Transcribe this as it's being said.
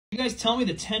You guys tell me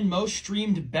the 10 most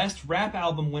streamed best rap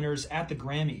album winners at the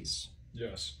Grammys.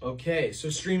 Yes. Okay, so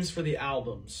streams for the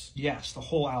albums. Yes, the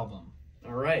whole album.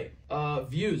 All right.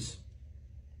 Views.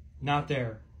 Not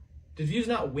there. Did Views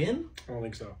not win? I don't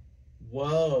think so.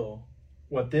 Whoa.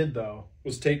 What did, though,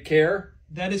 was Take Care.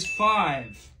 That is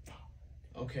 5.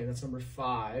 Okay, that's number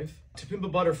 5. To Pimp a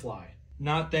Butterfly.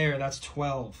 Not there. That's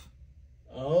 12.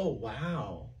 Oh,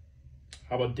 wow.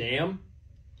 How about Damn?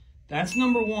 That's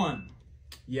number 1.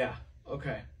 Yeah,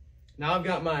 okay. Now I've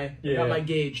got my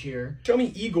gauge here. Show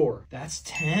me Igor. That's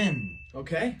 10.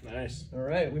 Okay. Nice. All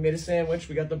right, we made a sandwich.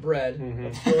 We got the bread. Mhm.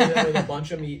 Let's fill it in with a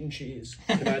bunch of meat and cheese.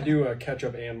 Can I do a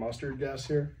ketchup and mustard guess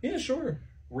here? Yeah, sure.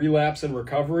 Relapse and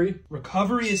Recovery.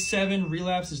 Recovery is 7.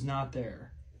 Relapse is not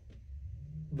there.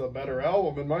 The better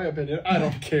album, in my opinion. I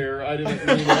don't care. I didn't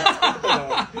mean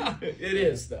it. It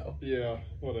is, though. Yeah,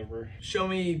 whatever. Show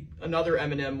me another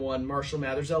Eminem one, Marshall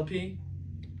Mathers LP.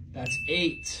 That's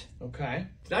 8. Okay.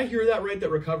 Did I hear that right, that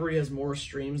Recovery has more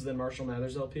streams than Marshall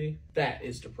Mathers LP? That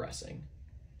is depressing.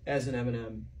 As an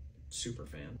Eminem super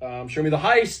fan. Show me The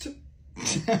Heist.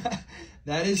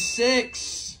 That is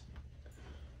 6.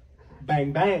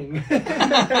 Bang, bang.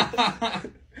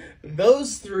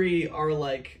 Those 3 are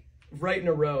like right in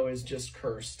a row is just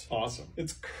cursed. Awesome.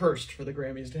 It's cursed for the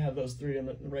Grammys to have those 3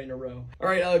 right in a row. All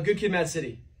right, Good Kid, Mad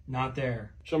City. Not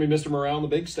there. Show me Mr. Morale and the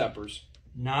Big Steppers.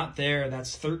 Not there.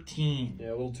 That's 13. Yeah,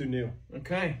 a little too new.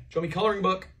 Okay. Show me Coloring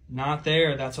Book. Not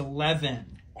there. That's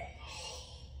 11.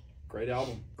 Great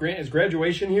album. Grant, is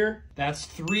Graduation here? That's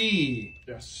 3.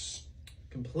 Yes.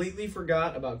 Completely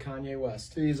forgot about Kanye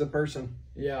West. He's a person.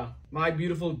 Yeah. My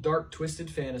Beautiful Dark Twisted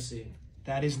Fantasy.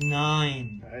 That is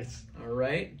 9. Nice. All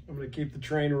right. I'm going to keep the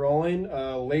train rolling.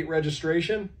 Late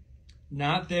Registration.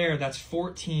 Not there. That's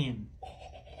 14.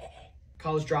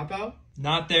 College Dropout.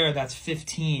 Not there. That's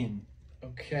 15.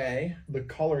 Okay. The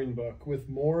Coloring Book with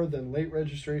more than Late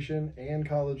Registration and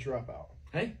College Dropout.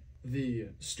 Hey. The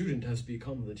student has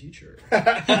become the teacher.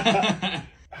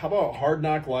 How about Hard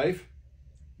Knock Life?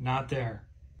 Not there.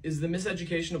 Is The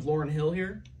Miseducation of Lauryn Hill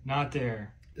here? Not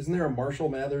there. Isn't there a Marshall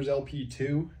Mathers LP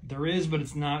 2? There is, but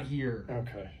it's not here.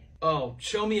 Okay. Oh,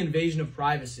 show me Invasion of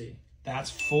Privacy. That's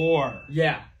 4.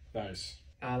 Yeah. Nice.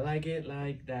 I like it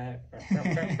like that.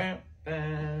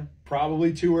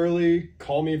 Probably too early.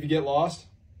 Call Me If You Get Lost.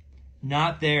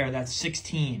 Not there. That's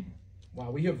 16.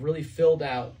 Wow, we have really filled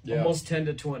out almost 10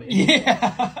 to 20.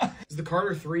 Yeah. Is the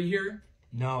Carter 3 here?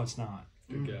 No, it's not.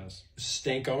 Good guess.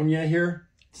 Stankonia here?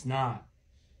 It's not.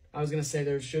 I was going to say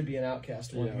there should be an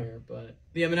Outcast one here, but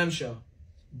The Eminem Show.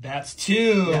 That's 2.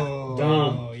 Yeah.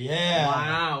 Done. Oh, yeah.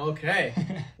 Wow, okay.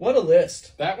 What a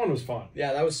list. That one was fun.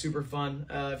 Yeah, that was super fun.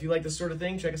 If you like this sort of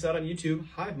thing, check us out on YouTube,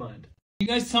 Hivemind. You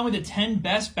guys tell me the 10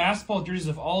 best basketball jerseys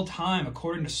of all time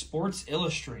according to Sports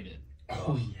Illustrated.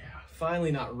 Oh, yeah.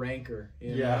 Finally not Ranker.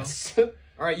 You know? Yes.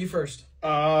 All right, you first.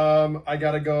 I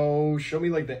gotta go. Show me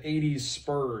like the 80s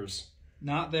Spurs.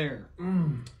 Not there.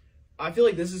 I feel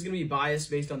like this is going to be biased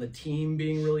based on the team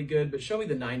being really good, but show me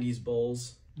the 90s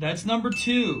Bulls. That's number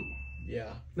 2.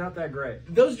 Yeah. Not that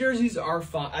great. Those jerseys are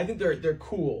fun. I think they're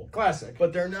cool. Classic.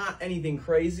 But they're not anything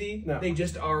crazy. No. They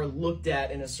just are looked at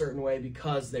in a certain way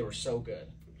because they were so good.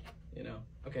 You know?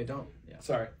 Okay, don't. Yeah.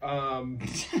 Sorry.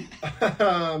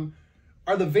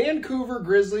 Are the Vancouver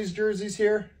Grizzlies jerseys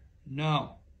here?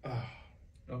 No.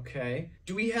 Okay.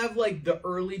 Do we have like the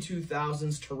early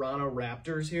 2000s Toronto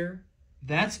Raptors here?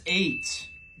 That's 8.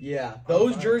 Yeah.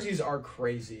 Those jerseys are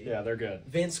crazy. Yeah, they're good.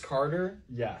 Vince Carter.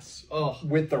 Yes. Oh.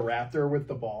 With the Raptor with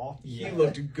the ball. He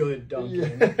looked good dunking.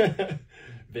 Yeah.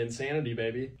 Vinsanity,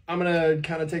 baby. I'm going to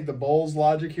kind of take the Bulls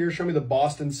logic here. Show me the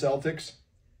Boston Celtics.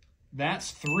 That's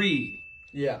 3.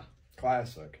 Yeah.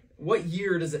 Classic. What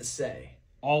year does it say?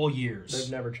 All years.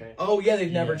 They've never changed. Oh, yeah,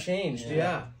 they've never Yeah. changed.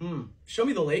 Yeah. Yeah. Show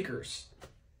me the Lakers.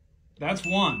 That's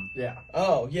 1. Yeah.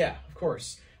 Oh, yeah, of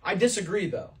course. I disagree,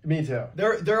 though. Me too.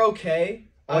 They're okay.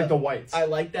 I like the whites. I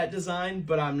like that design,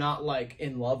 but I'm not, like,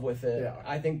 in love with it. Yeah.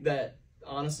 I think that,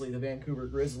 honestly, the Vancouver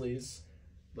Grizzlies,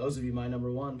 those would be my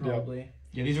number 1, probably.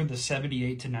 Yeah, these are the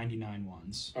 78 to 99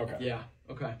 ones. Okay. Yeah,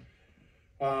 okay.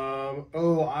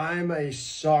 I'm a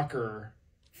sucker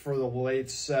for the late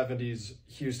 70s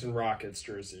Houston Rockets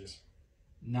jerseys.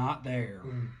 Not there.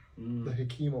 The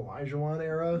Hakeem Olajuwon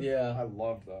era. Yeah. I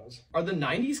loved those. Are the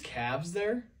 90s Cavs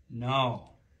there? No.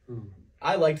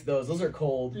 I liked those. Those are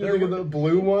cold. You think of the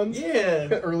blue ones? Yeah.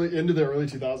 Early into the early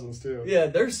 2000s too. Yeah,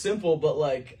 they're simple, but,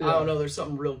 like, I Yeah. don't know, there's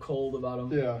something real cold about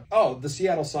them. Yeah. Oh, the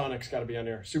Seattle Sonics got to be on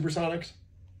here. Supersonics?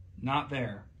 Not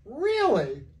there.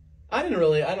 Really? I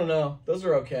don't know. Those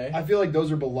are okay. I feel like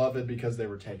those are beloved because they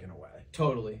were taken away.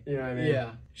 Totally. You know what I mean?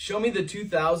 Yeah. Show me the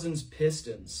 2000s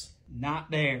Pistons. Not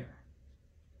there.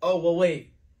 Oh, well,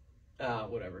 wait.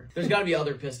 Whatever. There's got to be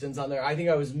other Pistons on there. I think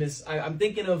I was I'm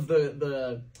thinking of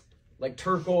the like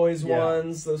turquoise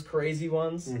ones, those crazy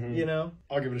ones, you know?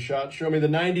 I'll give it a shot. Show me the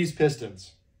 90s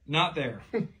Pistons. Not there.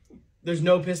 There's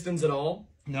no Pistons at all?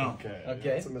 No. Okay.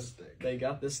 That's a mistake. They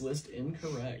got this list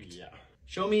incorrect. Yeah.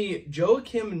 Show me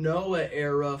Joakim Noah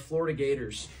era Florida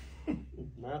Gators.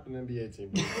 Not an NBA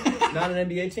team. Not an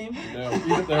NBA team? No.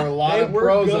 There are a lot They of were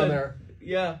pros good. on there.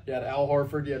 Yeah. You had Al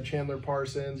Horford, you had Chandler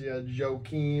Parsons, you had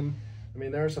Joakim. I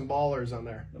mean, there are some ballers on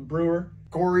there. Brewer.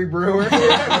 Corey Brewer.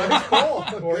 That's cool.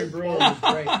 Corey Brewer was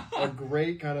great. A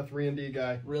great kind of 3-and-D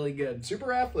guy. Really good.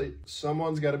 Super athlete.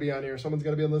 Someone's got to be on here. Someone's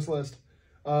got to be on this list.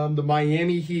 The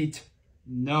Miami Heat.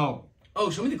 No. Oh,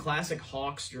 show me the classic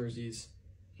Hawks jerseys.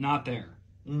 Not there.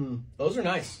 Those are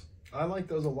nice. I like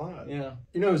those a lot. Yeah.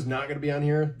 You know who's not going to be on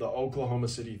here? The Oklahoma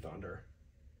City Thunder.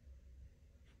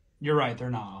 You're right. They're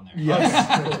not on there. Yes.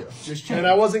 Thank you. Just checking. And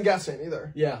I wasn't guessing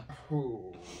either. Yeah.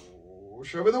 Ooh.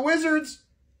 Show me the Wizards.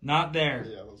 Not there.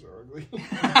 Yeah, those are ugly.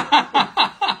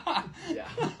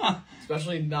 Yeah.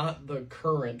 Especially not the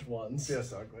current ones.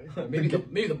 Yes, ugly.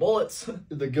 Maybe the Bullets.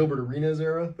 The Gilbert Arenas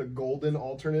era, the golden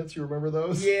alternates. You remember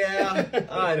those? Yeah.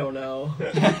 I don't know.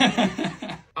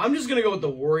 I'm just gonna go with the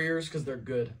Warriors because they're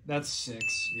good. That's 6.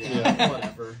 Yeah.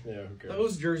 Whatever. Yeah, who cares?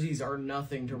 Those jerseys are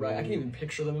nothing to write. I can't even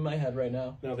picture them in my head right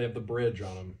now. No, they have the bridge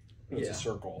on them. It's a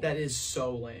circle. That is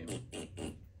so lame.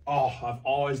 Oh, I've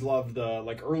always loved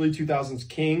the early 2000s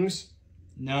Kings.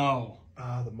 No.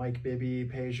 The Mike Bibby,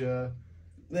 Peja.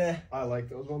 I like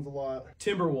those ones a lot.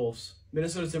 Timberwolves.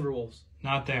 Minnesota Timberwolves.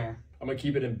 Not there. I'm going to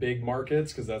keep it in big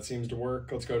markets because that seems to work.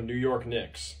 Let's go New York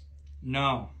Knicks.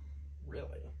 No. Really?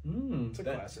 It's a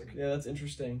classic. Yeah, that's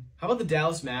interesting. How about the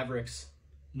Dallas Mavericks?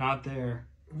 Not there.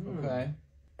 Okay.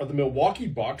 Are the Milwaukee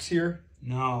Bucks here?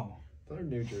 No. Their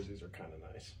new jerseys are kind of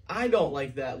nice. I don't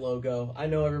like that logo. I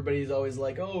know everybody's always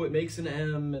like, oh, it makes an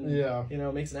M and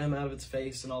it makes an M out of its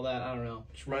face and all that. I don't know.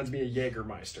 Which reminds me of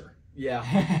Jägermeister.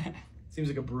 Yeah. Seems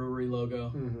like a brewery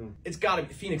logo. It's got to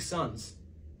be Phoenix Suns.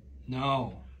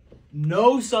 No.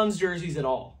 No Suns jerseys at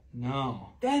all.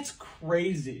 No. That's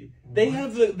crazy. They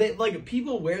have like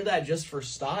people wear that just for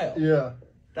style. Yeah.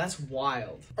 That's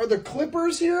wild. Are the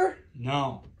Clippers here?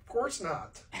 No. Of course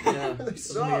not. Yeah, They doesn't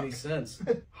suck. make any sense.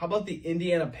 How about the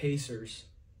Indiana Pacers?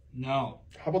 No.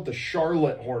 How about the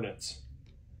Charlotte Hornets?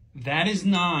 That is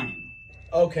 9.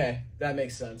 Okay, that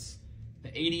makes sense.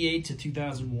 The 88 to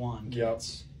 2001. Yep.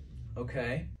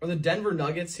 Okay. Are the Denver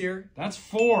Nuggets here? That's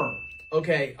 4.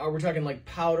 Okay, we're talking like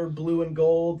powdered blue and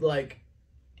gold, like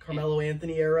Carmelo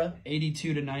Anthony era?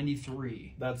 82 to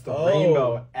 93. That's the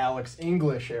rainbow Alex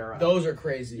English era. Those are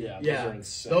crazy. Yeah, those are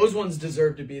insane. Those ones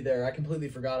deserve to be there. I completely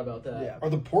forgot about that. Yeah. Are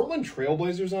the Portland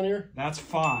Trailblazers on here? That's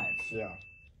 5. Yeah.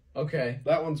 Okay.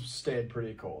 That one's stayed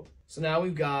pretty cold. So now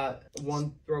we've got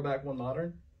one throwback, one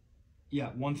modern.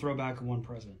 Yeah, 1 throwback and 1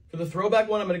 present. For the throwback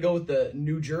one, I'm going to go with the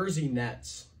New Jersey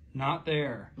Nets. Not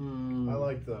there. I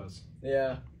like those.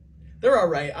 Yeah. They're all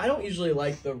right. I don't usually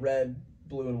like the red,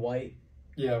 blue, and white.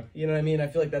 Yeah. You know what I mean? I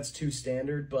feel like that's too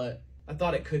standard, but I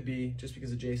thought it could be just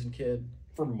because of Jason Kidd.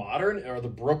 For modern, are the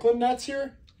Brooklyn Nets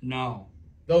here? No.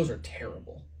 Those are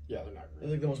terrible. Yeah, they're not They're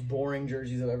great. like the most boring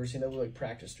jerseys I've ever seen. They look like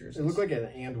practice jerseys. They look like an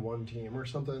and one team or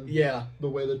something. Yeah. The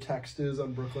way the text is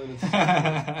on Brooklyn. It's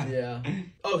Yeah.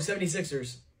 Oh,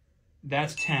 76ers.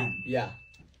 That's 10. Yeah.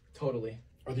 Totally.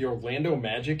 Are the Orlando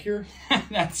Magic here?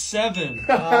 That's 7.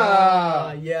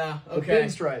 Yeah. The Okay.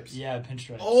 pinstripes. Yeah,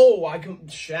 pinstripes. Oh,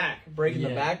 Shaq breaking the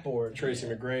Yeah. backboard. Tracy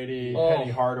McGrady, Oh.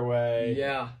 Penny Hardaway.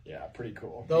 Yeah. Yeah, pretty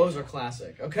cool. Those are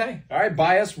classic. Okay. All right,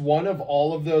 buy us one of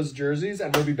all of those jerseys,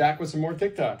 and we'll be back with some more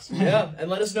TikToks. Yeah. And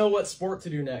let us know what sport to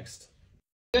do next.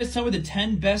 You guys tell me the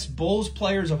 10 best Bulls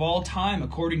players of all time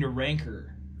according to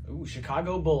Ranker. Ooh,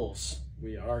 Chicago Bulls.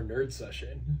 We are Nerd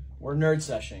Session. We're nerd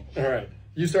seshing. All right,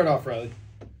 you start off, Riley.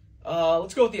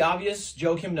 Let's go with the obvious,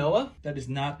 Joakim Noah. That is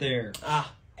not there.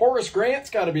 Horace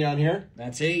Grant's got to be on here.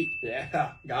 That's 8.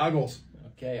 Yeah, goggles.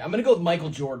 Okay, I'm gonna go with Michael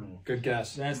Jordan. Good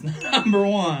guess. That's number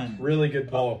 1. Really good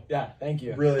pull. Yeah, thank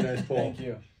you. Really nice pull. Thank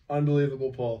you.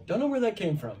 Unbelievable pull. Don't know where that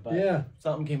came from, but Yeah.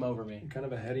 something came over me. Kind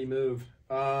of a heady move.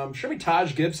 Show me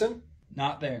Taj Gibson.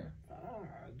 Not there.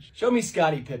 Show me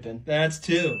Scottie Pippen. That's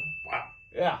 2. Wow.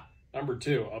 Yeah. Number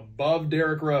 2, above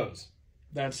Derrick Rose.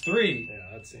 That's 3.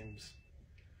 Yeah, that seems...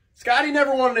 Scotty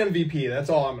never won an MVP. That's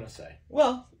all I'm going to say.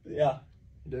 Well, yeah.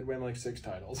 He did win like 6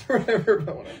 titles or whatever,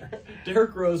 but whatever.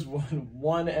 Derrick Rose won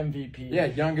 1 MVP. Yeah,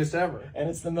 youngest ever. And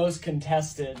it's the most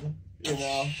contested, you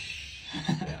know.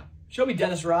 Yeah. Show me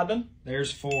Dennis Rodman.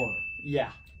 There's 4.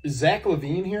 Yeah. Is Zach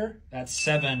LaVine here? That's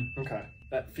 7. Okay.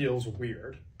 That feels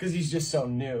weird. Because he's just so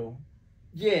new.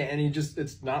 Yeah, and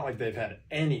it's not like they've had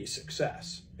any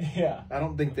success. Yeah. I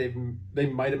don't think they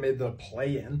might have made the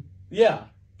play-in. Yeah,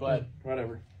 but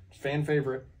Whatever. Fan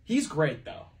favorite. he's great,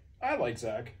 though. I like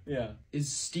Zach. Yeah.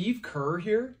 Is Steve Kerr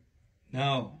here?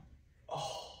 No.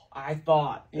 Oh, I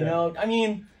thought. You Yeah. know, I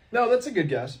mean... No, that's a good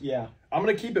guess. Yeah. I'm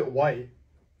going to keep it white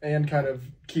and kind of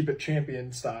keep it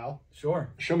champion style. Sure.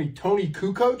 Show me Tony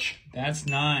Kukoc. That's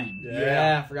 9.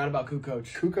 Yeah, forgot about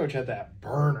Kukoc. Kukoc had that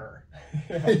burner.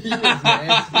 He was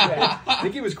nasty. I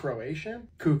think he was Croatian.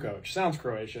 Kukoc. Sounds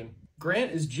Croatian.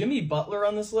 Grant, is Jimmy Butler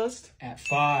on this list? At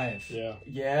 5. Yeah.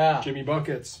 Yeah. Jimmy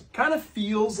Buckets. Kind of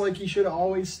feels like he should have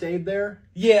always stayed there.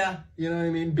 Yeah. You know what I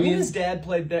mean? I mean, his dad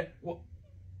played there. Well,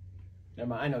 never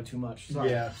mind, I know too much.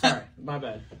 Sorry. Yeah. Sorry. My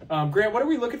bad. Grant, what are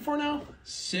we looking for now?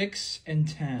 6 and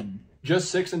 10. Just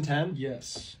 6 and 10?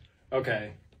 Yes.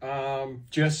 Okay.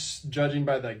 Just judging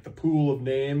by like the pool of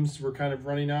names we're kind of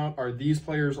running out, are these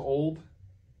players old?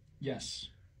 Yes.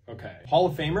 Okay. Hall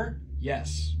of Famer?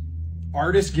 Yes.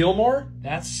 Artist Gilmore?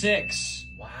 That's 6.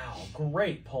 Wow.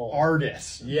 Great poll.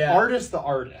 Artist. Yeah. Artist the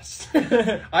artist.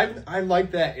 I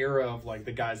like that era of like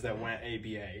the guys that went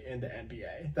ABA into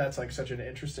NBA. That's like such an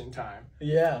interesting time.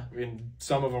 Yeah. I mean,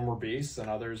 some of them were beasts and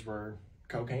others were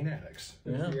cocaine addicts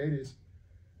in Yeah. the 80s.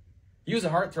 He was a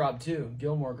heartthrob, too.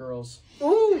 Gilmore Girls.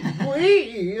 Ooh,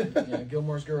 wee! Yeah,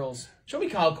 Gilmore's Girls. Show me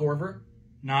Kyle Korver.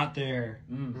 Not there.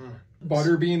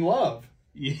 Butterbean Love.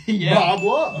 Yeah. Bob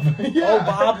Love. Yeah. Oh,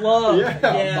 Bob Love.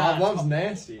 Yeah, Bob Love's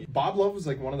nasty. Bob Love was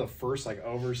like one of the first like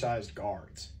oversized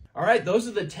guards. All right, those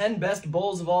are the 10 best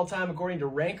Bulls of all time according to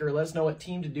Ranker. Let us know what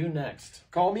team to do next.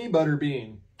 Call me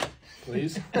Butterbean,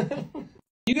 please.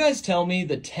 You guys tell me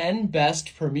the 10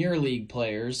 best Premier League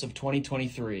players of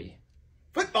 2023.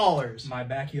 Footballers. My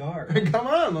backyard. Come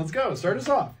on, let's go. Start us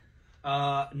off.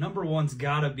 Number 1's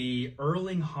gotta be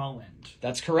Erling Haaland.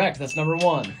 That's correct. That's number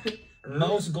 1.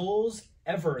 Most goals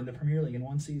ever in the Premier League in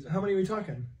one season. How many are we talking?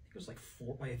 I think it was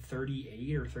like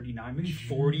 38 or 39, maybe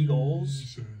 40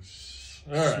 goals.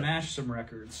 All right. Smash some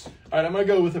records. All right, I'm going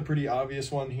to go with a pretty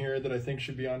obvious one here that I think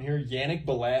should be on here. Yannick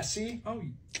Bolasie. Oh,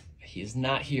 He is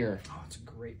not here. it's a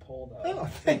great poll, though. Oh,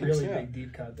 thanks, Really yeah. big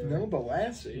deep cut there. No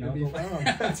Bolasie No to be Bolasie.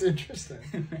 found. That's interesting.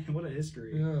 Man, what a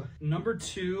history. Yeah. Number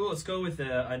 2, let's go with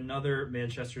another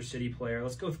Manchester City player.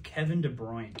 Let's go with Kevin De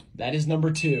Bruyne. That is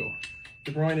number 2.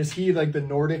 De Bruyne, is he like the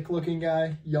Nordic looking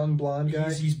guy? Young blonde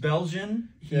guy? He's Belgian.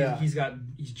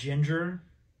 He's ginger.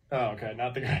 Oh, okay.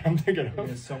 Not the guy I'm thinking of.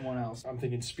 He's someone else. I'm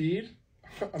thinking speed.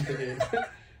 I'm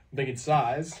thinking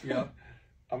size. Yep.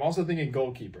 I'm also thinking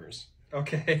goalkeepers.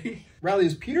 Okay. Riley,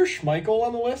 is Peter Schmeichel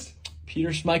on the list? Peter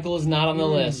Schmeichel is not on the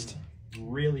list.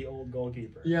 Really old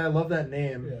goalkeeper. Yeah, I love that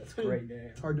name. Yeah, it's a great name.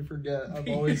 It's hard to forget. I've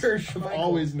Peter Schmeichel.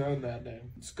 always known that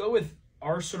name. Let's go with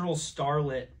Arsenal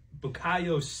starlet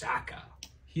Bukayo Saka.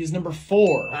 He is number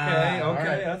 4. Okay, all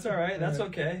right. that's all right. That's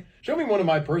okay. Show me one of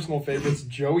my personal favorites,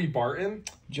 Joey Barton.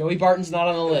 Joey Barton's not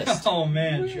on the list. Oh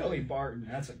man, Really? Joey Barton.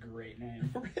 That's a great name.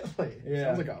 Really?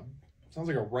 Yeah. Sounds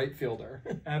like a right fielder.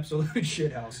 Absolute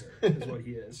shithouser is what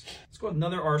he is. Let's go with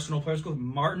another Arsenal player. Let's go with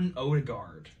Martin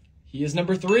Odegaard. He is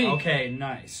number 3. Okay,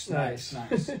 nice. Nice.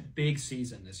 Big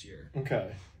season this year.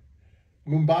 Okay.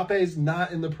 Mbappe's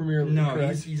not in the Premier League. No,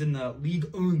 correct? he's in the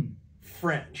Ligue 1.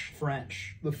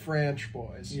 French. The French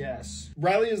boys. Yes.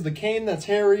 Riley, is the Kane that's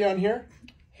Harry on here?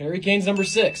 Harry Kane's number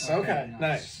 6. Okay,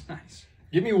 Nice.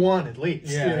 Give me one at least.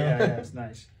 Yeah, you know? yeah, it's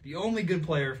nice. The only good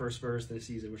player for Spurs this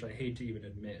season, which I hate to even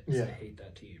admit, is I Yeah. hate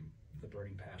that team with a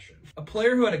burning passion. A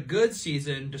player who had a good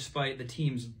season despite the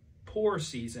team's poor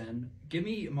season, give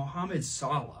me Mohamed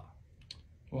Salah.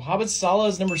 Mohamed Salah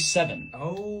is number 7.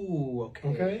 Oh,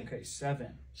 okay. Okay. 7.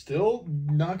 Still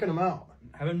knocking them out.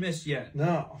 Haven't missed yet.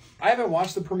 No. I haven't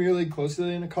watched the Premier League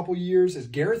closely in a couple years. Is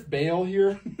Gareth Bale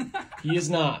here? He is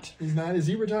not. He's not. Is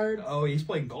he retired? Oh, he's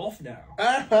playing golf now.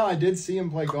 I did see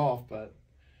him play golf, but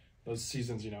those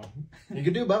seasons, you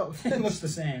could do both. It looks the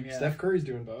same, yeah. Steph Curry's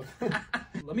doing both.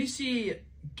 Let me see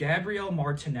Gabriel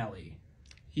Martinelli.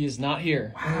 He is not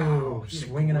here. Wow. He had a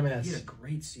Swing and a great- miss. He had a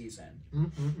great season.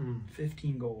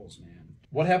 15 goals, man.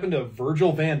 What happened to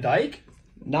Virgil van Dijk?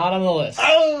 Not on the list.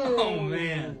 Oh,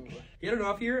 man. You had an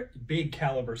off year? Big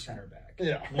caliber center back.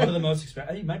 Yeah. One of the most expensive.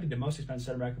 I think he might be the most expensive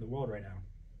center back in the world right now.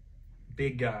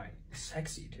 Big guy.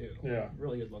 Sexy, too. Yeah.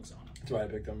 Really good looks on him. That's why I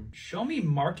picked him. Show me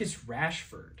Marcus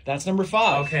Rashford. That's number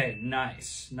 5. Okay,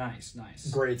 nice.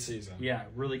 Great season. Yeah,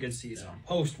 really good season. Yeah.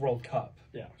 Post World Cup.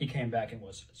 Yeah. He came back and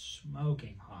was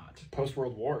smoking hot. Post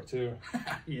World War too.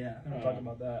 Yeah, I'm not talking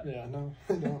about that. Yeah, no,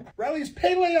 I don't. Riley's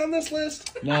Pele on this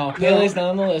list. No, Pele's not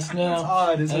on the list. No. That's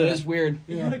odd, isn't That it? is weird.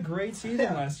 He had a great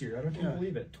season last year. I don't even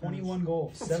believe it. 21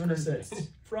 goals, 7 assists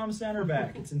from center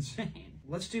back. It's insane.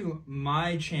 Let's do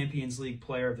my Champions League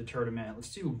player of the tournament.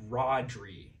 Let's do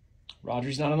Rodri.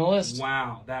 Rodri's not on the list.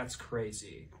 Wow, that's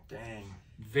crazy. Dang.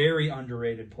 Very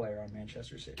underrated player on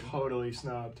Manchester City. Totally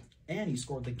snubbed. And he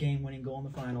scored the game-winning goal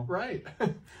in the final. Right.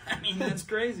 I mean, that's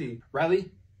crazy.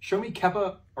 Riley, show me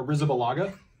Kepa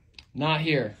Arrizabalaga. Not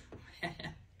here.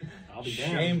 I'll be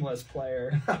damned. Shameless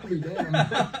player. I'll be damned.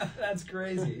 That's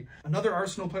crazy. Another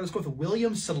Arsenal player. Let's go with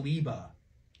William Saliba.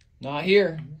 Not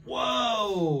here.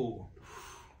 Whoa.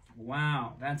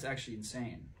 Wow, that's actually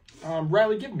insane.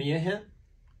 Riley, give me a hint.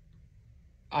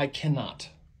 I cannot.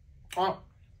 Oh,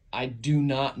 I do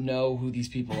not know who these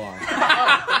people are.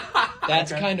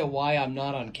 That's kind of why I'm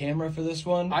not on camera for this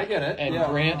one. I get it. And yeah.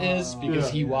 Grant is because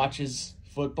Yeah. he watches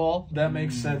football. That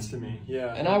makes sense to me.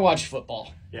 Yeah. And I watch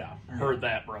football. Yeah, heard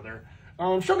that, brother.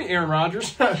 Show me Aaron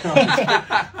Rodgers. All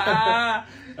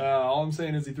I'm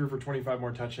saying is he threw for 25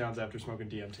 more touchdowns after smoking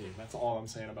DMT. That's all I'm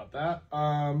saying about that.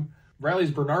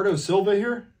 Riley's Bernardo Silva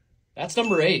here. That's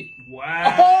number 8.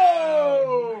 Wow.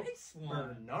 Oh! Nice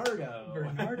one.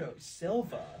 Bernardo.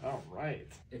 Silva. All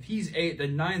right. If he's 8,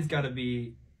 then 9's got to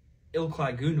be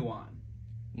Ilkay Gundogan.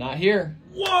 Not here.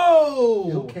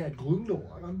 Whoa! Ilkay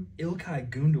Gundogan. Ilkay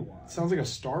Gundogan. Sounds like a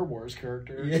Star Wars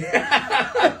character.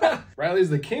 Yeah. Riley's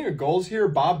the king of goals here.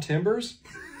 Bob Timbers.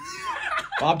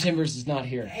 Bob Timbers is not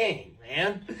here. Dang,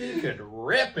 man. He could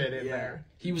rip it in there.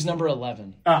 He was number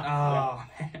 11. Oh,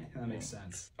 man, that makes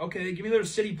sense. Okay, give me another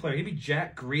City player. Give me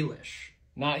Jack Grealish.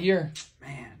 Not here.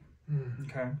 Man.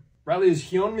 Okay. Riley, is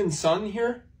Heung-min Son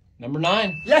here? Number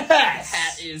 9. Yes!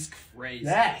 That is crazy.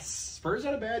 Yes. Spurs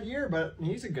had a bad year, but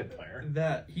he's a good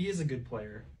player. He is a good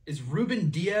player. Is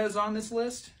Ruben Diaz on this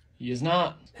list? He is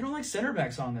not. They don't like center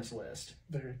backs on this list.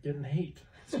 They're getting hate.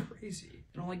 That's crazy.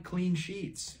 They don't like clean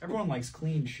sheets. Everyone likes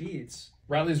clean sheets.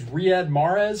 Riley's Riyad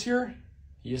Mahrez here.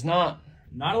 He is not.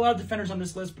 Not a lot of defenders on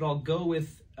this list, but I'll go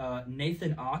with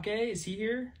Nathan Ake. Is he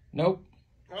here? Nope.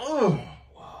 Oh.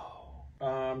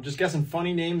 Whoa. Just guessing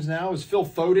funny names now. Is Phil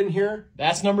Foden here?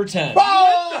 That's number 10.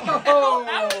 Oh!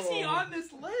 How is he on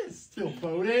this list? Phil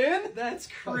Foden? That's Let's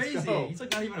crazy. go. He's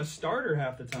like not even a starter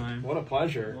half the time. What a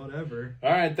pleasure. Whatever.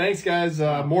 All right, thanks, guys.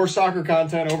 More soccer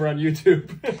content over on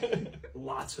YouTube.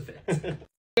 Lots of it.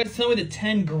 You guys tell me the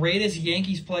 10 greatest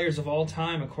Yankees players of all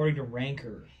time according to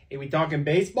Ranker. Are we talking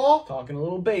baseball? Talking a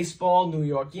little baseball, New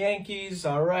York Yankees.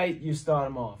 All right, you start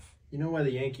them off. You know why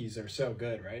the Yankees are so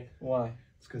good, right? Why?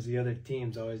 It's because the other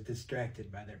team's always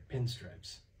distracted by their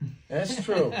pinstripes. That's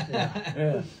true.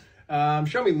 Yeah.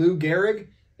 Show me Lou Gehrig.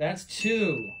 That's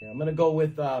 2. I'm going to go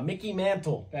with Mickey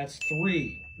Mantle. That's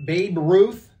 3. Babe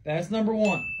Ruth. That's number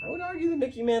 1. I would argue that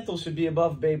Mickey Mantle should be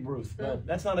above Babe Ruth, but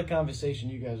that's not a conversation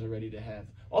you guys are ready to have.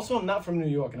 Also, I'm not from New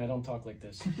York, and I don't talk like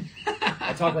this.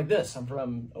 I talk like this. I'm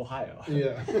from Ohio.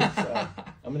 Yeah. So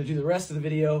I'm going to do the rest of the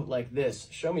video like this.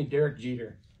 Show me Derek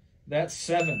Jeter. That's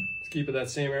 7. Let's keep it that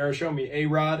same era. Show me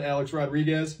A-Rod, Alex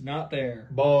Rodriguez. Not there.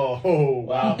 Oh,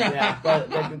 wow. Yeah, but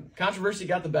the controversy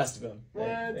got the best of him.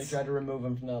 What? They tried to remove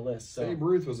him from that list. So Babe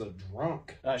Ruth was a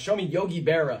drunk. show me Yogi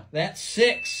Berra. That's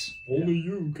 6. Only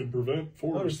you can prevent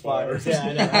forest fires. Yeah,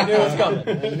 I know. I knew it was coming.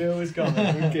 I knew it was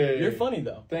coming. Okay. You're funny,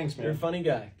 though. Thanks, man. You're a funny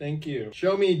guy. Thank you.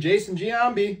 Show me Jason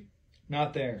Giambi.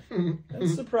 Not there.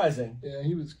 That's surprising. Yeah,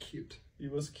 he was cute. He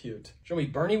was cute. Show me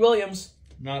Bernie Williams.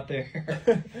 Not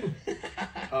there.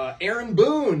 Aaron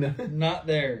Boone. Not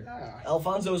there.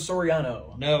 Alfonso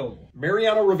Soriano. No.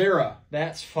 Mariano Rivera.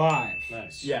 That's 5.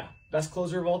 Nice. Yeah, best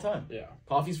closer of all time. Yeah.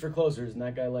 Coffee's for closers, and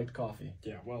that guy liked coffee.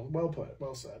 Yeah. Well put.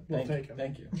 Well said. We'll take him.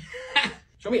 Thank you.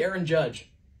 Show me Aaron Judge.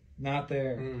 Not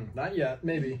there. Not yet.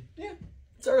 Maybe. Yeah,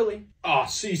 it's early. Oh,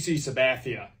 CC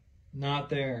Sabathia. Not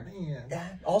there.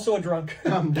 Man. Also a drunk.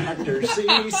 I'm Dr.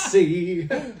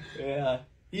 CC. Yeah.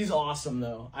 He's awesome,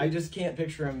 though. I just can't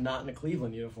picture him not in a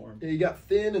Cleveland uniform. Yeah, he got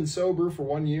thin and sober for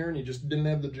 1 year, and he just didn't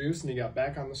have the juice, and he got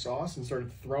back on the sauce and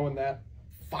started throwing that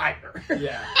fire.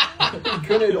 Yeah. He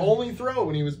couldn't only throw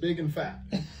when he was big and fat.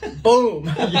 Boom.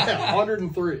 Yeah,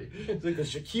 103. It's like the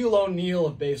Shaquille O'Neal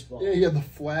of baseball. Yeah, he had the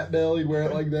flat bill. He'd wear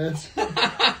it like this.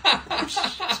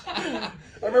 I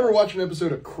remember watching an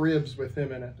episode of Cribs with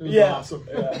him in it. It was awesome.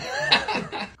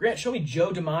 Yeah. Grant, show me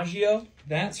Joe DiMaggio.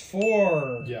 That's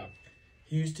 4. Yeah.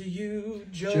 Here's to you,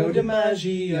 Joe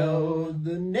DiMaggio,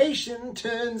 the nation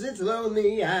turns its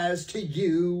lonely eyes to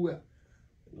you.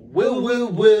 Woo, woo,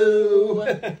 woo.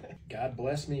 God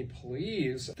bless me,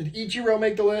 please. Did Ichiro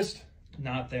make the list?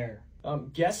 Not there. I'm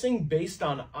guessing based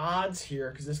on odds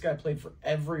here, because this guy played for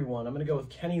everyone, I'm going to go with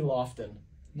Kenny Lofton.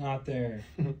 Not there.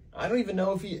 I don't even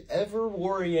know if he ever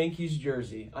wore a Yankees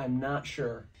jersey. I'm not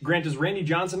sure. Grant, does Randy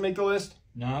Johnson make the list?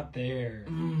 Not there.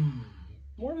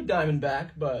 More of a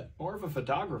Diamondback, but... More of a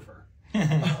photographer.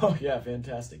 Oh, yeah,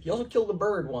 fantastic. He also killed a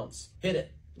bird once. Hit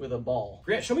it with a ball.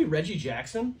 Grant, show me Reggie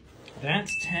Jackson.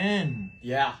 That's 10.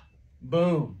 Yeah.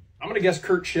 Boom. I'm going to guess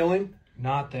Kurt Schilling.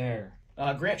 Not there.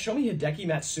 Grant, show me Hideki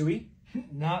Matsui.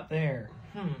 Not there.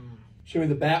 Show me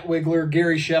the Bat Wiggler,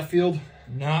 Gary Sheffield.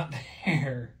 Not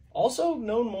there. Also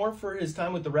known more for his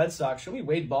time with the Red Sox. Show me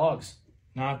Wade Boggs.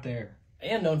 Not there.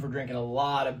 And known for drinking a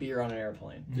lot of beer on an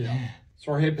airplane. Yeah. Is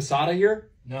Jorge Posada here?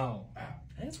 No.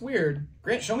 That's weird.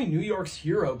 Grant, show me New York's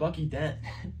hero, Bucky Dent.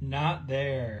 Not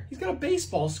there. He's got a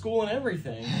baseball school and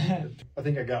everything. I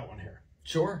think I got one here.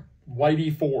 Sure.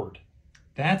 Whitey Ford.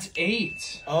 That's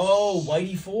 8. Oh,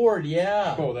 Whitey Ford,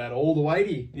 yeah. Oh, that old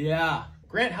Whitey. Yeah.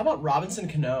 Grant, how about Robinson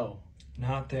Cano?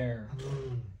 Not there.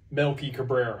 Melky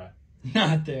Cabrera.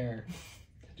 Not there.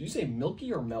 Did you say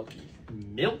Milky or Melky?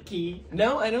 Milky.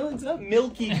 No, I know it's not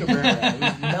Milky Cabrera. It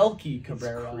was Melky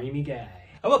Cabrera. Creamy guy.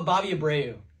 How about Bobby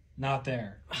Abreu? Not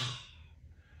there.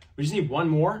 We just need one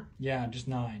more. Yeah, just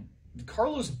 9. Did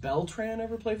Carlos Beltran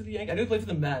ever play for the Yankees? I knew he played for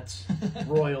the Mets.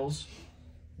 Royals.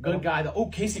 Good guy, though. Oh,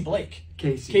 Casey Blake.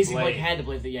 Casey Blake had to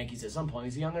play for the Yankees at some point.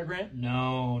 Is he on there, Grant?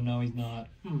 No, he's not.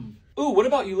 Ooh, what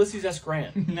about Ulysses S.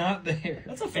 Grant? Not there.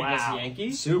 That's a famous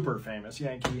Yankee. Super famous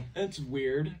Yankee. That's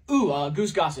weird. Ooh,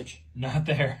 Goose Gossage. Not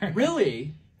there.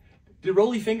 Really? Did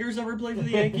Rolly Fingers ever play for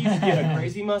the Yankees? He had a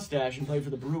crazy mustache and played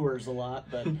for the Brewers a lot,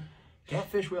 but...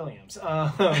 Catfish Williams.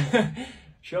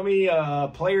 Show me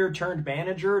player turned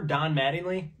manager, Don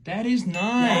Mattingly. That is 9.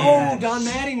 Oh, Don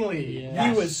Mattingly. Yes.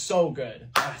 He was so good.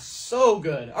 So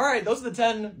good. All right, those are the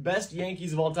 10 best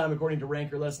Yankees of all time according to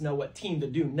Ranker. Let us know what team to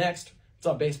do next. What's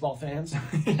up, baseball fans?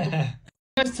 You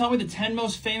guys tell me the 10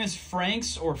 most famous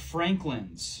Franks or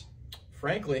Franklins.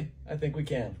 Frankly, I think we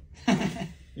can.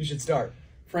 You should start.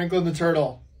 Franklin the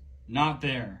Turtle. Not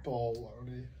there.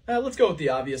 Baloney. Let's go with the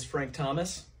obvious Frank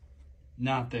Thomas.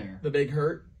 Not there. The Big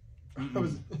Hurt. I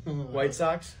was, White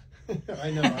Sox. I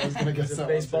know. I was going to guess He's a that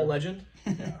baseball one, too. legend.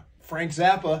 Yeah. Frank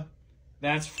Zappa.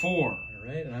 That's 4. All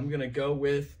right, and I'm going to go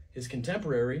with his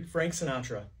contemporary, Frank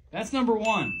Sinatra. That's number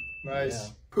 1.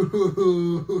 Nice.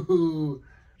 Show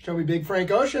me Big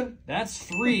Frank Ocean. That's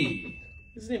 3.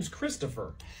 His name's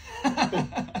Christopher.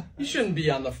 You shouldn't be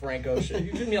on the Frank Ocean.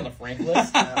 You shouldn't be on the Frank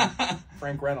list.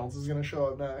 Frank Reynolds is going to show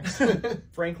up next.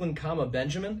 Franklin,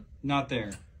 Benjamin. Not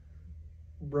there.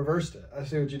 Reversed it. I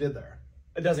see what you did there.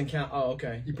 It doesn't count. Oh,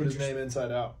 okay. You put his name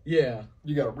inside out. Yeah.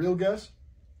 You got a real guess?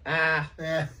 Yeah.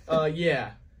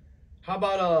 How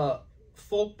about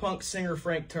folk punk singer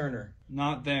Frank Turner?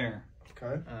 Not there.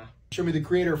 Okay. Show me the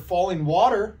creator of Falling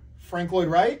Water, Frank Lloyd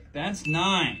Wright. That's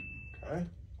 9. Okay.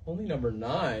 Only number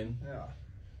 9. Yeah.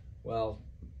 Well,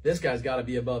 this guy's got to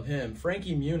be above him.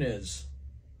 Frankie Muniz.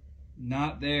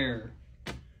 Not there.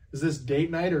 Is this date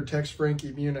night or text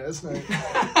Frankie Muniz night?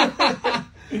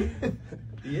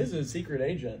 He is a secret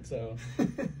agent, so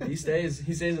he stays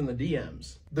in the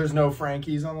DMs. There's no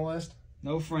Frankies on the list?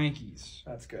 No Frankies.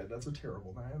 That's good. That's a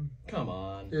terrible name. Come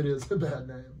on. It is a bad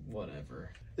name.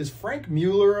 Whatever. Is Frank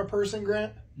Mueller a person,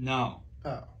 Grant? No.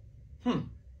 Oh.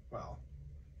 Well,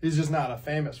 he's just not a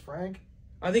famous Frank.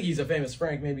 I think he's a famous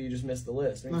Frank. Maybe you just missed the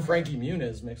list. I mean, Frankie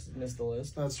Muniz missed the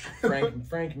list. That's true.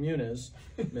 Frank Muniz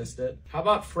missed it. How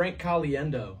about Frank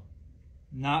Caliendo?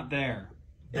 Not there.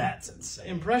 That's insane.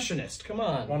 Impressionist. Come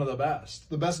on. One of the best.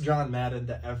 The best John Madden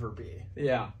to ever be.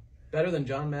 Yeah. Better than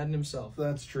John Madden himself.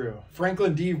 That's true.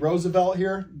 Franklin D. Roosevelt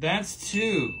here? That's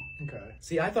 2. Okay.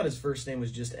 See, I thought his first name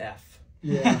was just F.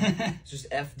 Yeah. It's just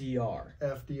FDR.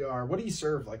 FDR. What did he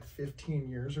serve? Like 15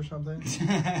 years or something?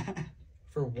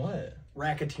 For what?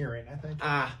 Racketeering, I think.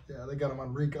 Ah. Yeah, they got him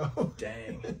on Rico.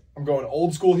 Dang. I'm going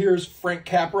old school here. Is Frank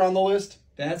Capra on the list?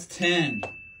 That's 10.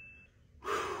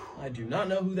 I do not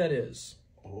know who that is.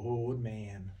 Old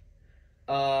man.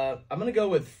 I'm going to go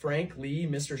with Frank Lee,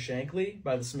 Mr. Shankly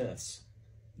by the Smiths.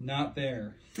 Not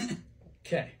there.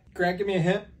 Okay. Grant, give me a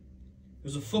hint.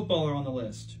 There's a footballer on the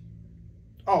list.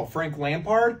 Oh, Frank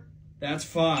Lampard? That's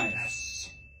 5.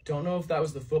 Don't know if that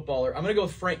was the footballer. I'm going to go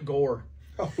with Frank Gore.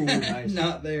 Oh, nice.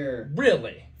 Not there.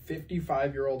 Really?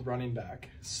 55-year-old running back.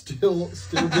 Still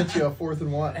get you a 4th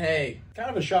and 1. Hey. Kind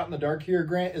of a shot in the dark here,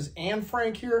 Grant. Is Anne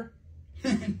Frank here?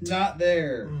 Not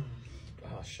there.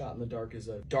 Shot in the dark is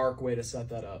a dark way to set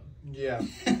that up. Yeah.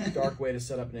 Dark way to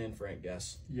set up an Anne Frank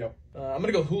guess. Yep. I'm going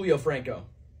to go Julio Franco.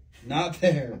 Not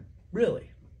there. Really?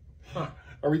 Huh.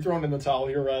 Are we throwing in the towel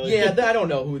here, Riley? Yeah, I don't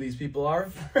know who these people are.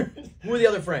 Who are the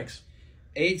other Franks?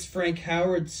 8's Frank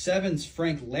Howard, 7's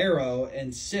Frank Laro,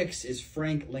 and 6 is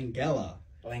Frank Langella.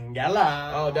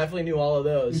 Lingala. Oh, definitely knew all of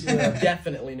those.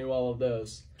 Definitely knew all of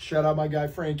those. Shout out my guy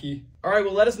Frankie. All right,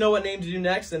 well, let us know what name to do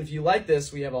next. And if you like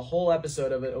this, we have a whole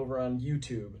episode of it over on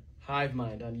YouTube.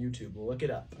 Hivemind on YouTube. We'll look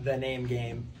it up. The name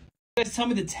game. You guys tell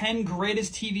me the 10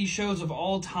 greatest TV shows of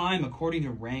all time according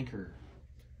to Ranker.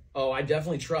 Oh, I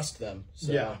definitely trust them.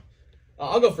 So. Yeah.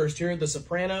 I'll go first here. The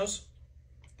Sopranos.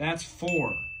 That's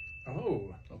 4.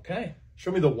 Oh. Okay.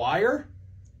 Show me The Wire.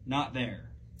 Not there.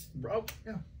 Oh,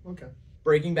 yeah. Okay.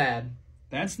 Breaking Bad.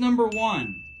 That's number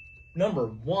 1. Number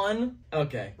 1.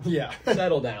 Okay. Yeah.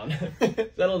 Settle down.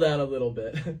 Settle down a little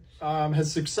bit.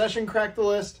 Has Succession cracked the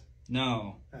list?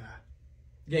 No.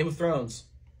 Game of Thrones.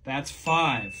 That's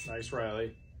 5. Nice,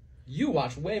 Riley. You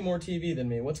watch way more TV than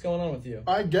me. What's going on with you?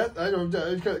 I don't.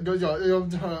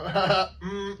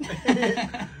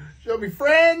 Show me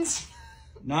Friends.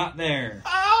 Not there.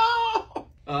 Oh!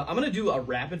 I'm going to do a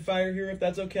rapid fire here, if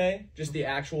that's okay. Just the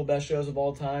actual best shows of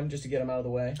all time, just to get them out of the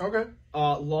way. Okay.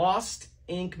 Lost,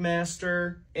 Ink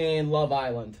Master, and Love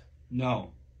Island.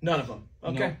 No. None of them.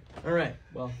 Okay. All right.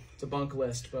 Well, it's a bunk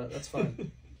list, but that's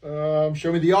fine.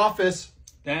 Show me The Office.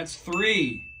 That's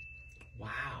 3.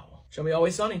 Wow. Show me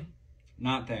Always Sunny.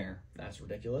 Not there. That's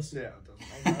ridiculous. Yeah, it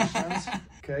doesn't make much sense.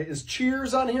 Okay, is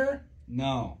Cheers on here?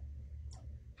 No.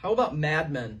 How about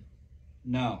Mad Men?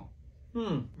 No.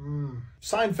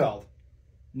 Seinfeld.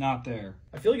 Not there.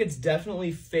 I feel like it's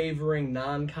definitely favoring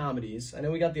non-comedies. I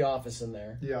know we got The Office in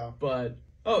there. Yeah. But,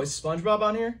 oh, is SpongeBob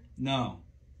on here? No.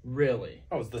 Really?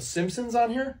 Oh, is The Simpsons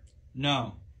on here?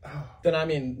 No. Then, I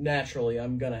mean, naturally,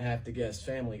 I'm going to have to guess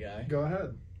Family Guy. Go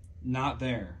ahead. Not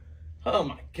there. Oh,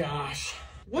 my gosh.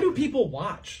 What do people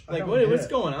watch? I Like, don't what's get it.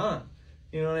 going on?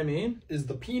 You know what I mean? Is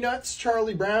The Peanuts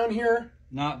Charlie Brown here?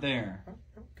 Not there.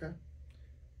 Okay.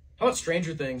 How about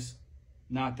Stranger Things?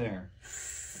 Not there.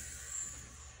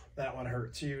 That one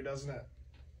hurts you, doesn't it?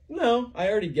 No, I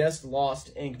already guessed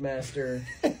Lost, Ink Master,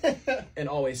 and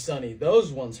Always Sunny. Those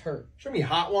ones hurt. Show me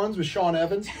Hot Ones with Sean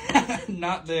Evans.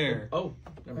 Not there. Oh,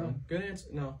 never mind. Good answer.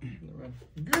 No, never mind.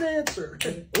 Good answer.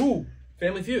 Ooh,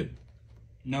 Family Feud.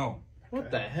 No. What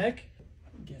the heck?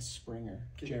 Guess Springer.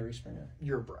 Jerry Springer.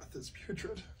 Your breath is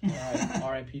putrid.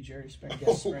 R.I.P. Jerry Springer.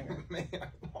 Guess Springer. Man.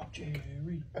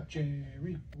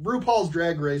 Jerry. RuPaul's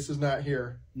Drag Race is not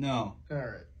here. No. All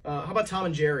right. How about Tom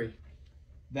and Jerry?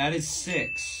 That is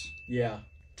 6. Yeah.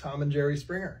 Tom and Jerry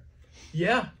Springer.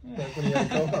 Yeah. Back when he had a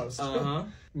co-host. Uh-huh.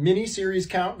 Miniseries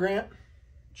count, Grant?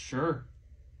 Sure.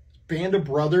 Band of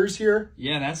Brothers here?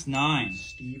 Yeah, that's 9.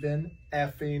 Steven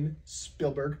effing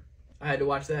Spielberg. I had to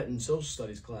watch that in social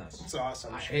studies class. It's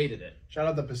awesome. I hated it. Shout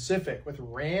out the Pacific with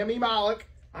Rami Malek.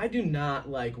 I do not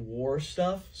like war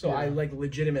stuff, so Yeah. I like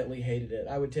legitimately hated it.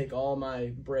 I would take all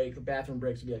my bathroom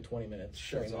breaks would be like 20 minutes.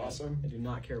 Shit's during that. awesome. I do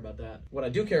not care about that. What I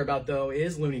do care about though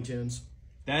is Looney Tunes.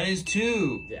 That is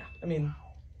 2. Yeah, I mean,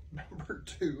 Number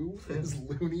 2 is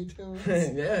Looney Tunes.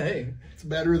 yeah, hey, It's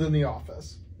better than The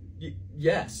Office.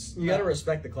 yes, you No. gotta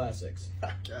respect the classics.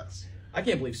 I guess. I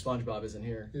can't believe SpongeBob isn't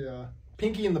here. Yeah.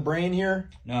 Pinky and the Brain here?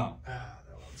 No. Ah,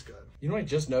 that one's good. You know what I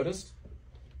just noticed?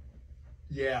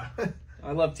 Yeah.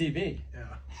 I love TV.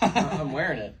 Yeah. I'm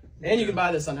wearing it, and you can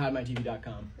buy this on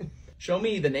HideMyTV.com. Show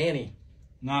me The Nanny,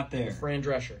 Not there. Fran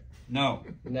Drescher. No.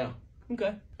 No.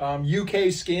 Okay.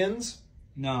 UK Skins?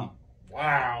 No.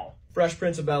 Wow. Fresh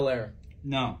Prince of Bel-Air.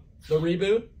 No. The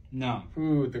reboot. No.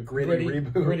 Ooh, the gritty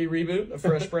reboot. Gritty reboot of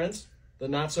Fresh Prince. The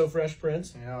not so Fresh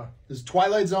Prince. Yeah. Does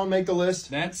Twilight Zone make the list?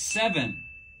 That's 7.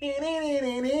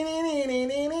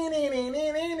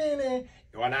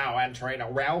 You are now entering a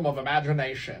realm of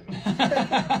imagination.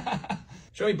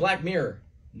 Show me Black Mirror.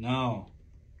 No.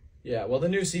 Yeah, well, the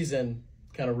new season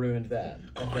kind of ruined that,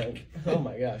 I think. Oh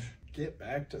my gosh. Get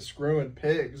back to screwing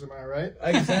pigs, am I right?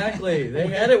 Exactly. They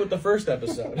had it with the first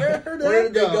episode. Where'd Where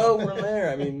that did they go? go from there?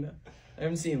 I mean, I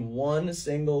haven't seen one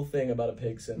single thing about a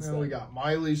pig since Now then. we got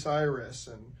Miley Cyrus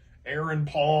and Aaron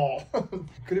Paul.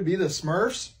 Could it be the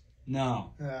Smurfs?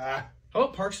 No. Ah. How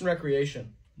about Parks and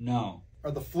Recreation? No.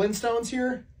 Are the Flintstones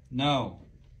here? No.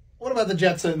 What about the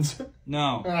Jetsons?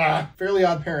 No. Fairly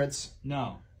Odd Parents.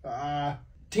 No.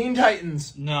 Teen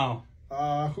Titans. No.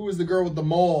 Who was the girl with the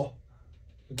mole?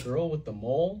 The girl with the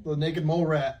mole? The naked mole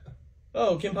rat.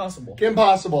 Oh, Kim Possible. Kim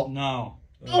Possible. No.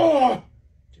 Oh!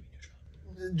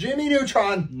 Jimmy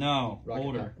Neutron. No. Rocket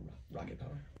Older. Power. Rocket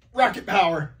Power. Rocket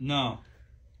Power. No.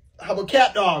 How about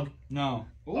Cat Dog? No.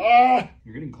 Ooh, Ah!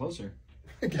 you're getting closer.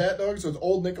 Cat Dog, so it's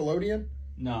old Nickelodeon?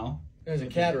 No. There's a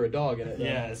cat or a dog in it. though.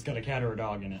 Yeah, it's got a cat or a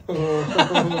dog in it.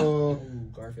 Ooh,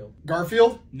 Garfield.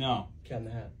 Garfield? No. Cat in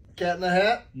the Hat. Cat in the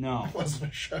Hat? No.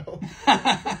 Wasn't a show.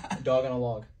 Dog on a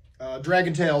log.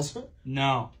 Dragon Tales.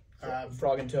 No.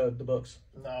 Frog and Toad, the books.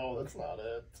 No, that's not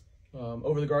it.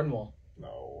 Over the Garden Wall.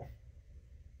 No.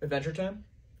 Adventure Time.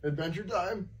 Adventure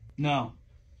Time? No.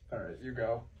 All right, you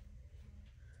go.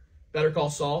 Better Call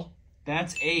Saul.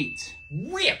 That's 8.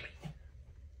 Really?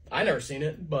 I never seen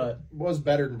it, but Was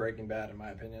better than Breaking Bad, in my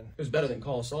opinion. it was better than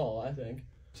Call Saul, I think.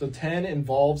 So 10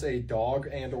 involves a dog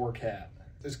and or cat.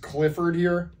 Is Clifford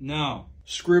here? No.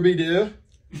 Scooby-Doo?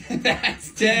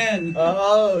 That's 10.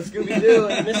 Oh, Scooby-Doo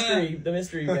and the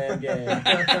Mystery Man game.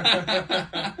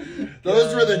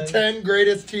 Those were the 10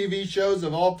 greatest TV shows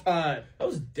of all time. That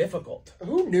was difficult.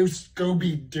 Who knew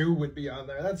Scooby-Doo would be on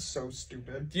there? That's so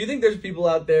stupid. Do you think there's people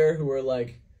out there who are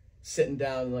like sitting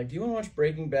down and like, do you want to watch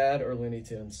Breaking Bad or Looney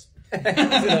Tunes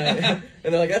tonight?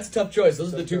 And they're like, that's a tough choice.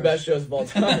 Those are the two best shows of all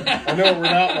time. I know what we're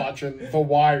not watching. The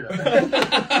Wire.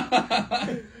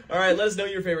 All right, let us know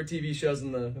your favorite TV shows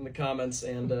in the comments,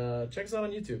 and check us out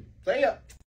on YouTube. See ya.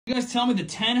 You guys tell me the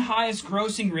 10 highest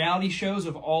grossing reality shows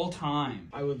of all time.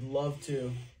 I would love to.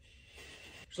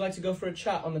 Would you like to go for a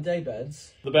chat on the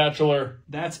daybeds? The Bachelor.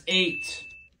 That's 8.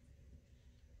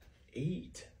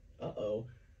 8. Uh-oh.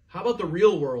 How about The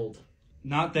Real World?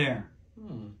 Not there.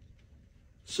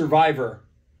 Survivor.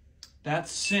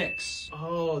 That's 6.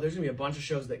 Oh, there's going to be a bunch of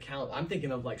shows that count. I'm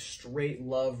thinking of like straight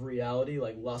love reality,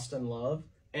 like Lust and Love.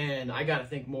 And I got to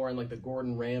think more in like the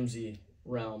Gordon Ramsay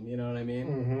realm, you know what I mean?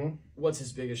 Mm-hmm. What's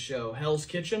his biggest show? Hell's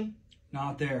Kitchen?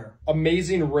 Not there.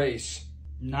 Amazing Race.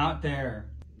 Not there.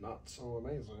 Not so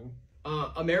amazing.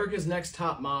 America's Next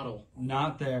Top Model.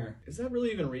 Not there. Is that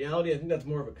really even reality? I think that's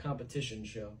more of a competition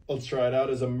show. Let's try it out.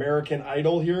 Is American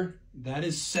Idol here? That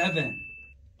is 7.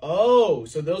 Oh,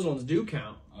 so those ones do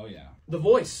count. Oh, yeah. The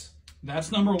Voice.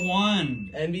 That's number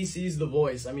 1. NBC's The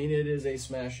Voice. I mean, it is a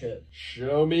smash hit.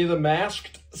 Show me the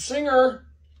Masked Singer.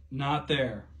 Not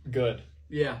there. Good.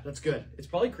 Yeah, that's good. It's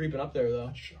probably creeping up there,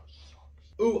 though.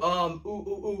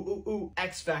 Ooh,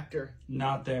 X Factor.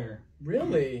 Not there.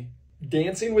 Really?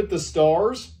 Dancing with the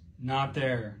Stars. Not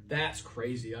there. That's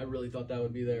crazy. I really thought that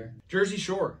would be there. Jersey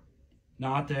Shore.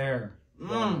 Not there.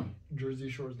 Jersey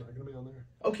Shore's not going to be on there.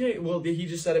 Okay, well, he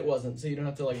just said it wasn't, so you don't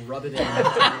have to, like, rub it in.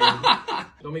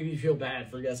 Don't make me feel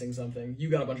bad for guessing something. You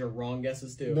got a bunch of wrong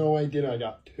guesses, too. No, I did. I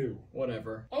got 2.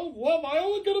 Whatever. Oh, Love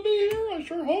Island going to be here? I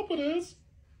sure hope it is.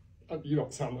 You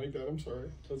don't sound like that. I'm sorry.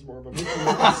 That's more of a Mickey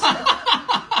Mouse.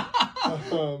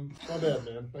 My bad,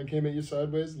 man. I came at you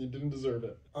sideways and you didn't deserve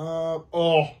it.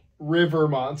 River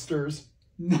Monsters.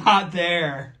 Not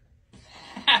there.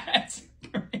 That's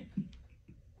great.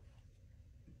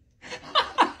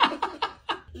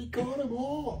 He caught them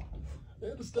all. They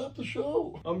had to stop the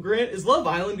show. Grant, is Love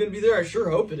Island gonna be there? I sure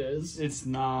hope it is. It's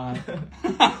not.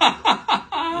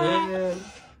 Man.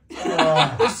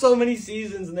 There's so many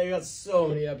seasons and they got so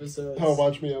many episodes. Oh,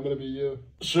 watch me. I'm going to be you.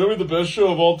 Show me the best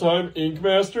show of all time, Ink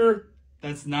Master.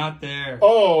 That's not there.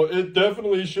 Oh, it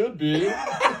definitely should be.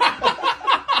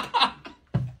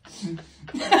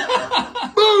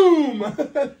 Boom!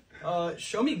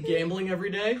 Show me Gambling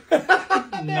Every Day.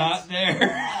 Not there.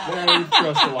 Yeah, you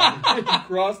crossed the line. You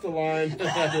crossed the line.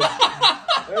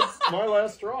 That's my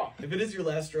last straw. If it is your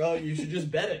last straw, you should just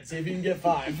bet it. See if you can get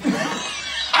 5.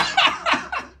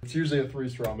 It's usually a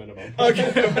 3-straw minimum.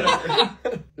 Okay, whatever.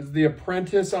 Is The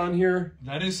Apprentice on here?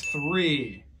 That is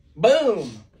 3.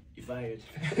 Boom! You fired.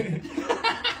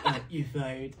 You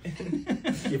fired.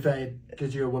 You fired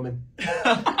because you're a woman.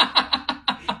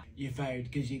 You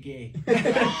fired because you're gay.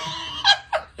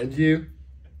 And you,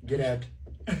 get out.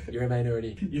 You're a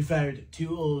minority. You fired.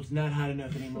 Too old, not hot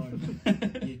enough anymore.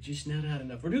 You're just not hot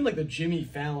enough. We're doing like the Jimmy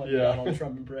Fallon Donald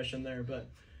Trump impression there,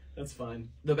 but that's fine.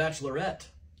 The Bachelorette.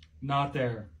 Not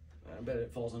there. I bet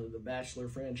it falls under the Bachelor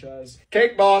franchise.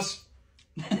 Cake Boss.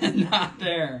 Not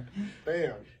there.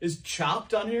 Bam. Is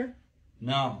Chopped on here?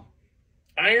 No.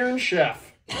 Iron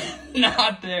Chef.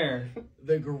 Not there.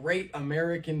 The Great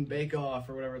American Bake Off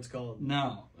or whatever it's called.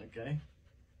 No. Okay.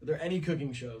 Are there any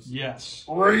cooking shows? Yes.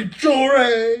 Rachel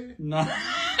Ray. Not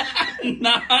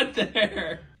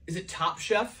there. Is it Top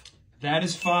Chef? That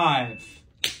is 5.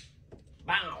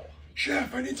 Wow.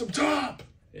 Chef, I need some top.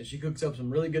 Yeah, she cooks up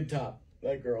some really good top.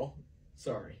 That girl.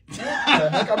 Sorry.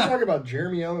 Heck, I'm talking about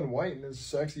Jeremy Allen White and his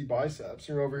sexy biceps.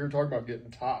 You're over here talking about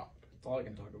getting top. That's all I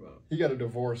can talk about. He got a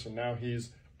divorce and now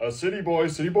he's a city boy.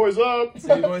 City boy's up.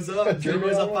 City Boys up. City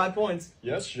Boys up 5 points.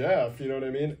 Yes, chef. You know what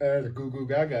I mean? The goo goo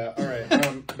gaga. All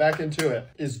right, back into it.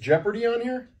 Is Jeopardy on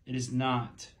here? It is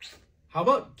not. How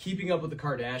about Keeping Up with the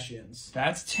Kardashians?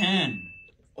 That's 10.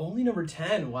 Only number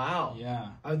 10. Wow.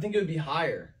 Yeah. I would think it would be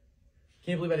higher.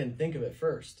 Can't believe I didn't think of it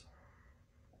first.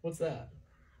 What's that?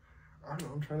 I don't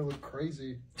know. I'm trying to look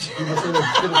crazy. People say they'll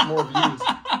get us more views.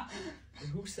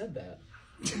 Who said that?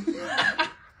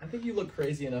 I think you look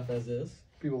crazy enough as is.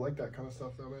 People like that kind of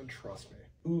stuff, though, man. Trust me.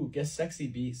 Ooh, guess Sexy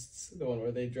Beasts. The one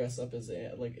where they dress up as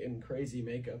like in crazy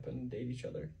makeup and date each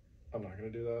other. I'm not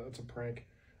going to do that. It's a prank.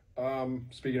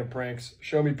 Speaking of pranks,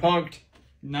 Show Me Punked.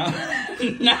 No,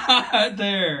 not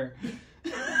there.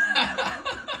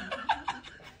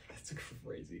 That's a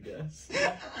crazy guess.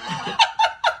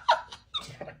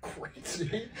 It's not great.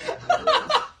 See?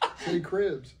 Say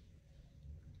Cribs.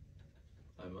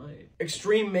 I might.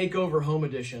 Extreme Makeover Home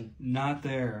Edition. Not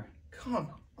there. Come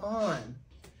on.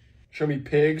 Show me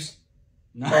pigs.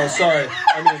 No. Oh, sorry.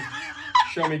 I mean,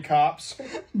 show me cops.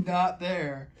 Not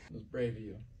there. That was brave of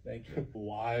you. Thank you.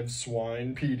 Live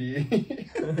swine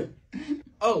PD.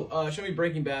 Oh, show me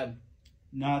Breaking Bad.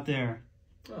 Not there.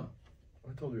 Oh,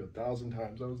 I told you 1,000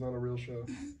 times that was not a real show.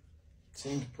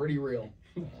 seemed pretty real.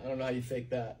 I don't know how you fake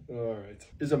that. All right.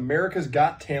 Is America's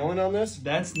Got Talent on this?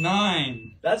 That's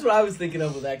 9. That's what I was thinking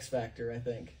of with X Factor, I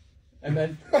think. I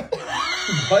meant,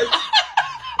 What?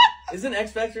 isn't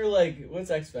X Factor like, what's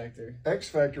X Factor? X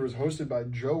Factor was hosted by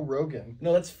Joe Rogan.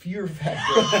 No, that's Fear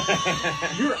Factor.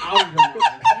 You're out of your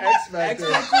mind. X X Factor.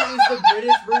 Factor is the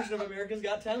British version of America's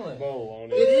Got Talent.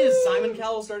 Baloney. It is. Simon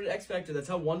Cowell started X Factor. That's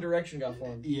how One Direction got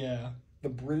formed. Yeah. The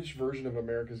British version of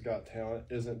America's Got Talent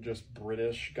isn't just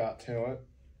British Got Talent.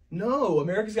 No,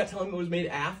 America's Got Talent was made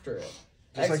after it.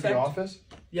 Just like The Office?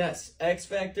 Yes, X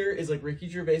Factor is like Ricky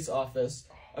Gervais' Office.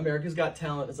 America's Got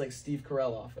Talent is like Steve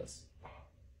Carell Office.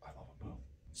 I love them both.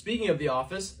 Speaking of The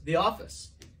Office, The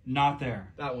Office. Not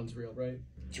there. That one's real, right?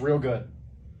 It's real good.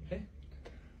 Okay.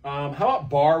 How about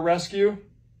Bar Rescue?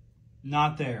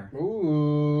 Not there.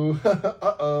 Ooh.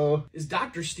 Uh-oh. Is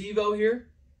Dr. Steve-O here?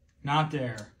 Not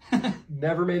there.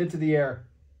 Never made it to the air.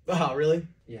 Oh, really?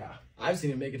 Yeah. I've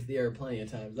seen him make it to the air plenty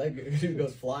of times. That dude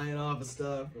goes flying off of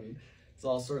stuff, and it's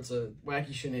all sorts of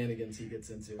wacky shenanigans he gets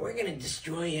into. We're gonna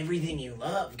destroy everything you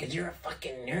love because you're a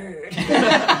fucking nerd.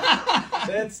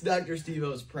 That's Dr.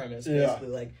 Steve-O's premise, Yeah. basically.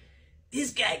 Like,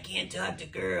 This guy can't talk to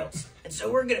girls, and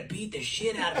so we're gonna beat the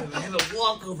shit out of him and have him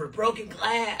walk over broken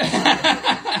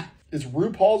glass. Is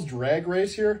RuPaul's Drag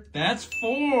Race here? That's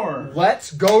 4.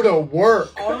 Let's go to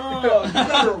work. oh, you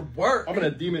gotta work. I'm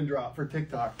gonna demon drop for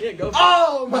TikTok. Yeah, go.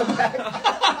 Oh, my back.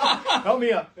 Help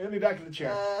me up. Get me back in the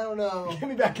chair. I don't know. Get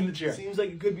me back in the chair. Seems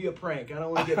like it could be a prank. I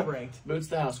don't want to get pranked. Boots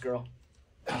the house, girl.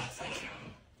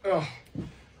 Oh,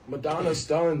 Madonna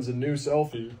stuns a new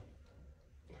selfie.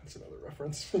 That's another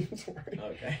reference. Sorry.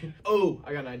 Okay. Oh,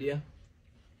 I got an idea.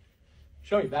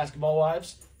 Show me Basketball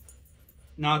Wives.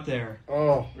 Not there.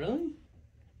 Oh, Really?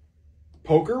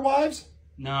 Poker Wives?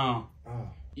 No. Oh,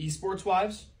 Esports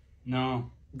Wives. No.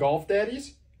 Golf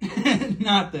Daddies?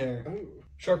 Not there. Oh.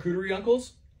 Charcuterie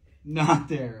Uncles. Not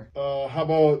there. How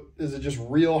about, is it just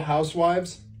Real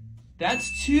Housewives?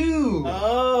 That's 2.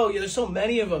 Oh, yeah, there's so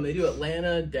many of them. They do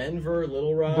Atlanta, Denver,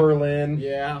 Little Rock. Berlin.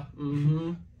 Yeah.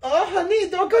 Mm-hmm. Oh, honey,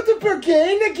 don't go to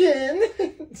Berlin again.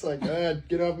 It's like,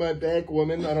 get off my back,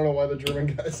 woman. I don't know why the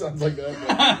German guy sounds like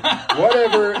that. But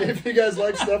whatever. If you guys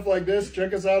like stuff like this,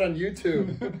 check us out on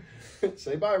YouTube.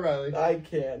 Say bye, Riley. I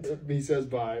can't. He says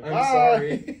bye. I'm Bye.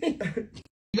 sorry.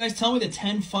 You guys tell me the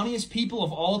 10 funniest people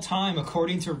of all time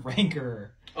according to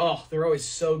Ranker. Oh, they're always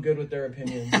so good with their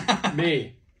opinions.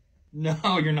 Me. No,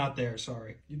 you're not there.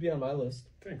 Sorry. You'd be on my list.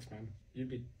 Thanks, man. You'd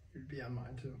be on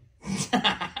mine, too.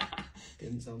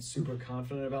 Didn't sound super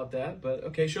confident about that, but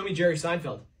okay, show me Jerry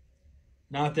Seinfeld.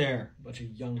 Not there. A bunch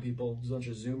of young people, a bunch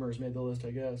of Zoomers made the list,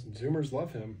 I guess. Zoomers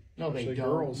love him. No, they Especially don't.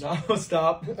 girls. No,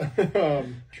 stop.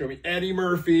 Show me Eddie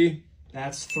Murphy.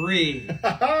 That's 3.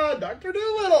 Dr.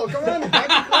 Doolittle. Come on,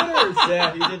 Dr. Critters.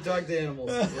 Yeah, he did talk to animals.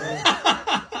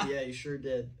 Yeah, he sure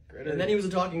did. And then he was a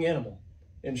talking animal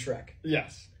in Shrek.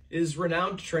 Yes. Is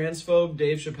renowned transphobe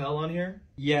Dave Chappelle on here?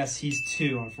 Yes, he's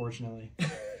 2, unfortunately.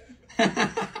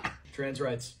 Trans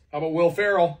rights. How about Will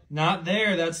Ferrell? Not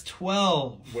there. That's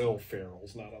 12. Will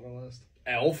Ferrell's not on the list.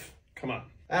 Elf? Come on.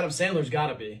 Adam Sandler's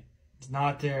gotta be. It's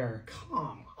not there.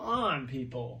 Come on,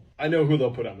 people. I know who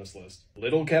they'll put on this list.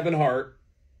 Little Kevin Hart.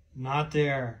 Not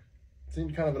there.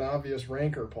 Seemed kind of an obvious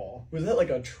ranker, Paul. Was that like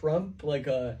a Trump? Like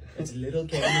a, it's little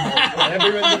Kevin.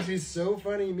 Everyone thinks he's so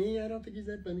funny. Me, I don't think he's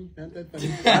that funny. Not that funny.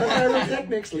 A lot of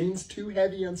pyrotechnics leans too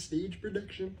heavy on stage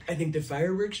production. I think the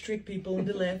fireworks trick people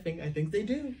into laughing. I think they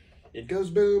do. It goes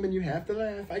boom and you have to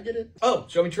laugh. I get it. Oh,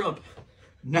 show me Trump.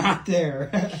 Not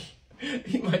there.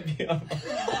 He might be on.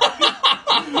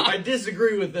 I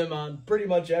disagree with him on pretty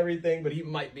much everything, but he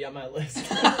might be on my list.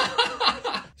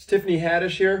 Is Tiffany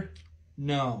Haddish here?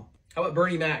 No. How about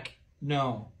Bernie Mac?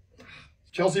 No.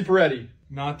 Chelsea Peretti?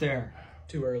 Not there.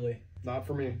 Too early. Not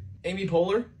for me. Amy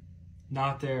Poehler?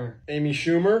 Not there. Amy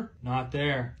Schumer? Not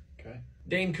there. Okay.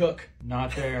 Dane Cook?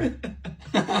 Not there.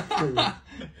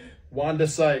 Wanda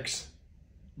Sykes?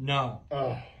 No.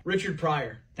 Oh, Richard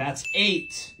Pryor? That's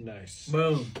 8. nice.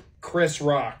 Boom. Chris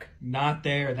Rock? Not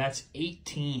there. That's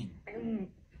 18.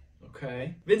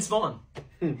 Okay. Vince Vaughn?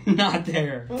 Not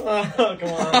there. Oh, come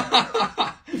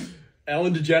on.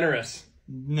 Ellen DeGeneres?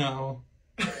 No.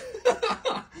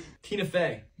 Tina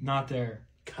Fey? Not there.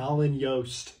 Colin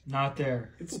Yost. Not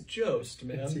there. It's Jost,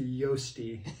 man. It's a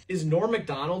Yosty. Is Norm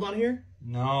Macdonald on here?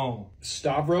 No.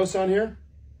 Stavros on here?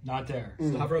 Not there.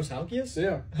 Stavros Halkias?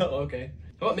 Yeah. Oh, okay.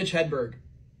 How about Mitch Hedberg?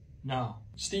 No.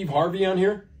 Steve Harvey on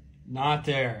here? Not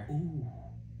there.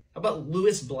 How about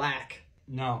Lewis Black?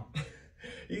 No.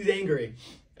 He's angry,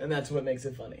 and that's what makes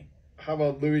it funny. How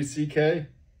about Louis C.K.?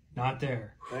 Not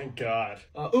there. Thank God.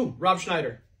 Rob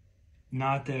Schneider.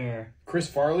 Not there. Chris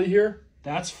Farley here?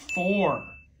 That's 4.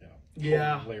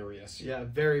 Yeah. Hilarious. Yeah,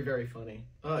 very, very funny.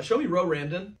 Show me Ro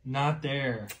Ramden. Not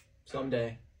there.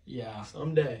 Someday. Yeah.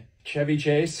 Someday. Chevy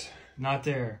Chase, Not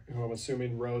there. who I'm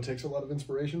assuming Ro takes a lot of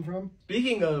inspiration from.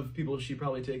 Speaking of people she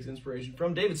probably takes inspiration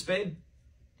from, David Spade.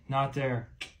 Not there.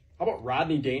 How about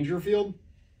Rodney Dangerfield?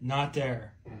 Not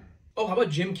there. Oh, how about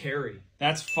Jim Carrey?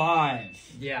 That's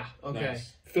 5. Yeah, okay.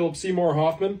 Nice. Philip Seymour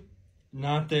Hoffman?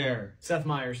 Not there. Seth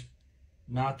Meyers.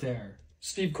 Not there.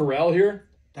 Steve Carell here?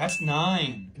 That's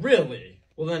 9. Really?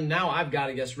 Well, then now I've got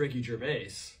to guess Ricky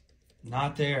Gervais.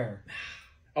 Not there.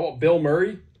 How about Bill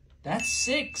Murray? That's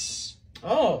 6.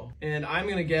 Oh, and I'm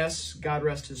going to guess, God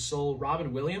rest his soul,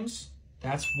 Robin Williams.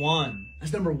 That's 1.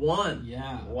 That's number 1.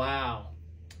 Yeah. Wow.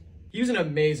 He was an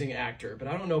amazing actor, but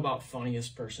I don't know about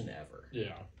funniest person ever.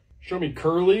 Yeah. Show me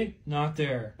Curly. Not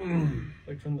there.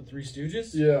 Like from the Three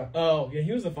Stooges? Yeah. Oh, yeah,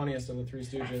 he was the funniest of the Three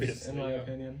Stooges, Obviously, in my yeah.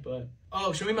 opinion. But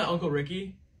show me my Uncle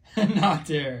Ricky. Not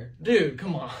there. Dude,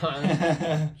 come on.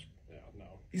 Yeah, no.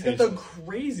 He's got the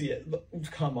craziest.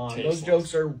 Come on, those Tasteless.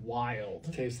 jokes are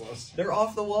wild. Tasteless. They're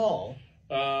off the wall.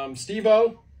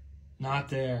 Steve-O. Not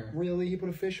there. Really? He put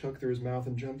a fish hook through his mouth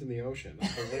and jumped in the ocean.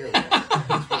 That's hilarious.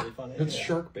 That's really funny. It's yeah.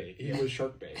 shark bait. He was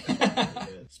shark bait.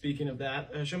 Speaking of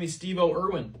that, show me Steve-O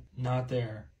Irwin. Not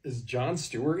there. Is Jon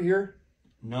Stewart here?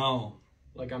 No.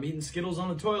 Like I'm eating Skittles on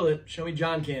the toilet. Show me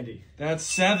John Candy. That's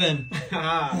 7.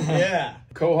 Yeah.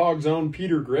 Quahog's own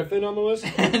Peter Griffin on the list?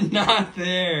 Not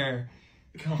there.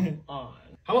 Come on.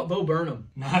 How about Bo Burnham?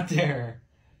 Not there.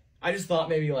 I just thought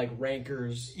maybe like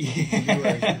rankers Yeah.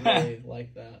 viewers would really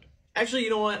like that. Actually, you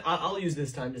know what? I'll use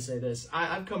this time to say this.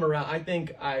 I've come around. I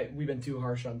think we've been too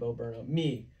harsh on Bo Burnham.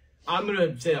 I'm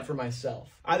gonna say that for myself.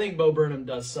 I think Bo Burnham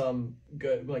does some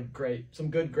good, great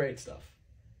stuff,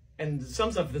 and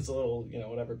some stuff that's a little,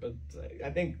 whatever. But I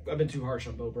think I've been too harsh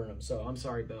on Bo Burnham. So I'm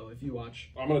sorry, Bo, if you watch.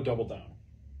 I'm going to double down.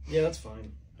 Yeah, that's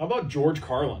fine. How about George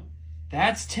Carlin?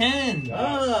 That's 10.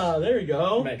 There you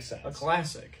go. Makes sense. A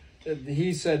classic.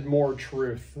 He said more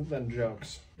truth than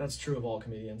jokes. That's true of all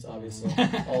comedians, obviously.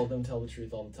 All of them tell the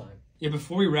truth all the time. Yeah,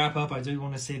 before we wrap up, I did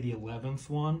want to say the 11th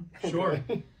one. Sure.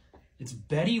 It's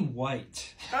Betty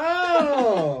White.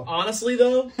 Oh! Honestly,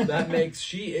 though,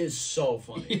 she is so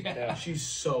funny. Yeah. She's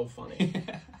so funny.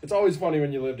 It's always funny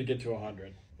when you live to get to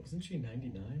 100. Wasn't she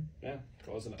 99? Yeah,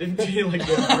 close enough. Didn't she get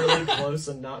really close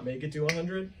and not make it to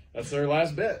 100? That's their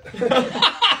last bit.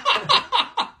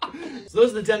 So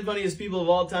those are the 10 funniest people of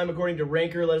all time according to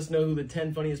Ranker. Let us know who the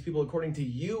 10 funniest people according to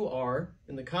you are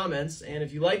in the comments. And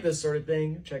if you like this sort of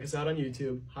thing, check us out on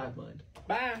YouTube. Hivemind.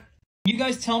 Bye. You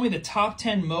guys tell me the top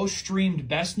 10 most streamed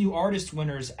Best New Artist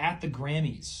winners at the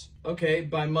Grammys. Okay,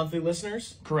 by monthly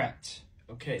listeners? Correct.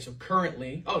 Okay, so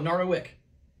currently... Oh, Nardo Wick.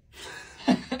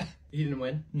 He didn't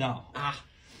win? No.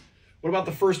 What about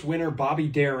the first winner, Bobby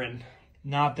Darin?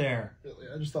 Not there. Really?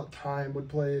 I just thought time would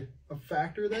play a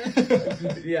factor there.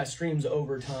 Yeah, streams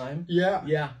over time. Yeah.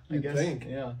 Yeah, I You'd guess. think.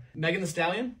 Yeah. Megan Thee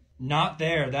Stallion? Not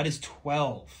there. That is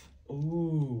 12.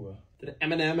 Ooh. Did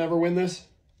Eminem ever win this?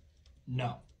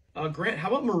 No. Grant, how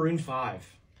about Maroon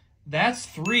 5? That's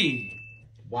 3.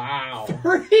 Wow.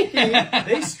 3.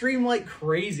 They stream like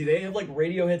crazy. They have like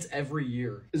radio hits every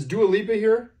year. Is Dua Lipa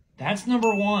here? That's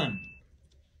number 1.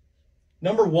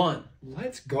 Number 1.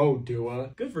 Let's go, Dua.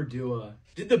 Good for Dua.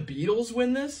 Did the Beatles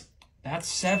win this? That's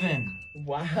 7.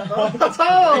 Wow. That's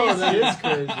crazy. that is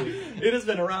crazy. It has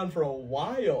been around for a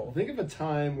while. Think of a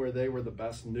time where they were the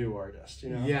best new artist, you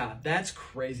know? Yeah, that's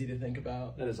crazy to think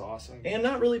about. That is awesome. And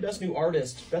not really best new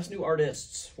artist. Best new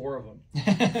artists, 4 of them.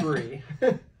 3.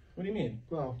 What do you mean?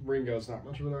 Well, Ringo's not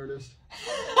much of an artist.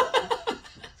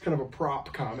 It's kind of a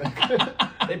prop comic.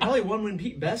 They probably won when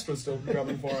Pete Best was still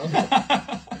drumming for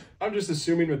them. I'm just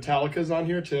assuming Metallica's on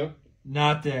here, too.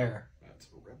 Not there. That's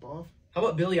a ripoff. How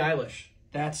about Billie Eilish?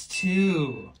 That's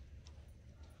 2.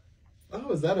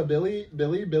 Oh, is that a Billy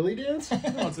dance?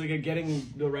 No, it's like a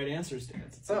getting the right answers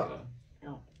dance. It's like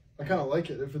I kind of like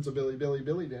it if it's a Billy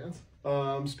dance.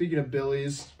 Speaking of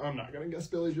Billies, I'm not going to guess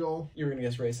Billy Joel. You were going to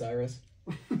guess Ray Cyrus.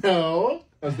 No.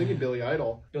 I was thinking Billy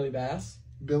Idol. Billy Bass?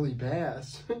 Billy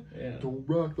Bass. Yeah. Don't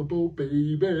rock the boat,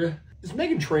 baby. Is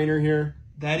Megan Trainor here?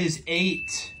 That is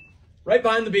 8. Right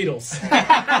behind the Beatles.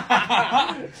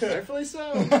 Rightfully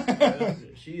so. Yeah,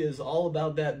 she is all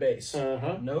about that bass.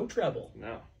 Uh-huh. No treble.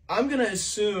 No. I'm going to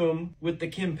assume with the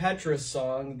Kim Petras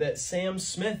song that Sam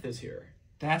Smith is here.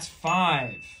 That's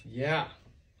 5. Yeah.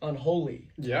 Unholy.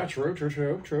 Yeah, true.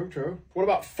 What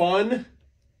about Fun?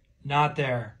 Not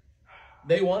there.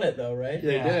 They won it though, right?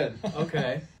 They Yeah. did.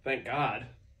 Okay. Thank God.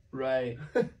 Right.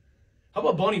 How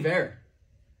about Bon Iver?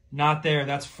 Not there.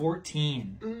 That's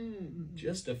 14.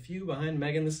 Just a few behind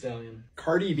Megan Thee Stallion.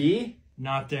 Cardi B?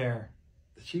 Not there.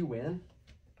 Did she win?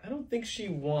 I don't think she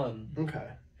won. Okay.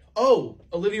 Oh,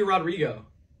 Olivia Rodrigo.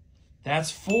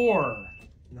 That's 4.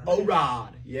 Oh,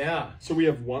 Rod. Yeah. So we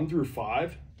have 1 through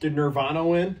 5. Did Nirvana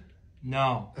win?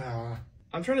 No.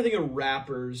 I'm trying to think of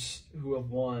rappers who have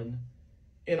won.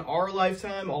 In our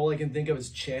lifetime, all I can think of is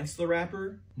Chance the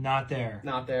Rapper. Not there.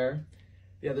 Not there.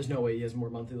 Yeah, there's no way he has more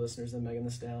monthly listeners than Megan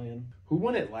Thee Stallion. Who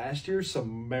won it last year?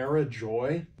 Samara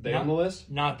Joy? They on the list?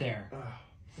 Not there.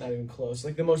 Not even close.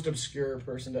 Like the most obscure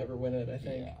person to ever win it, I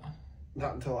think. Yeah.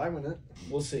 Not until I win it.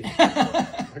 We'll see.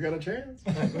 I got a chance.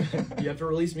 You have to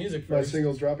release music My first.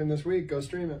 single's dropping this week. Go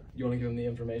stream it. You want to give them the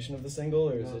information of the single,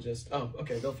 or is it just... Oh,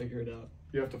 okay, they'll figure it out.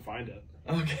 You have to find it.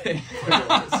 Okay.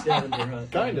 Scavenger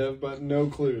hunt. Kind of, but no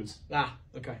clues. Ah,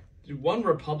 okay. Did One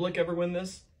Republic ever win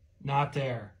this? Not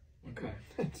there. Okay.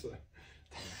 It's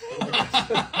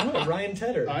Oh, Ryan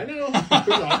Tedder. I know.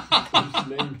 I'm just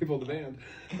naming people in the band.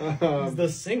 He's the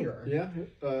singer. Yeah.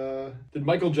 Did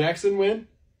Michael Jackson win?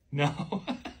 No.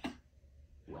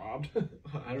 Robbed.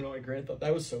 I don't know why Grant thought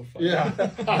that was so funny. Yeah.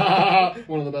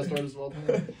 One of the best artists of all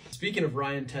time. Speaking of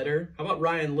Ryan Tedder, how about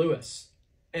Ryan Lewis?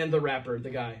 And the rapper, the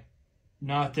guy.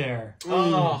 Not there.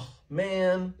 Oh,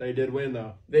 man. They did win,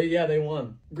 though. They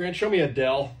won. Grant, show me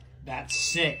Adele. That's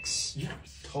 6.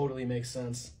 Totally makes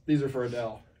sense. These are for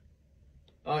Adele.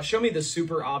 Show me the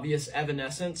super obvious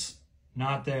Evanescence.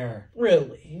 Not there.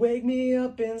 Really? Wake me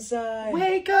up inside.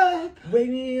 Wake up! Wake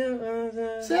me up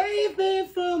inside. Save me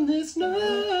from this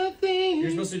nothing.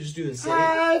 You're supposed to just do the save.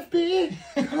 I've been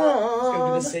Just gonna do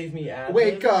calm. the save me ad.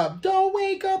 Wake up. Don't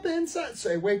wake up inside.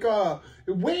 Say wake up.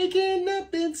 You're waking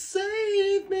up and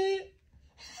save me.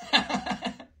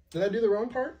 Did I do the wrong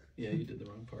part? Yeah, you did the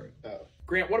wrong part. Oh.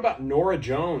 Grant, what about Nora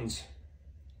Jones?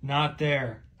 Not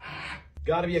there.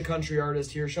 Gotta be a country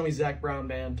artist here. Show me Zach Brown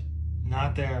Band.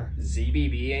 Not there.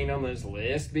 ZBB ain't on this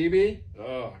list, BB.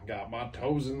 Oh, got my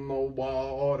toes in the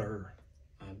water.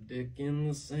 A dick in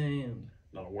the sand.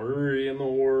 Not a worry in the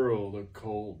world, a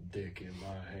cold dick in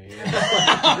my hand.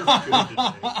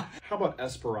 How about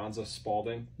Esperanza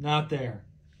Spalding? Not there.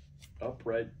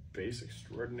 Upright bass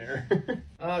extraordinaire.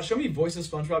 Show me Voice of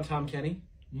SpongeBob Tom Kenny.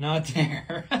 Not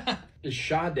there. Is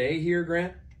Sade here,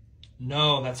 Grant?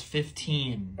 No, that's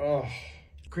 15. Oh,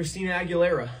 Christina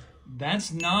Aguilera.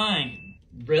 That's 9.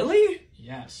 Really?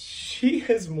 Yes. She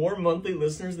has more monthly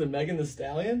listeners than Megan Thee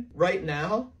Stallion right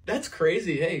now? That's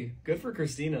crazy. Hey, good for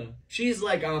Christina. She's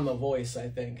like on The Voice, I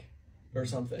think, or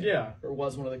something. Yeah. Or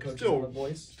was one of the coaches Still- on The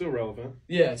Voice. still relevant.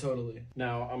 Yeah, totally.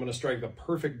 Now, I'm going to strike the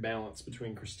perfect balance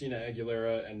between Christina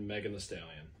Aguilera and Megan Thee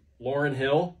Stallion. Lauren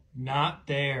Hill? Not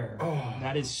there. Oh.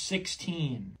 That is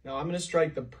 16. Now I'm going to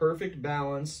strike the perfect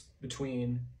balance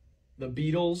between the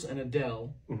Beatles and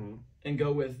Adele Mm-hmm. and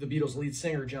go with the Beatles lead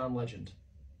singer, John Legend.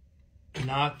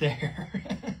 Not there.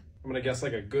 I'm going to guess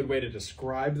like a good way to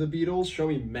describe the Beatles. Show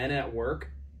me Men at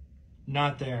Work.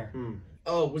 Not there.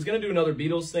 Oh, was going to do another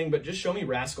Beatles thing, but just show me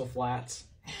Rascal Flatts.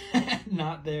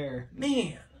 Not there.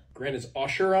 Man. Grant, is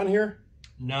Usher on here?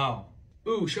 No.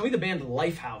 Ooh, show me the band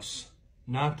Lifehouse.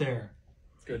 Not there.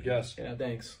 Good guess. Yeah,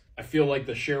 thanks. I feel like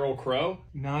the Sheryl Crow.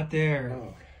 Not there.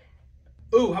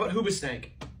 Oh, Ooh, how about Hoobastank?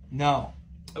 No.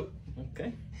 Oh,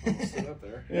 okay. sit up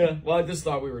there. Yeah, well, I just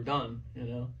thought we were done, you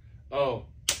know? Oh,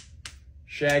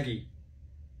 Shaggy.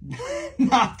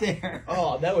 Not there.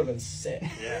 Oh, that would have been sick.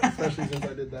 Yeah, especially since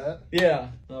I did that. Yeah.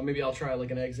 Maybe I'll try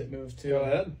like an exit move too. Go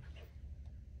ahead.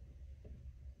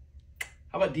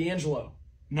 How about D'Angelo?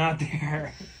 Not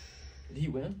there. Did he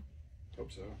win?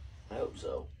 Hope so. I hope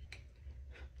so.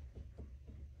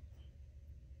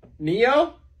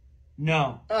 Neo?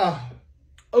 No.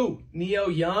 Oh, Neo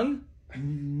Young?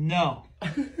 No.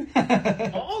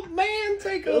 Old man,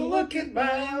 take a look at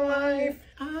my life.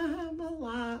 I'm a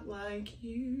lot like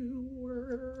you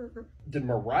were. Did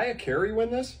Mariah Carey win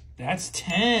this? That's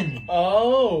 10.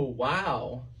 Oh,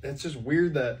 wow. It's just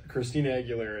weird that Christina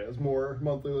Aguilera has more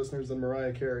monthly listeners than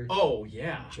Mariah Carey. Oh,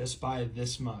 yeah. Just by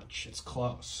this much. It's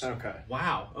close. Okay.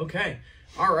 Wow. Okay.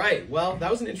 All right. Well,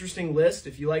 that was an interesting list.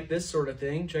 If you like this sort of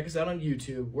thing, check us out on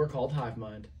YouTube. We're called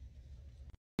Hivemind.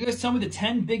 You guys tell me the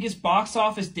 10 biggest box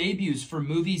office debuts for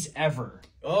movies ever.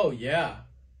 Oh, yeah.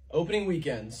 Opening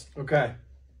weekends. Okay.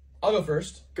 I'll go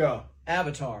first. Go.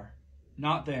 Avatar.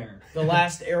 Not there. The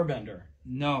Last Airbender.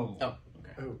 No. Oh,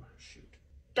 okay. Oh, shoot.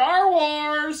 Star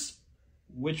Wars!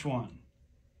 Which one?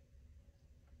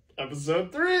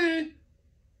 Episode 3.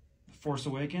 Force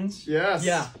Awakens? Yes.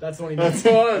 Yeah, that's the one he meant. That's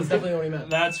the one. That's definitely the one he meant.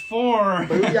 That's 4.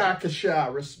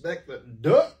 Booyakasha. Respect the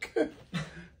duck. You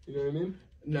know what I mean?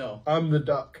 No. I'm the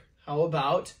duck. How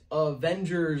about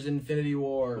Avengers Infinity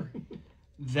War?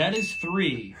 That is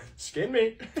 3. Skin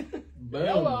me. Boom.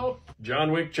 Hello.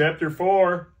 John Wick Chapter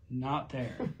 4. Not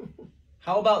there.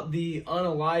 How about the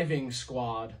Unaliving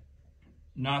Squad?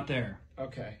 Not there.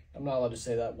 Okay, I'm not allowed to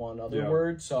say that one other Yeah.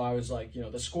 word, so I was like,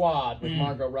 the Squad with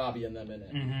Margot Robbie and them in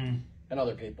it, Mm-hmm. and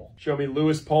other people. Show me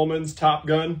Lewis Pullman's Top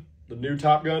Gun. The new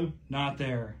Top Gun. Not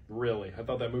there. Really? I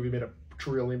thought that movie made $1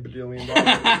 trillion bajillion.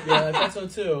 Yeah, I thought so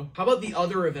too. How about the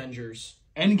other Avengers?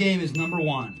 Endgame is number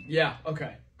 1. Yeah,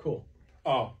 okay, cool.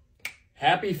 Oh.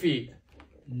 Happy Feet.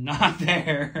 Not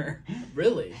there.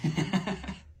 Really?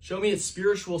 Show me its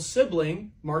spiritual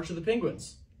sibling, March of the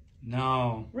Penguins.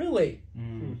 No. Really?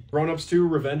 Grown Ups 2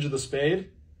 Revenge of the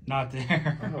Spade. Not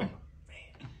there.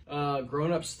 Oh.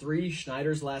 Grown Ups 3,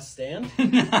 Schneider's Last Stand.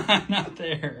 Not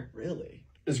there. Really?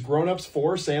 Is Grown Ups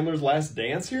 4 Sandler's Last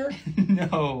Dance here?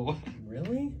 No.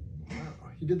 Really?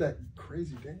 Wow, he did that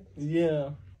crazy dance. Yeah.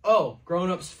 Oh, Grown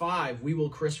Ups 5, We Will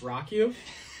Chris Rock You.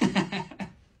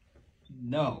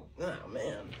 No. Oh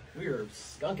man, we were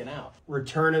skunking out.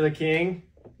 Return of the King.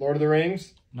 Lord of the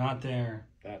Rings. Not there.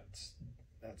 That's.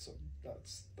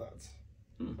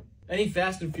 Any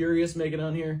Fast and Furious make it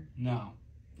on here? No.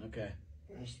 Okay.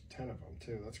 There's 10 of them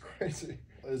too. That's crazy.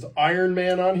 Is Iron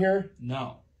Man on here?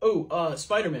 No. Oh,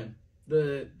 Spider-Man.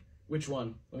 Which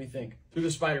one? Let me think. Through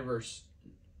the Spider-Verse.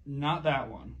 Not that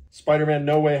one. Spider-Man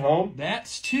No Way Home.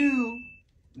 That's 2.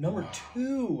 Number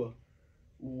 2.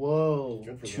 Whoa.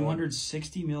 Good for them.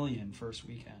 260 million first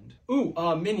weekend. Ooh,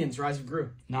 Minions: Rise of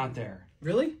Gru. Not there.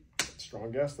 Really?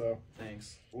 Strong guess though.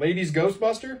 Thanks. Ladies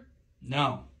Ghostbuster.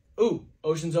 No. Ooh,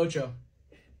 Ocean's Ocho.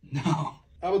 No. How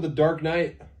about The Dark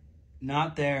Knight?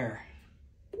 Not there.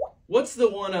 What's the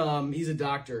one? He's a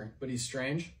doctor, but he's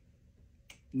strange.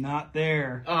 Not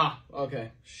there. Ah,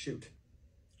 okay. Shoot.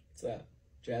 What's that?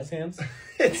 Jazz hands?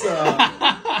 It's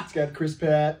got Chris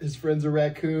Pratt. His friend's a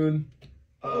raccoon.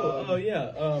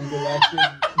 Yeah.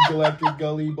 Galactic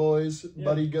Gully Boys.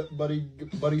 Yeah.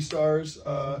 Buddy stars.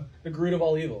 The Groot of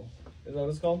All Evil. Is that what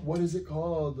it's called? What is it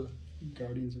called?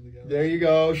 Guardians of the Galaxy. There you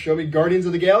go. Show me Guardians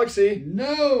of the Galaxy.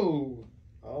 No.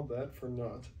 All that for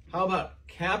naught. How about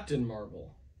Captain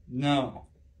Marvel? No.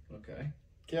 Okay.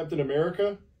 Captain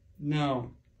America.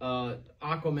 No.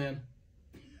 Aquaman.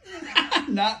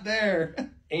 Not there.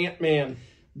 Ant-Man.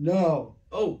 No.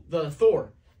 Oh, the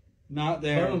Thor. Not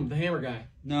there. Boom, the Hammer guy.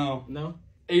 No. No?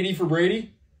 80 for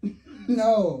Brady.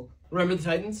 No. Remember the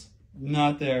Titans?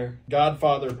 Not there.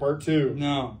 Godfather Part 2.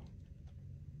 No.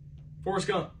 Forrest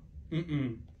Gump.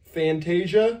 Mm-mm.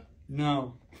 Fantasia.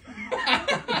 No.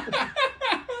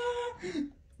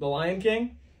 The Lion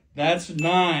King? That's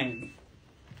 9.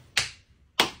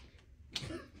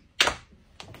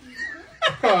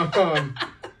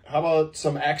 How about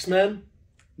some X-Men?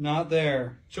 Not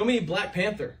there. Show me Black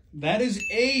Panther. That is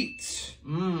 8.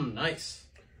 Nice.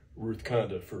 Ruth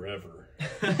Conda forever.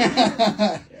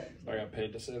 I got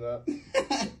paid to say that.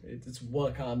 It's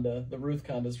Wakanda. The Ruth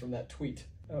Condas from that tweet.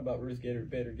 How about Ruth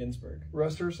Bader Ginsburg?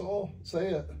 Rest her soul. Say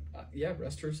it. Yeah,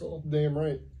 rest her soul. Damn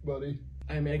right, buddy.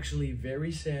 I'm actually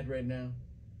very sad right now.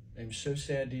 I'm so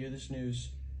sad to hear this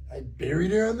news. I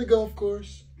buried her on the golf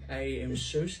course. I am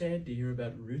so sad to hear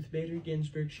about Ruth Bader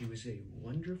Ginsburg. She was a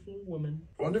wonderful woman.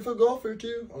 Wonderful golfer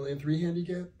too. Only a 3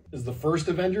 handicap. Is the first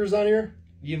Avengers on here?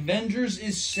 The Avengers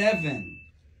is 7.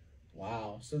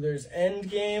 Wow. So there's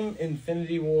Endgame,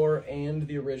 Infinity War, and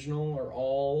the original are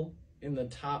all in the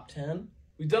top 10.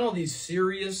 We've done all these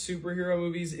serious superhero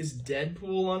movies. Is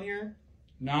Deadpool on here?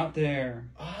 Not there.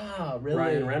 Ah, really?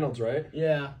 Ryan Reynolds, right?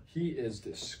 Yeah. He is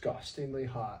disgustingly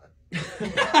hot.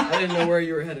 I didn't know where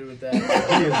you were headed with that. He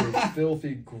is a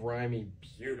filthy, grimy,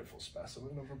 beautiful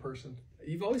specimen of a person.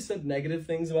 You've always said negative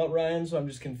things about Ryan, so I'm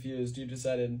just confused. You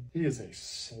decided... He is a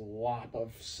slop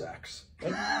of sex.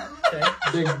 Okay.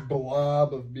 Big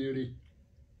blob of beauty.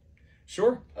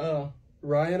 Sure.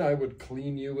 Ryan, I would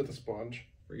clean you with a sponge.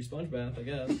 Free sponge bath, I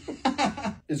guess.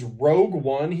 Is Rogue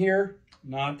One here?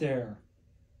 Not there.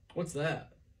 What's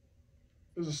that?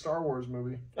 It was a Star Wars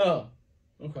movie. Oh,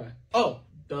 okay. Oh,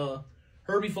 duh.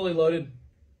 Herbie Fully Loaded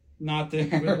Not with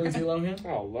there. Lindsay Lohan.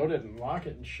 Oh, load it and lock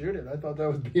it and shoot it. I thought that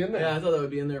would be in there. Yeah, I thought that would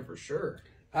be in there for sure.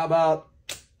 How about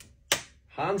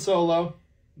Han Solo?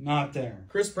 Not there.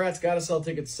 Chris Pratt's got to sell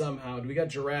tickets somehow. Do we got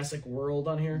Jurassic World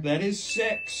on here? That is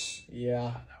 6.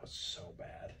 Yeah. That was so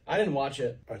bad. I didn't watch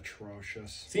it.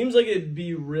 Atrocious. Seems like it'd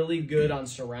be really good on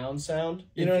surround sound.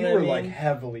 You know if what you I were mean? like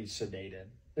heavily sedated,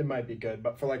 it might be good.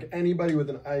 But for like anybody with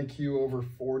an IQ over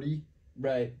 40,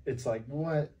 Right. it's like,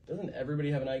 what? Doesn't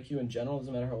everybody have an IQ in general?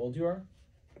 Doesn't matter how old you are?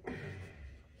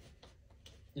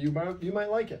 You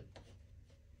might like it.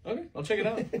 Okay, I'll check it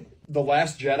out. The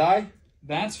Last Jedi.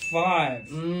 That's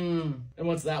 5. And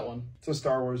what's that one? It's a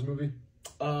Star Wars movie.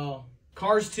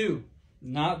 Cars 2.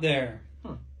 Not there.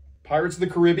 Pirates of the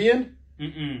Caribbean.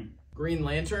 Mm-mm. Green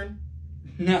Lantern.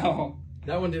 No.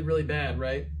 That one did really bad,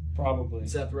 right? Probably.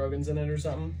 Seth Rogen's in it or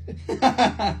something.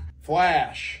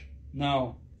 Flash.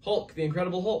 No. Hulk, the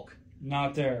Incredible Hulk.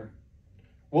 Not there.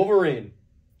 Wolverine.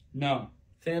 No.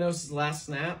 Thanos' Last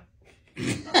Snap.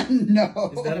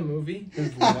 No. Is that a movie?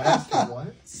 His last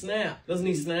what? Snap. Doesn't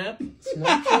he snap?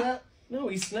 Snapchat? No,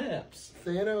 he snaps.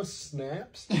 Thanos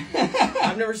snaps?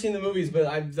 I've never seen the movies, but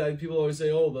people always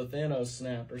say, oh, the Thanos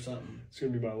snap or something. It's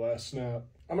going to be my last snap.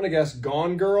 I'm going to guess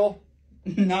Gone Girl.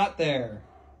 Not there.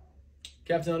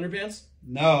 Captain Underpants?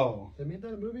 No. They made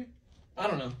that a movie? I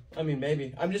don't know. I mean,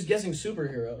 maybe. I'm just guessing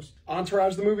superheroes.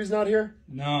 Entourage the movie's not here?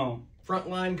 No.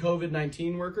 Frontline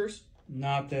COVID-19 workers?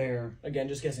 Not there. Again,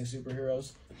 just guessing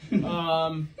superheroes.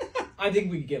 I think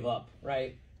we give up,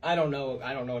 right? I don't know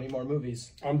any more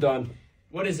movies. I'm done.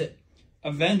 What is it?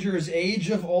 Avengers Age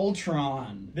of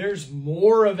Ultron. There's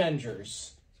more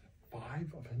Avengers. 5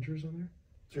 Avengers on there?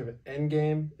 So you have an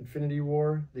Endgame, Infinity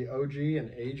War, the OG,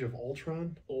 and Age of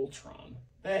Ultron? Ultron.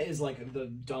 That is like the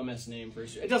dumbest name for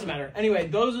it. Doesn't matter. Anyway,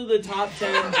 those are the top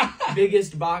 10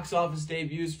 biggest box office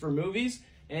debuts for movies.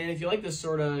 And if you like this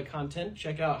sort of content,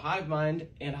 check out Hivemind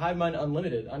and Hivemind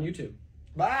Unlimited on YouTube.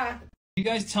 Bye! You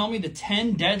guys tell me the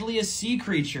 10 deadliest sea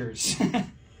creatures.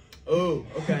 Oh,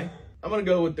 okay. I'm going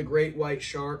to go with the great white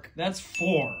shark. That's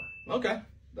 4. Okay.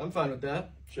 I'm fine with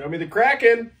that. Show me the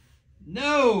Kraken!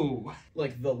 No.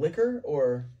 Like the liquor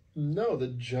or No, the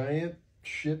giant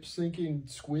ship-sinking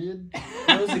squid.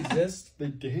 those exist? They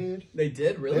did. They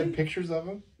did, They really? had pictures of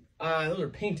them. Those are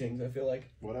paintings, I feel like.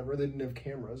 Whatever, they didn't have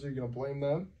cameras. Are you going to blame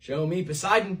them? Show me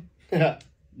Poseidon.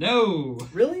 No.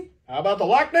 Really? How about the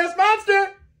Loch Ness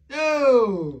Monster?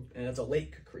 No. And it's a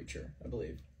lake creature, I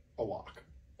believe. A lock.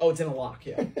 Oh, it's in a lock,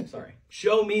 yeah. Sorry.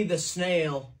 Show me the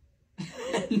snail.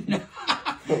 No.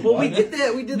 Well, we did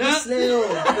that. We did the snail.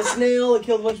 The snail that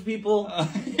killed a bunch of people.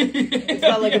 It's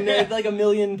got like a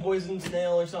million poison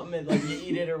snail or something. And, like you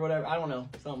eat it or whatever. I don't know.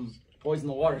 Something. Poison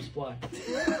the water supply.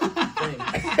 Thing.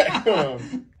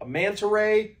 A manta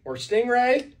ray or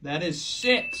stingray? That is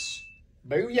 6.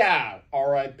 Booyah!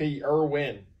 R.I.P.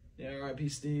 Irwin. Yeah, R.I.P.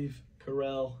 Steve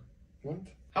Carell. What?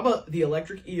 How about the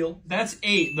electric eel? That's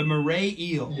 8. The Moray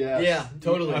eel. Yes. Yeah,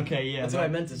 totally. Okay, yeah. That's what I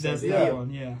meant to say. That's The that eel.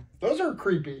 one, yeah. Those are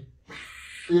creepy.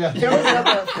 Yeah, they always have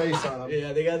that face on them.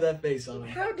 Yeah, they got that face on them.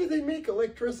 How do they make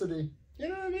electricity? You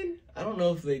know what I mean? I don't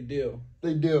know if they do.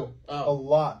 They do. Oh, A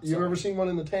lot. You sorry. ever seen one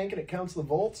in the tank and it counts the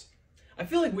volts? I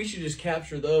feel like we should just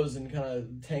capture those and kind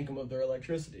of tank them of their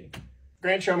electricity.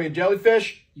 Grant, show me a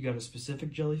jellyfish. You got a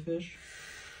specific jellyfish?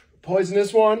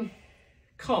 Poisonous one.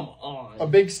 Come on. A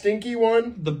big stinky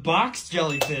one. The box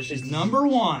jellyfish is number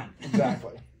 1.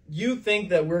 Exactly. You think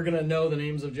that we're going to know the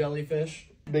names of jellyfish?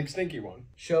 Big stinky one.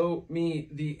 Show me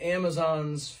the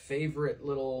Amazon's favorite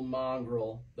little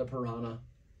mongrel, the piranha.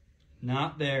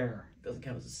 Not there. Doesn't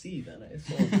count as a sea then. It's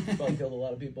probably killed a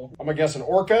lot of people. I'm gonna guess an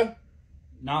orca.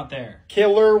 Not there.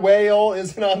 Killer whale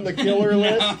isn't on the killer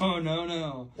list.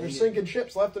 No. They're sinking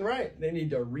ships left and right. They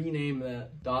need to rename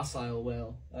that docile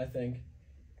whale, I think.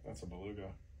 That's a beluga.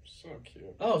 So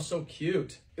cute. Oh, so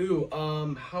cute. Ooh,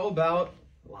 how about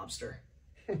lobster?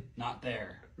 Not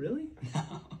there. Really?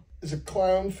 Is a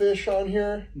clownfish on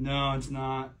here? No, it's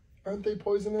not. Aren't they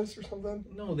poisonous or something?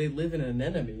 No, they live in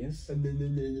anemones.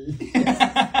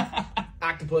 Yeah.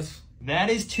 Octopus. That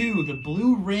is 2. The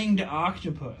blue-ringed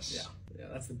octopus. Yeah,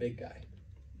 that's the big guy.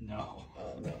 No.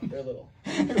 Oh, no, they're little.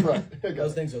 Right. I got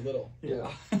Those it. things are little.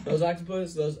 Yeah. Those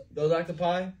octopus, those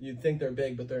octopi, you'd think they're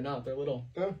big, but they're not. They're little.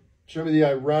 Oh, show me the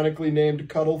ironically named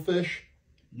cuttlefish.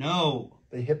 No.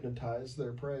 They hypnotize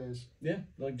their preys. Yeah,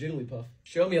 they're like Jigglypuff.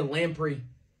 Show me a lamprey.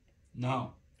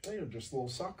 No. They are just little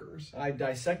suckers. I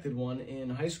dissected one in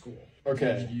high school.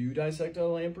 Okay. Did you dissect a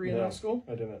lamprey in No. high school?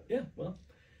 I didn't. Yeah, well,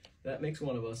 that makes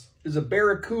one of us. Is a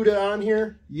barracuda on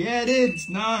here? Yeah, it is. It's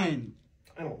 9.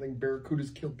 I don't think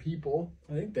barracudas kill people.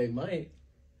 I think they might.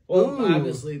 Well, Ooh.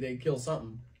 obviously they kill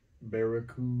something.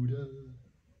 Barracuda.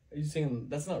 Are you singing?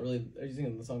 That's not really. Are you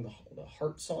singing the song, the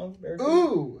Heart Song? Barracuda?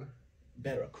 Ooh.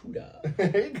 Barracuda.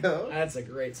 There you go. That's a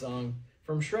great song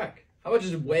from Shrek. How about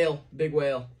just whale? Big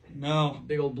whale. No.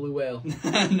 Big old blue whale.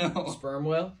 No. Sperm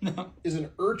whale. No. Is an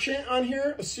urchin on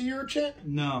here? A sea urchin?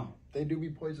 No. They do be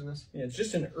poisonous. Yeah, it's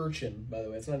just an urchin, by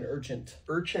the way. It's not an urchint.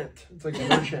 Urchint. It's like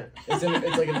an urchin. It's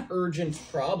like an urgent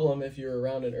problem if you're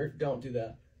around an don't do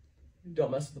that.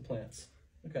 Don't mess with the plants.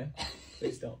 Okay?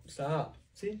 Please don't. Stop.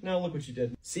 See? Now look what you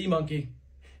did. Sea monkey.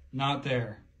 Not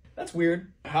there. That's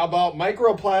weird. How about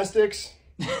microplastics?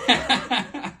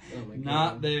 Oh my God.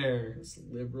 Not there. This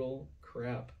liberal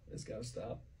crap has got to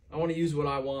stop. I want to use what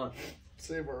I want.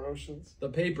 Save our oceans. The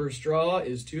paper straw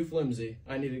is too flimsy.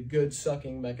 I need a good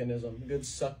sucking mechanism.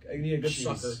 I need a good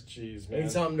sucker. Jeez, I man.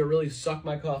 need something to really suck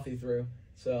my coffee through.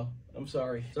 So, I'm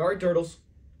sorry. Sorry, turtles.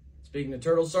 Speaking of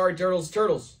turtles, sorry, turtles.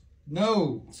 Turtles.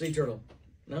 No. Sea turtle.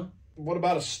 No? What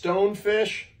about a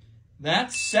stonefish?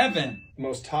 That's 7.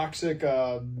 Most toxic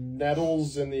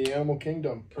nettles in the animal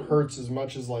kingdom. Hurts as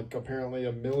much as like apparently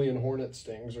 1 million hornet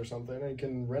stings or something. And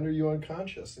can render you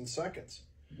unconscious in seconds.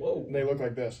 Whoa. And they look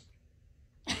like this.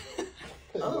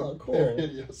 Oh, cool. They're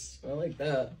hideous. I like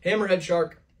that. Hammerhead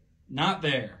shark. Not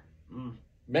there.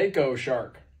 Mako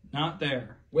shark. Not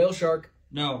there. Whale shark.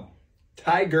 No.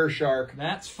 Tiger shark.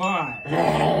 That's 5.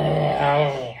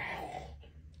 That's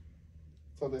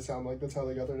what they sound like. That's how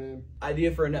they got their name.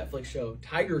 Idea for a Netflix show.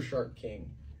 Tiger Shark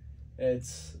King.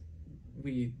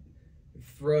 We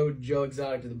throw Joe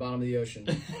Exotic to the bottom of the ocean.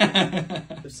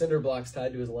 There's cinder blocks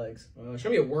tied to his legs. Show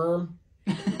me a worm.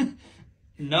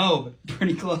 No, but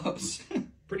pretty close.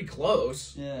 Pretty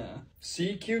close. Yeah.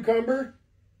 Sea cucumber.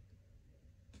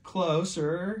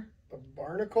 Closer. A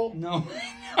barnacle. No.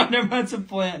 Never mind, it's a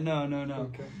plant. No.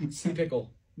 Okay. Sea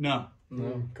pickle. No.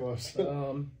 No. Close.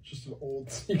 Um. Just an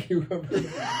old sea cucumber.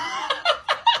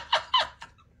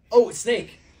 Oh,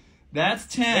 snake. That's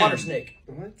 10. Water snake.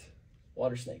 What?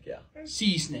 Water snake. Yeah.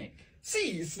 Sea snake.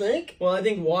 Sea snake. Well, I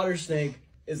think water snake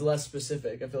is less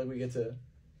specific. I feel like we get to,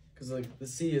 because like the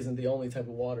sea isn't the only type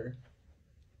of water.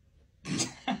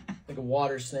 Like a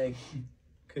water snake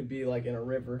could be like in a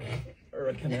river or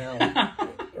a canal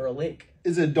or a lake.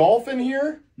 Is a dolphin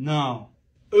here? No.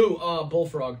 Ooh,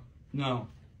 bullfrog. No.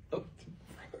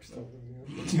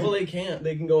 Well, they can't.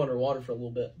 They can go underwater for a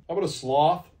little bit. How about a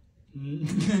sloth?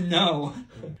 No.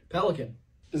 Pelican.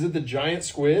 Is it the giant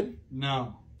squid?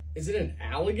 No. Is it an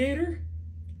alligator?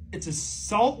 It's a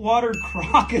saltwater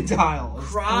crocodile. It's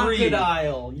 3.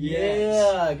 Crocodile.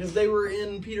 Yes. Yeah, because they were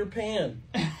in Peter Pan.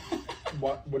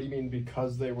 What do you mean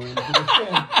because they were in Peter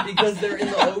Pan? Because they're in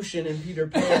the ocean in Peter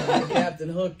Pan, and Captain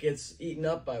Hook gets eaten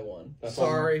up by one. That's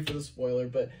Sorry for the spoiler,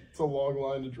 but It's a long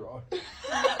line to draw.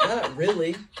 not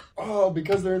really. Oh,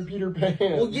 because they're in Peter Pan.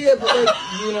 Well, yeah, but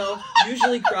like,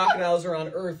 usually crocodiles are on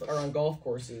Earth or on golf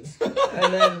courses.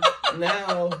 And then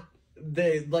now,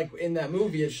 they, like, in that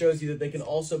movie, it shows you that they can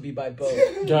also be by boat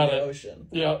in Got the it. ocean.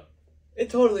 Yeah. It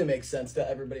totally makes sense to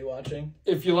everybody watching.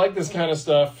 If you like this kind of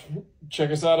stuff, check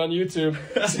us out on YouTube.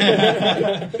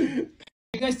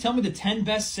 You guys tell me the 10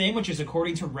 best sandwiches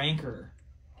according to Ranker.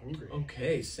 Hungry.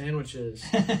 Okay, sandwiches.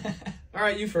 All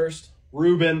right, you first.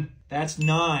 Reuben. That's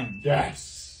 9.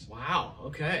 Yes. Wow,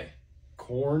 okay.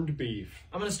 Corned beef.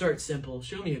 I'm going to start simple.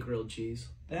 Show me a grilled cheese.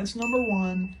 That's number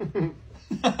 1.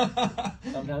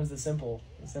 Sometimes the simple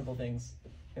things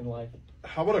in life.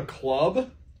 How about a club?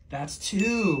 That's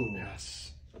 2.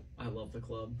 Yes. I love the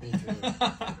club. Me too.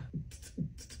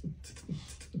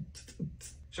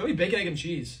 Show me bacon, egg, and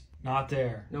cheese. Not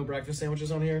there. No breakfast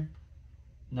sandwiches on here?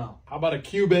 No. How about a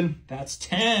Cuban? That's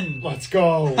 10. Let's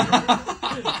go.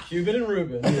 Cuban and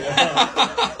Reuben.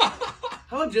 How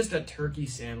about just a turkey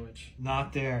sandwich?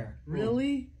 Not there.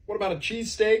 Really? What about a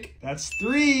cheesesteak? That's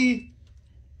 3.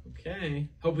 Okay.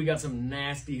 Hope we got some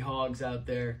nasty hogs out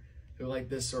there who like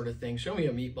this sort of thing. Show me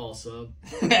a meatball sub.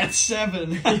 That's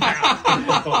 7.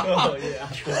 Oh, yeah.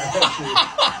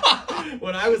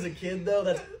 When I was a kid, though,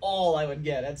 that's all I would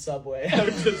get at Subway. I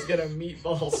would just get a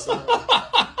meatball sub.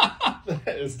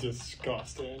 That is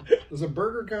disgusting. Does a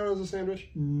burger count as a sandwich?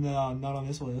 No, not on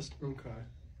this list. Okay.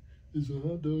 Is a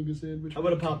hot dog a sandwich? How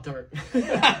about a Pop-Tart?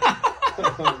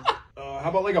 How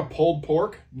about like a pulled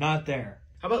pork? Not there.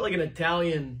 How about like an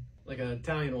Italian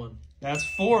one? That's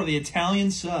 4, the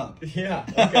Italian sub. Yeah,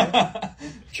 okay.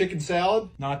 Chicken salad?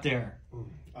 Not there.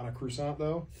 On a croissant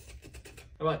though?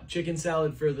 How about chicken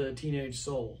salad for the teenage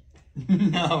soul?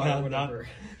 No, Whatever.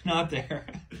 not there.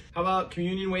 How about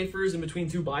communion wafers in between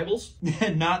 2 Bibles?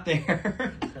 Not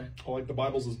there. I like the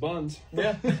Bibles as buns.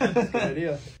 Yeah. Good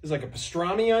idea. Is like a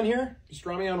pastrami on here?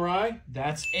 Pastrami on rye?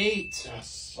 That's 8.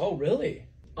 Yes. Oh, really?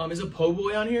 Is a po'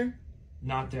 boy on here?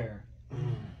 Not there.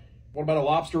 What about a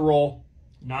lobster roll?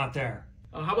 Not there.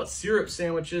 How about syrup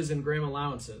sandwiches and graham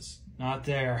allowances? Not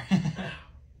there.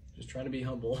 Just trying to be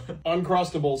humble.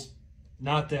 Uncrustables.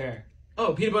 Not there.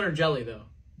 Oh, peanut butter and jelly, though.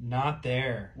 Not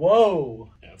there. Whoa.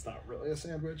 Yeah, it's not really a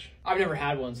sandwich. I've never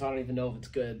had one, so I don't even know if it's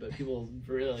good, but people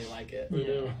really like it. They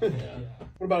do. Yeah.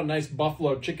 What about a nice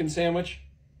buffalo chicken sandwich?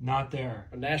 Not there.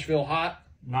 A Nashville hot?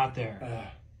 Not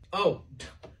there. Oh,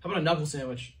 how about a knuckle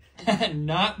sandwich?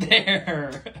 Not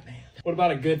there. What about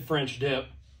a good French dip?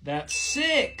 That's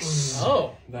 6.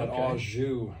 Oh, That okay. au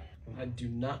jus. I do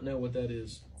not know what that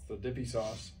is. It's the dippy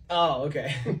sauce. Oh,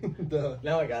 okay. Duh.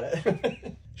 Now I got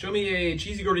it. Show me a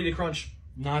cheesy gordita crunch.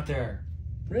 Not there.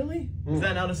 Really? Is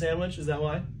that not a sandwich? Is that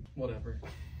why? Whatever.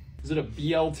 Is it a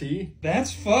BLT?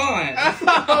 That's 5.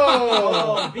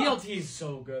 Oh, BLT is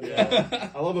so good. Though.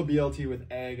 I love a BLT with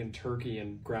egg and turkey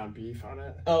and ground beef on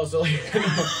it. Oh, so like just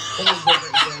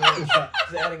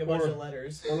adding a bunch of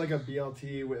letters. Or like a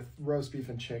BLT with roast beef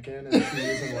and chicken and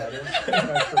cheese and lettuce.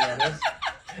 Extra lettuce.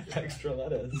 Extra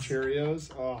lettuce.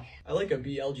 Cheerios. Oh. I like a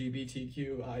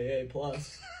BLGBTQIA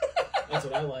plus. That's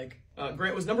what I like.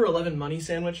 Grant, was number 11 money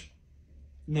sandwich?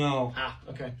 No. Ah,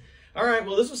 okay. All right,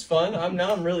 well, this was fun.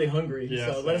 I'm really hungry. Yeah,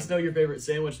 so same. let us know your favorite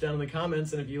sandwich down in the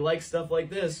comments. And if you like stuff like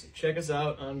this, check us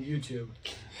out on YouTube.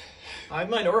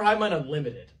 Hivemind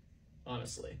Unlimited,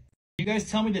 honestly. You guys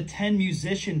tell me the 10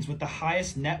 musicians with the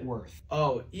highest net worth.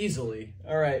 Oh, easily.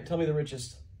 All right, tell me the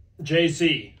richest.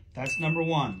 JC. That's number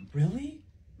 1. Really?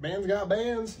 Bands got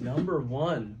bands. Number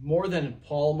 1. More than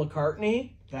Paul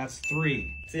McCartney? That's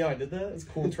 3. See how I did that? It's a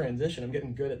cool transition. I'm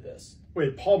getting good at this.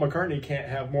 Wait, Paul McCartney can't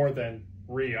have more than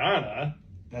Rihanna.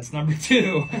 That's number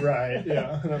 2. Right,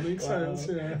 yeah. That makes sense,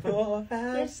 yeah. 4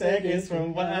 5 seconds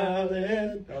from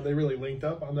wildin'. Oh, they really linked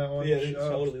up on that one? Yeah, they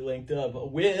totally linked up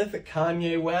with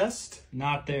Kanye West.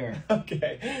 Not there.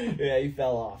 Okay. Yeah, he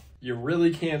fell off. You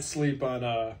really can't sleep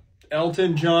on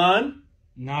Elton John.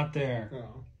 Not there.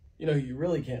 Oh. You know who you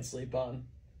really can't sleep on?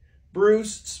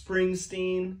 Bruce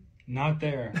Springsteen. Not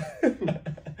there.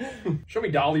 Show me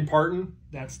Dolly Parton.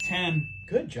 That's 10.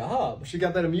 Good job. She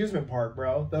got that amusement park,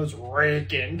 bro. That was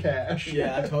raking cash.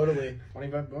 Yeah, totally.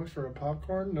 $25 for a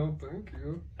popcorn? No, thank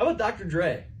you. How about Dr.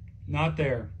 Dre? Not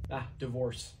there. Ah,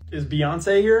 divorce. Is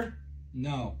Beyonce here?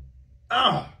 No.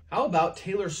 Ah! How about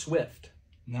Taylor Swift?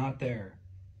 Not there.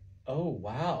 Oh,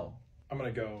 wow. I'm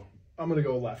gonna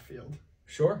go left field.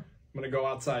 Sure. I'm gonna go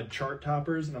outside chart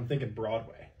toppers, and I'm thinking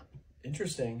Broadway.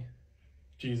 Interesting.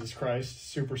 Jesus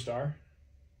Christ, superstar.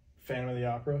 Phantom of the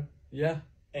Opera. Yeah.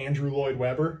 Andrew Lloyd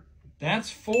Webber.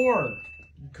 That's 4.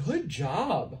 Good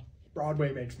job.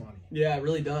 Broadway makes money. Yeah, it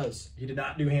really does. He did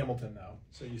not do Hamilton, though,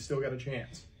 so you still got a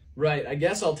chance. Right, I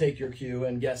guess I'll take your cue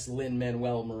and guess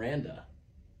Lin-Manuel Miranda.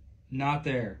 Not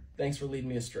there. Thanks for leading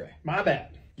me astray. My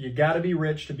bad. You gotta be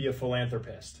rich to be a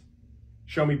philanthropist.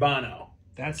 Show me Bono.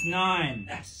 That's 9.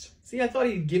 Yes. See, I thought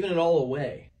he'd given it all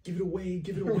away. Give it away,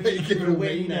 give it away, Give it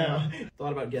away now.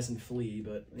 Thought about guessing Flea,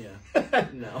 but yeah,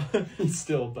 no. He's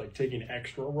still like taking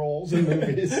extra roles in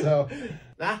movies, so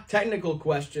Technical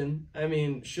question. I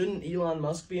mean, shouldn't Elon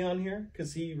Musk be on here?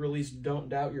 Because he released Don't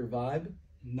Doubt Your Vibe.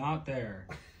 Not there.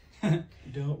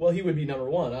 Well, he would be number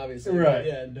 1, obviously. Right.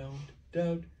 Yeah, Don't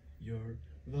Doubt Your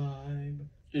Vibe.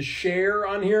 is Cher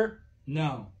on here?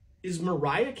 No. Is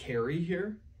Mariah Carey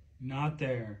here? Not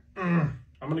there. I'm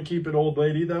gonna keep it old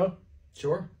lady though.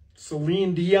 Sure.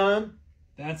 Celine Dion.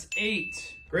 That's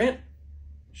 8. Grant,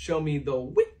 show me the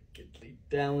wickedly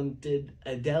talented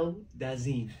Adele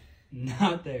Dazeem.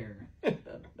 Not there.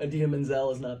 Adina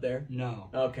Menzel is not there. No.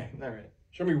 Okay, all right.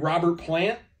 Show me Robert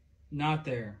Plant. Not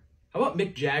there. How about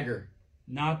Mick Jagger?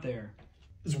 Not there.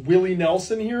 Is Willie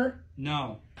Nelson here?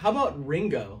 No. How about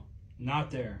Ringo?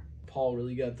 Not there. Paul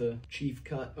really got the chief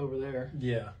cut over there.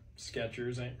 Yeah.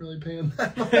 Skechers ain't really paying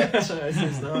that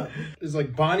It's not. Is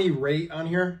like Bonnie Raitt on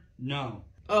here? No.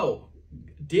 Oh,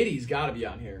 Diddy's got to be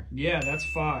on here. Yeah, that's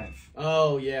 5.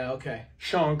 Oh, yeah, okay.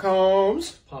 Sean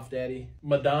Combs. Puff Daddy.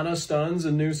 Madonna stuns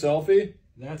a new selfie.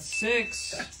 That's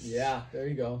 6. Yeah, there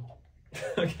you go.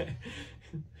 Okay.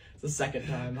 It's the second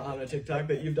time on a TikTok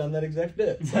that you've done that exact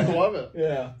bit. I love it.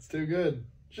 Yeah. It's too good.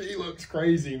 She looks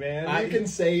crazy, man. I You can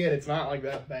say it. It's not like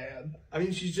that bad. I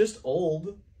mean, she's just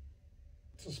old.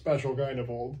 It's a special kind of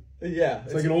old. Yeah.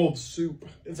 It's like an old soup.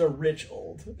 It's a rich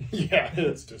old. Yeah,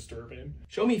 it's disturbing.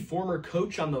 Show me former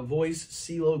coach on The Voice,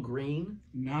 CeeLo Green.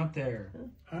 Not there.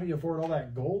 How do you afford all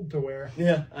that gold to wear?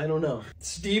 Yeah, I don't know.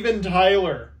 Steven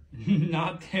Tyler.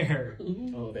 Not there.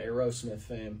 Oh, the Aerosmith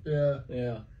fame. Yeah.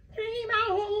 Yeah.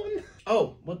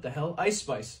 Oh, what the hell? Ice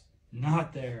Spice.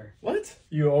 Not there. What?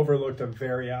 You overlooked a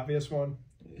very obvious one.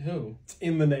 Who? It's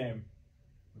in the name.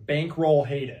 Bankroll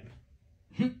Hayden.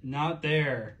 Not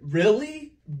there.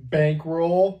 Really?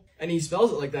 Bankroll. And he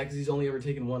spells it like that because he's only ever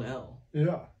taken one L,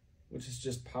 Yeah. which is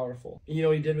just powerful. And you know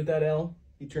what he did with that L?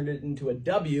 He turned it into a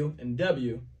W, and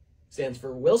W stands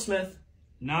for Will Smith.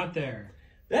 Not there.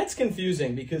 That's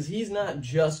confusing because he's not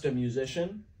just a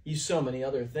musician. He's so many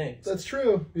other things. That's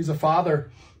true. He's a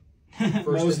father.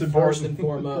 First and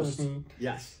foremost.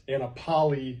 Yes. And a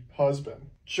poly husband.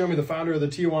 Show me the founder of the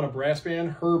Tijuana brass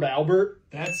band, Herb Albert.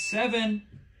 That's 7.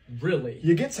 Really?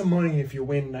 You get some money if you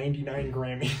win 99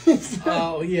 Grammys.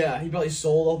 Oh, yeah. He probably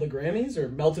sold all the Grammys or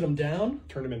melted them down.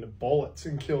 Turned them into bullets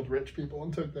and killed rich people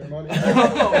and took their money.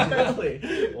 Oh,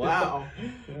 really? Wow.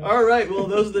 Yeah. All right. Well,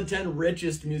 those are the 10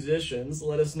 richest musicians.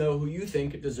 Let us know who you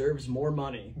think deserves more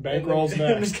money. Bankrolls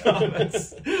next. In the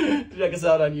comments. Check us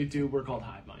out on YouTube. We're called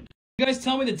Hivemind. You guys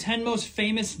tell me the 10 most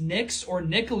famous Nicks or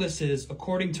Nicholases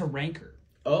according to Ranker.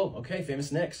 Oh, okay. Famous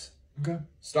Knicks. Okay.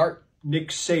 Start. Nick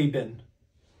Saban.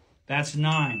 That's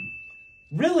 9.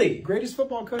 Really? Greatest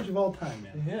football coach of all time,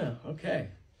 man. Yeah, okay.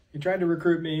 He tried to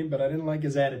recruit me, but I didn't like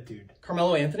his attitude.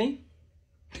 Carmelo Anthony?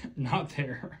 Not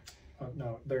there. Oh,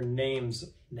 no, their name's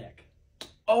Nick.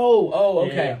 Oh,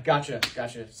 okay. Yeah.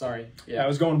 Gotcha. Sorry. Yeah. I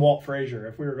was going Walt Frazier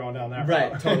if we were going down that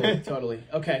Right, route. totally.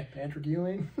 Okay. Patrick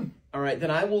Ewing. All right,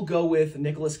 then I will go with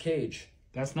Nicolas Cage.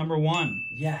 That's number 1.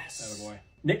 Yes. Attaboy.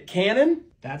 Nick Cannon.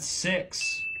 That's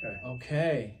 6.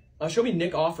 Okay. Show me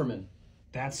Nick Offerman.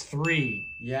 That's 3.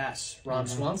 Yes. Ron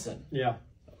Swanson. Yeah.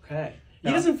 Okay. He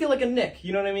No. doesn't feel like a Nick,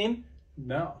 you know what I mean?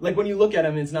 No. Like when you look at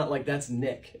him, it's not like that's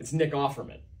Nick. It's Nick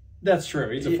Offerman. That's true.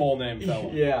 He's a full name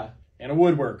fellow. Yeah. And a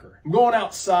woodworker. I'm going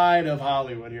outside of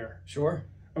Hollywood here. Sure.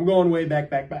 I'm going way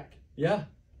back. Yeah.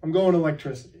 I'm going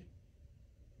electricity.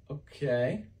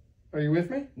 Okay. Are you with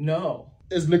me? No.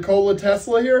 Is Nikola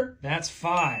Tesla here? That's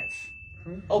 5.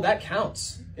 Oh, that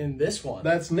counts in this one.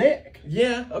 That's Nick.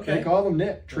 Yeah, They okay. call him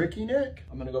Nick. Tricky Nick.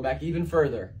 I'm going to go back even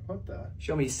further. What the?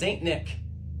 Show me Saint Nick.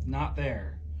 Not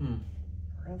there.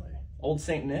 Really? Old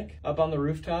Saint Nick up on the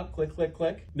rooftop. Click, click,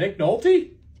 click. Nick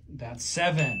Nolte? That's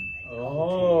 7.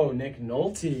 Oh, Nick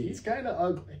Nolte. He's kind of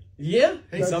ugly. Yeah. Hey,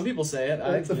 That's- some people say it.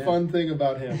 That's the yeah. fun thing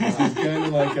about him. He's kind of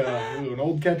like an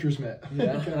old catcher's mitt.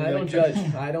 Yeah, Kinda I don't like-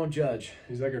 judge. I don't judge.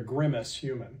 He's like a grimace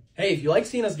human. Hey, if you like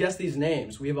seeing us guess these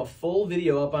names, we have a full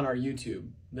video up on our YouTube.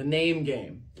 The name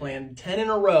game. Playing 10 in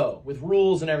a row with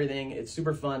rules and everything. It's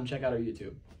super fun. Check out our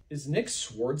YouTube. Is Nick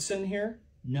Swardson here?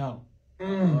 No.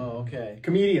 Oh, okay.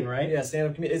 Comedian, right? Yeah,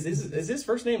 stand-up comedian. Is his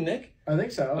first name Nick? I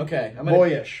think so. Okay. I'm gonna...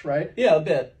 Boyish, right? Yeah, a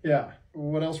bit. Yeah.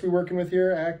 What else we working with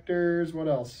here? Actors. What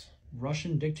else?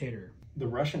 Russian dictator. The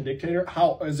Russian dictator.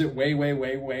 How is it?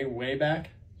 Way back?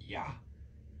 Yeah.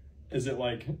 Is it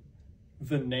like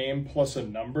the name plus a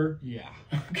number? Yeah.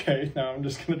 Okay. Now I'm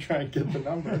just gonna try and get the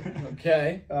number.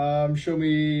 Okay. Show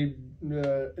me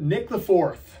Nick the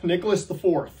Fourth. Nicholas the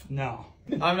Fourth. No.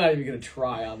 I'm not even gonna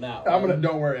try on that one. I'm gonna.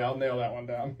 Don't worry. I'll nail that one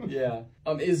down. Yeah.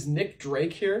 Is Nick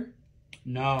Drake here?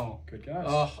 No. Good guess.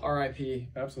 Oh, R.I.P.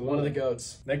 Absolutely. One of the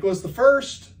goats. Nicholas the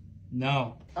First.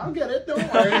 No. I'll get it. Don't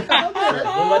worry. I'll get it.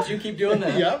 We'll let you keep doing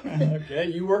that. Yep. Okay,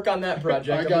 you work on that project.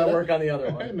 I I'm got gonna it. work on the other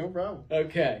Hey, one. no problem.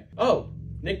 Okay. Oh,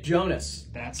 Nick Jonas.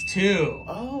 That's 2.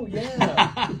 Oh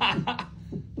yeah.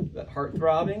 That heart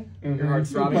throbbing. Your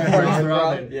heart's throbbing. My He's heart's the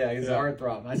throbbing. Yeah, he's the Yeah. heart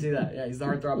throb. I see that. Yeah, he's the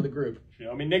heart throb of the group.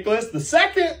 Show me Nicholas the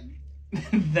Second.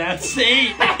 That's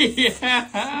 8.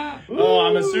 Yeah. Oh,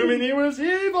 I'm assuming he was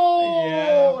evil.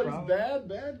 Yeah, He's probably. bad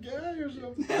guy or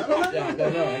something. I don't know. Yeah, I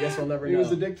don't know. I guess we'll never He know.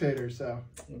 was a dictator, so.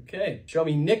 Okay. Show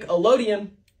me Nickelodeon.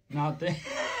 Not there.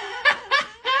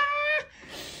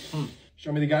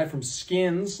 Show me the guy from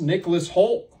Skins, Nicholas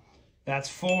Holt. That's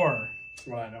 4. That's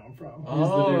what I know him from. He's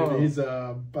Oh. the dude. He's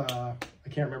I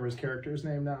can't remember his character's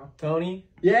name now. Tony.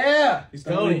 Yeah, He's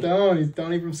Tony. He's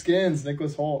Tony from Skins,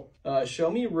 Nicholas Holt.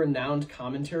 Show me renowned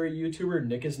commentary YouTuber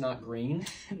Nick is not green.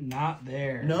 Not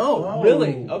there. No, Oh.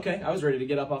 really? Okay, I was ready to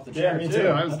get up off the chair. Yeah, me too.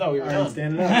 I thought we were already done.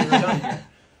 standing We up. were done here.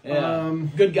 Yeah.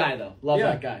 Good guy though. Love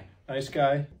Yeah. that guy. Nice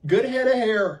guy. Good head of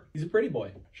hair. He's a pretty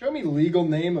boy. Show me legal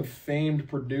name of famed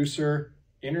producer,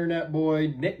 internet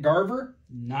boy, Nick Garver.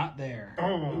 Not there.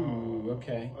 Ooh,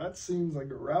 okay. That seems like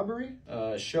a robbery.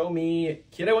 Show me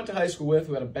kid I went to high school with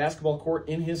who had a basketball court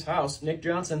in his house, Nick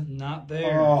Johnson. Not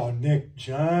there. Oh, Nick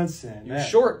Johnson. He was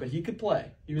short, but he could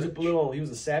play. He was he was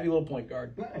a savvy little point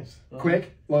guard. Nice.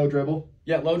 Quick, low dribble.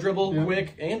 Yeah, low dribble, Yeah.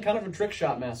 quick, and kind of a trick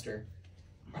shot master.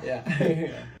 Yeah.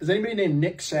 Is anybody named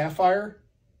Nick Sapphire?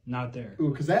 Not there.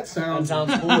 Ooh, because that sounds That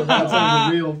sounds cool. that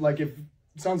sounds real. Like if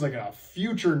it sounds like a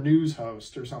future news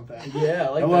host or something. Yeah,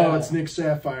 like Hello, that. it's Nick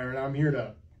Sapphire, and I'm here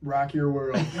to rock your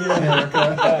world, Yeah.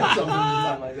 America.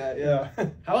 Something like that. Yeah. Yeah.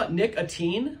 How about Nick a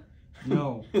teen?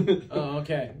 No. Oh,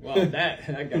 okay. Well, that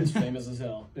guy's famous as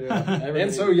hell. Yeah. Everybody-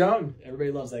 And so young.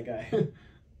 Everybody loves that guy.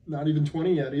 Not even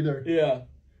 20 yet either. Yeah.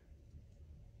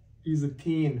 He's a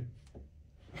teen.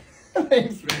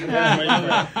 Thanks,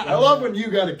 man. I love when you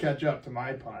got to catch up to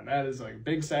my pun. That is like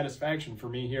big satisfaction for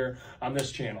me here on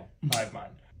this channel. Hivemind.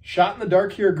 Shot in the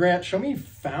dark here, Grant. Show me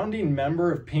founding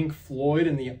member of Pink Floyd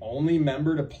and the only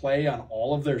member to play on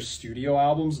all of their studio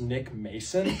albums, Nick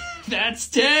Mason. That's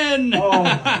 10. Oh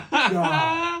my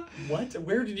God. What?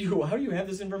 Where did you? How do you have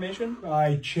this information?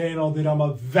 I channeled it. I'm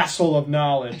a vessel of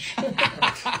knowledge.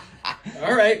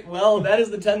 All right. Well, that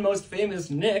is the 10 most famous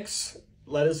Nicks.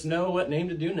 Let us know what name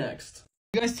to do next.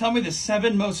 You guys tell me the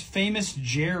 7 most famous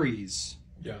Jerrys.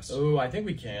 Yes. Oh, I think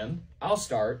we can. I'll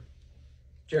start.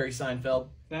 Jerry Seinfeld.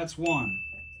 That's 1.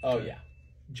 Oh, yeah.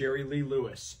 Jerry Lee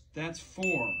Lewis. That's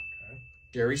 4.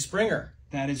 Jerry Springer.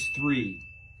 That is 3.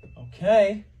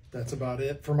 Okay. That's about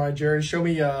it for my Jerry. Show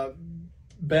me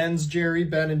Ben's Jerry,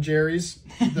 Ben and Jerry's,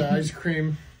 the ice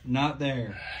cream. Not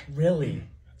there. Really?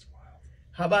 That's wild.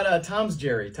 How about Tom's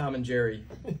Jerry? Tom and Jerry.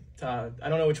 I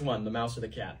don't know which one, the mouse or the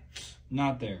cat.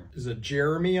 Not there. Is it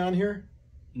Jeremy on here?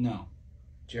 No.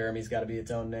 Jeremy's got to be its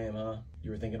own name, huh?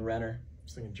 You were thinking Renner. I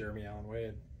was thinking Jeremy Allen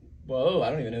Wade. Whoa, I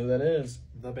don't even know who that is.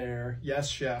 The bear. Yes,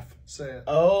 chef. Say it.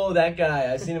 Oh, that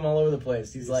guy. I've seen him all over the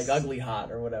place. He's like ugly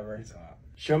hot or whatever. He's hot.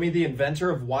 Show me the inventor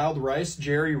of wild rice,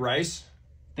 Jerry Rice.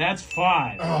 That's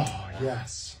 5. Oh,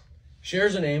 yes.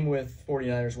 Shares a name with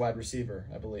 49ers wide receiver,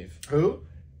 I believe. Who?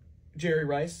 Jerry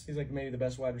Rice. He's like maybe the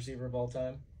best wide receiver of all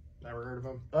time. Never heard of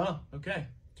him. Oh, okay.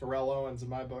 Terrell Owens in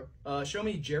my book. Show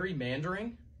me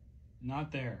gerrymandering.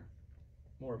 Not there.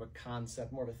 More of a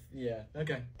concept, more of a, yeah,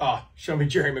 okay. Ah, show me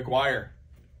Jerry Maguire.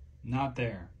 Not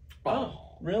there. Oh,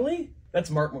 really? That's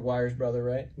Mark McGuire's brother,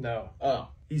 right? No. Oh,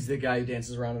 he's the guy who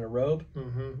dances around in a robe?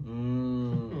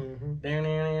 Mm-hmm.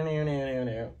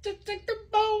 Just take the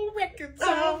bowl records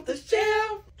off the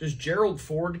shelf. Does Gerald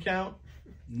Ford count?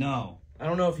 No. I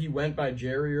don't know if he went by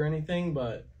Jerry or anything,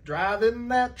 but... Driving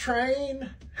that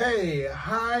train. Hey,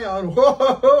 high on.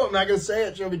 Whoa, I'm not going to say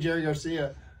it. Show me Jerry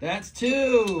Garcia. That's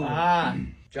 2.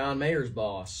 John Mayer's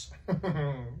boss. He's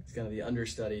kind of the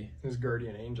understudy. His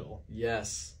guardian angel.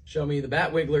 Yes. Show me the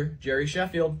Bat Wiggler, Jerry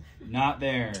Sheffield. Not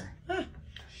there.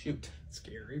 Shoot.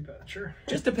 Scary, but sure.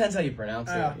 Just depends how you pronounce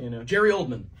it, you know. Jerry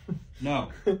Oldman. No.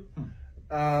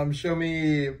 Show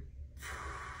me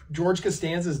George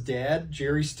Costanza's dad,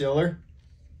 Jerry Stiller.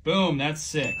 Boom, that's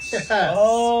 6. Yes.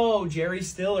 Oh, Jerry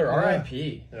Stiller, Yeah.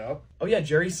 R.I.P. Yep. Oh, yeah,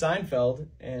 Jerry Seinfeld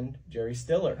and Jerry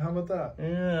Stiller. How about that?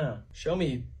 Yeah. Show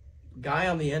me guy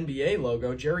on the NBA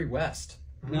logo, Jerry West.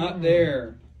 Not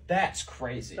there. That's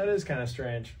crazy. That is kind of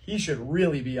strange. He should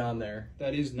really be on there.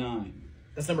 That is 9.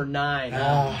 That's number 9.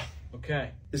 Ah. Okay.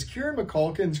 Is Kieran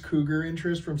McCulkin's cougar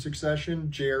interest from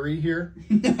Succession Jerry here?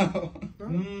 No.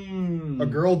 A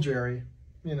girl Jerry,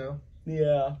 you know.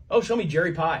 Yeah. Oh, show me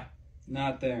Jerry Pie.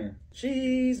 Not there.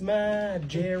 She's my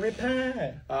Jerry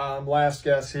Pie. Last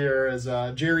guess here is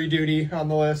Jerry Duty on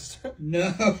the list.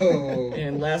 No.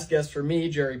 And last guess for me,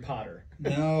 Jerry Potter.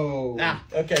 No.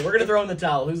 Okay, we're going to throw in the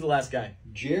towel. Who's the last guy?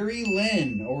 Jerry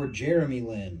Lynn or Jeremy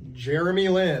Lynn. Jeremy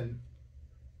Lin.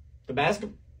 The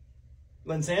basketball?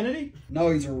 Linsanity?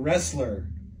 No, he's a wrestler.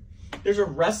 There's a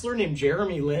wrestler named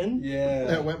Jeremy Lin? Yeah.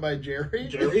 That went by Jerry?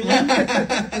 Jerry Lin?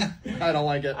 I don't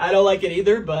like it. I don't like it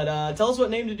either, but tell us what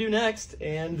name to do next.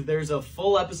 And there's a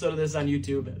full episode of this on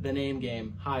YouTube, The Name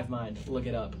Game, Hivemind. Look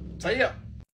it up. See ya.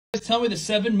 Tell me the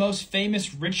 7 most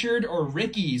famous Richard or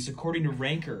Rickies according to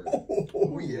Ranker.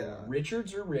 Oh, yeah.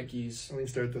 Richards or Rickies? Let me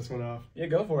start this one off. Yeah,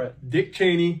 go for it. Dick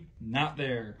Cheney. Not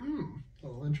there. A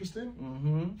little interesting.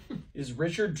 Mm-hmm. Is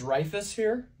Richard Dreyfuss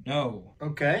here? No.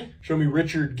 Okay. Show me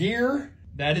Richard Gere.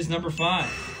 That is number 5.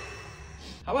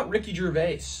 How about Ricky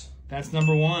Gervais? That's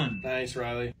number 1. Nice,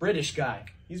 Riley. British guy.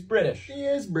 He's British. He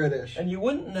is British. And you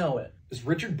wouldn't know it. Is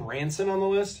Richard Branson on the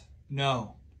list?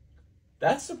 No.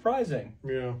 That's surprising.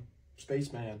 Yeah.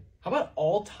 Spaceman. How about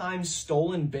all-time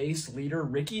stolen base leader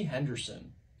Ricky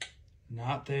Henderson?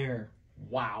 Not there.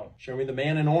 Wow. Show me the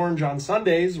man in orange on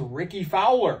Sundays, Ricky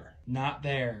Fowler. Not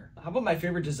there. How about my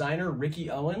favorite designer, Ricky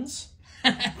Owens?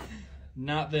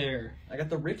 Not there. I got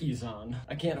the Rickies on.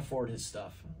 I can't afford his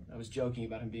stuff. I was joking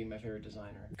about him being my favorite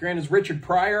designer. Grant, is Richard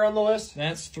Pryor on the list?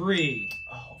 That's 3.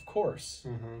 Oh, of course.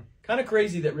 Mm-hmm. Kind of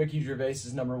crazy that Ricky Gervais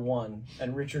is number 1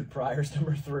 and Richard Pryor's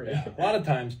number 3. Yeah, a lot of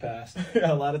times passed.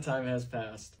 A lot of time has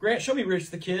passed. Grant, show me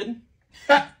Rich the Kid.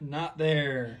 Not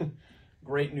there.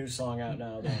 Great new song out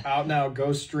now, though. Out now,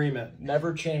 go stream it.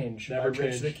 Never Change Never by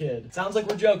Rich Change. the Kid. Sounds like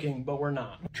we're joking, but we're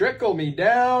not. Trickle me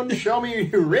down, show me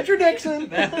Richard Dixon.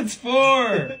 That's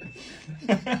 4.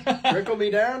 Trickle me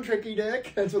down, Tricky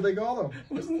Dick. That's what they call him.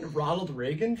 Wasn't it Ronald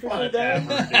Reagan for Whatever,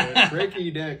 that? dude.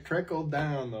 Tricky Dick trickled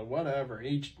down the whatever.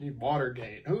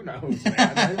 Watergate. Who knows,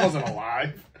 man? He wasn't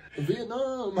alive.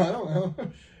 Vietnam, I don't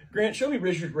know. Grant, show me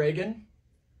Richard Reagan.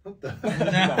 What the?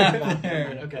 Not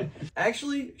there. Okay.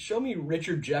 Actually, show me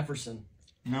Richard Jefferson.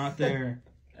 Not there.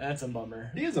 That's a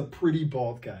bummer. He is a pretty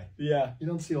bald guy. Yeah. You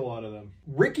don't see a lot of them.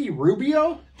 Ricky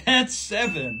Rubio? That's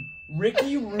 7.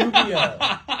 Ricky Rubio.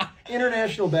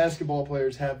 International basketball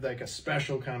players have like a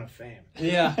special kind of fame.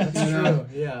 Yeah, that's true.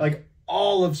 Yeah. Like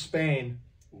all of Spain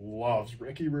loves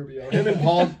Ricky Rubio. Him and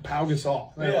Pau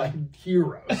Gasol. They're like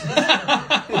heroes.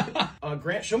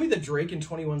 Grant, show me the Drake and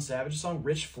 21 Savage song,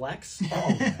 Rich Flex.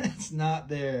 Oh, It's not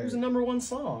there. It was a #1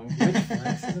 song. Rich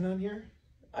Flex isn't on here?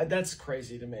 That's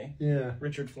crazy to me. Yeah.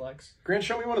 Richard Flex. Grant,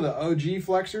 show me one of the OG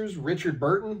flexers, Richard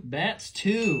Burton. That's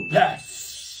 2.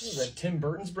 Yes. Is that Tim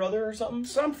Burton's brother or something?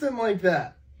 Something like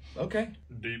that. Okay.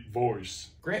 Deep voice.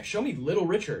 Grant, show me Little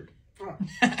Richard.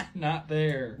 Not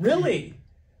there. Really?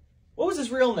 What was his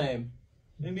real name?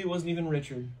 Maybe it wasn't even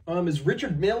Richard. Is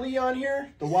Richard Milley on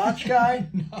here? The watch guy?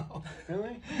 No.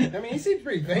 Really? I mean, he seems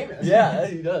pretty famous. Yeah,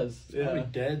 he does. Probably Yeah.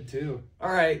 dead, too.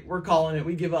 All right, we're calling it.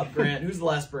 We give up, Grant. Who's the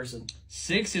last person?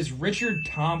 6 is Richard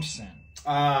Thompson.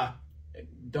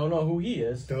 Don't know who he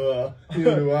is. Duh.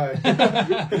 Neither do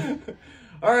I.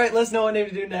 All right, let's know what name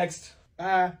to do next.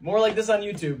 Ah. More like this on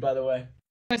YouTube, by the way.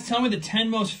 Guys, tell me the 10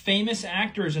 most famous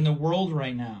actors in the world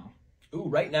right now. Ooh,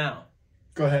 right now.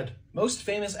 Go ahead. Most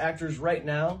famous actors right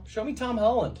now. Show me Tom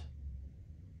Holland.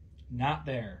 Not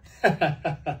there.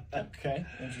 Okay,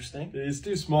 interesting. He's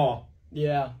too small.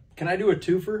 Yeah. Can I do a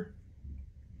twofer?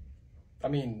 I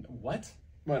mean, what?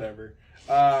 Whatever.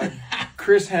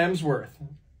 Chris Hemsworth.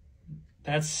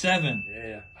 That's 7.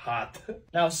 Yeah, hot.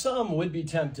 Now, some would be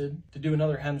tempted to do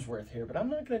another Hemsworth here, but I'm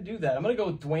not going to do that. I'm going to go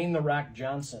with Dwayne "The Rock"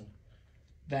 Johnson.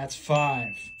 That's 5.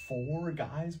 4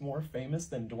 guys more famous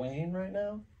than Dwayne right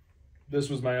now? This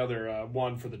was my other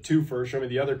one for the twofer. Show me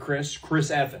the other Chris. Chris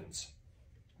Evans.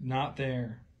 Not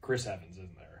there. Chris Evans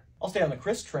isn't there. I'll stay on the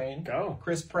Chris train. Go.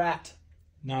 Chris Pratt.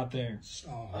 Not there.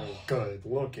 So good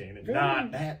looking and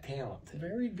not that talented.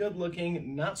 Very good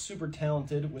looking, not super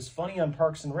talented, was funny on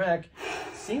Parks and Rec,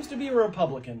 seems to be a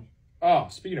Republican. Oh,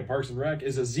 speaking of Parks and Rec,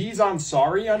 is Aziz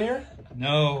Ansari on here?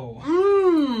 No.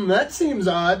 That seems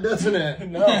odd, doesn't it?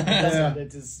 No, it doesn't. It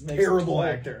just makes Terrible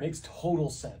actor. Makes total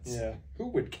sense. Yeah. Who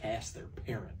would cast their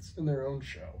parents in their own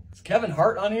show? Is Kevin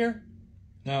Hart on here?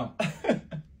 No.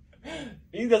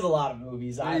 He does a lot of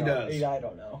movies. He does. I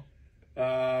don't know.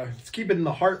 Let's keep it in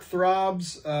the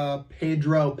heartthrobs.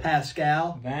 Pedro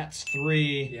Pascal. That's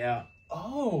 3. Yeah.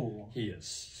 Oh. He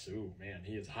is, oh man,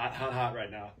 he is hot, hot, hot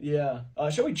right now. Yeah.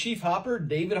 Shall we Chief Hopper,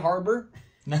 David Harbour?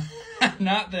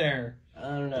 Not there. I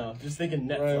don't know. Just thinking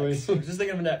Netflix. Riley. Just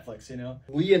thinking of Netflix, you know?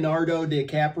 Leonardo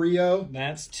DiCaprio.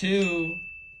 That's 2.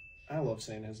 I love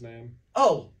saying his name.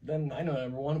 Oh, then I know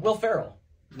 #1. Will Ferrell.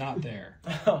 Not there.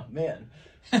 Oh, man.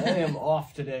 I am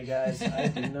off today, guys. I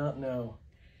do not know.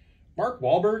 Mark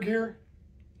Wahlberg here?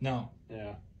 No.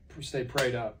 Yeah. Stay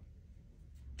prayed up.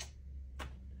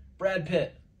 Brad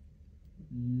Pitt.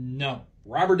 No.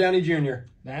 Robert Downey Jr.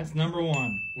 That's number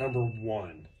 1. Number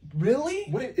 1. Really?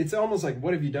 It's almost like,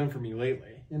 what have you done for me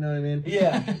lately? You know what I mean?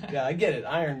 Yeah. Yeah, I get it.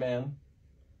 Iron Man.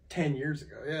 10 years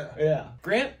ago, yeah. Yeah.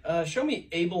 Grant, show me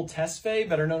Abel Tesfaye,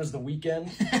 better known as The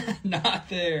Weeknd. Not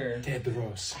there.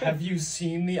 Tedros. Have you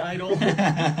seen The Idol? He's got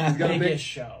a Biggest big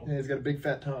show. Yeah, he's got a big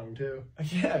fat tongue, too.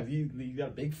 Yeah, you got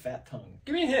a big fat tongue.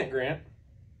 Give me a hint, Grant.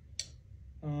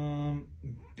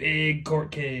 Big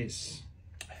court case.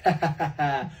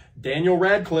 Daniel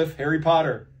Radcliffe, Harry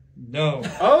Potter. No.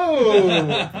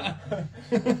 Oh!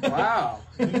 Wow.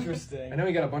 Interesting. I know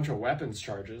he got a bunch of weapons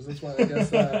charges. That's why I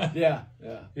guess Yeah.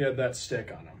 he had that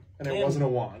stick on him. And it And- wasn't a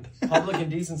wand. Public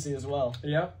indecency as well.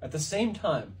 Yep. At the same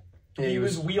time, Yeah, he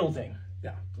was wielding.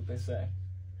 Yeah. That's what they say.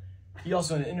 He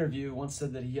also, in an interview, once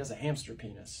said that he has a hamster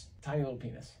penis. Tiny little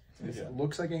penis. That's what he If said. it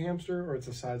looks like a hamster or it's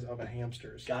the size of a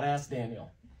hamster's. Gotta ask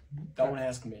Daniel. Don't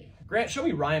ask me. Grant, show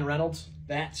me Ryan Reynolds.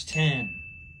 That's 10.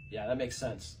 Yeah, that makes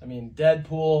sense. I mean,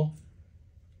 Deadpool,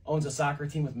 owns a soccer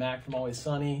team with Mac from Always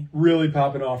Sunny. Really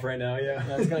popping off right now, yeah.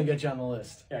 That's going to get you on the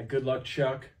list. Yeah, good luck,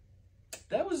 Chuck.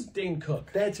 That was Dane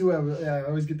Cook. That's who I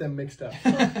always get them mixed up.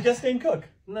 Guess Dane Cook.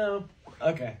 No.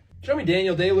 Okay. Show me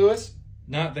Daniel Day-Lewis.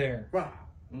 Not there. Wow.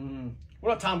 What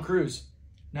about Tom Cruise?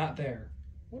 Not there.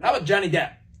 How about Johnny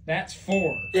Depp? That's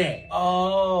 4. Yeah.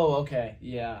 Oh, okay.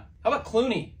 Yeah. How about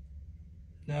Clooney?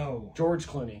 No. George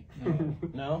Clooney. No.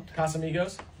 No?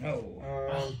 Casamigos?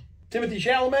 No. Timothy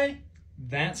Chalamet?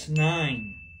 That's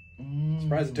 9.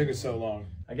 Surprised it took us so long.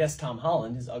 I guess Tom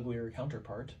Holland, his uglier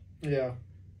counterpart. Yeah.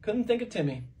 Couldn't think of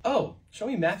Timmy. Oh, show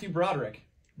me Matthew Broderick.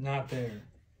 Not there.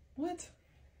 What?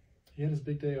 He had his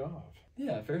big day off.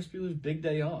 Yeah, Ferris Bueller's Big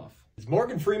Day Off. Is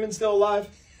Morgan Freeman still alive?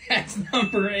 That's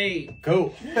number 8.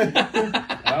 Cool.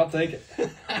 I'll take it.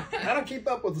 I don't keep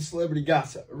up with the celebrity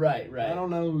gossip. Right. I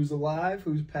don't know who's alive,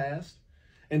 who's passed.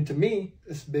 And to me,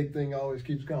 this big thing always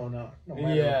keeps going on. No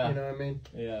matter, Yeah. You know what I mean?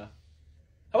 Yeah.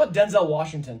 How about Denzel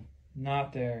Washington?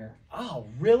 Not there. Oh,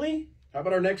 really? How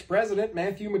about our next president,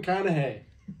 Matthew McConaughey?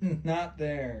 Not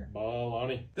there.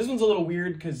 Baloney. This one's a little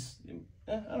weird because,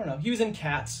 I don't know. He was in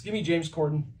Cats. Give me James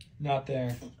Corden. Not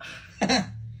there.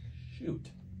 Shoot.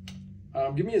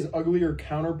 Give me his uglier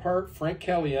counterpart, Frank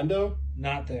Caliendo.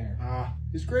 Not there.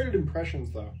 He's great at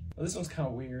impressions, though. Well, this one's kind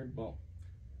of weird. Well,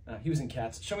 he was in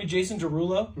Cats. Show me Jason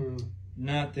Derulo.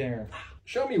 Not there.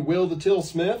 Show me Will the Till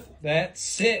Smith. That's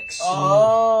 6.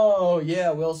 Oh,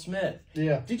 yeah, Will Smith.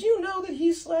 Yeah. Did you know that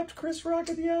he slapped Chris Rock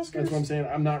at the Oscars? That's what I'm saying.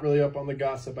 I'm not really up on the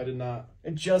gossip. I did not.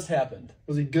 It just happened.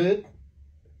 Was he good?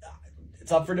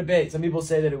 It's up for debate. Some people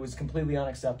say that it was completely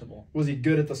unacceptable. Was he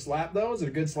good at the slap, though? Was it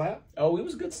a good slap? Oh, it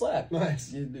was a good slap.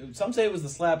 Nice. Some say it was the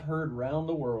slap heard round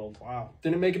the world. Wow.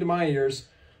 Didn't make it to my ears.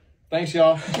 Thanks,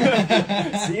 y'all.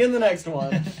 See you in the next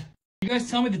one. You guys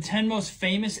tell me the 10 most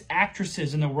famous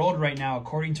actresses in the world right now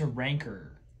according to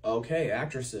Ranker. Okay,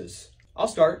 actresses. I'll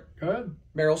start. Good.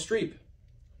 Meryl Streep.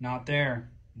 Not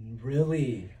there.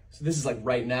 Really? So this is like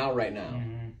right now.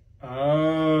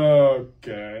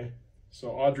 Okay.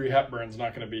 So Audrey Hepburn's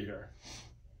not going to be here.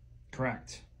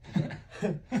 Correct.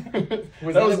 That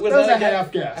was a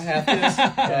half guess. A half guess?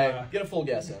 Okay. Get a full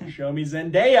guess in. Show me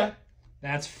Zendaya.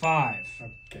 That's 5.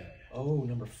 Okay. Oh,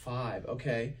 number 5.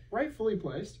 Okay. Rightfully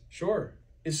placed. Sure.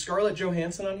 Is Scarlett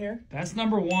Johansson on here? That's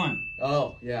number 1.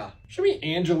 Oh, yeah. Show me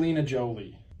Angelina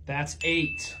Jolie. That's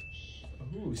 8.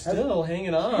 Ooh, still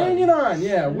hanging on. Hanging on,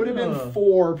 yeah. Would have Yeah. been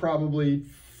 4 probably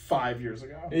 5 years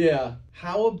ago. Yeah.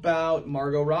 How about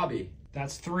Margot Robbie?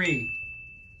 That's 3.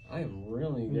 I am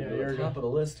really Yeah, getting you're to the top of the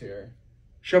list here.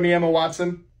 Show me Emma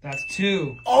Watson. That's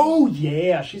 2. Oh,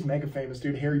 yeah. She's mega famous,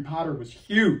 dude. Harry Potter was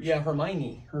huge. Yeah,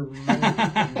 Hermione.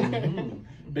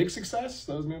 Big success,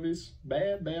 those movies.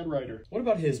 Bad writer. What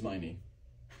about his Hermione?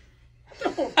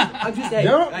 Don't Hey,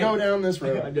 go down this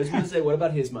road. I'm just going to say, what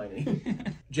about his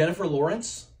Hermione? Jennifer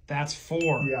Lawrence? That's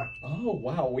 4. Yeah. Oh,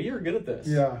 wow. We are good at this.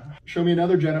 Yeah. Show me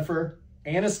another Jennifer.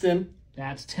 Aniston.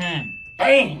 That's 10.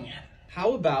 Bang!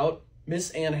 How about Miss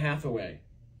Anne Hathaway?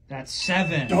 That's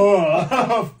 7. Duh.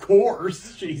 Of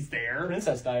course she's there.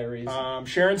 Princess Diaries.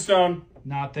 Sharon Stone.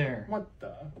 Not there. What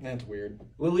the? That's weird.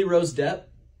 Lily Rose Depp?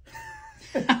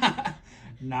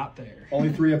 Not there.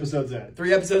 Only 3 episodes in.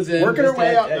 3 episodes in. Working her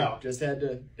way up hey, now. Just had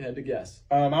to guess.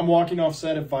 I'm walking off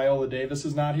set if Viola Davis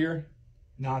is not here.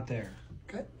 Not there.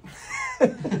 Okay.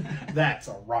 That's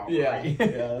a robbery. Yeah,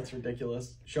 that's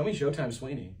ridiculous. Show me Showtime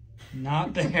Sweeney.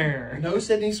 Not there. No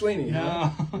Sydney Sweeney. No.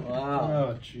 Huh? Wow.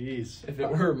 Oh, jeez. If it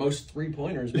were most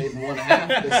 3-pointers made in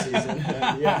 1.5 this season,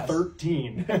 then yes.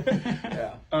 13.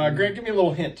 Yeah. Grant, give me a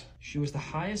little hint. She was the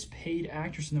highest paid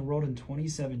actress in the world in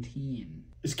 2017.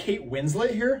 Is Kate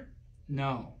Winslet here?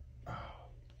 No.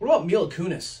 What about Mila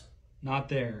Kunis? Not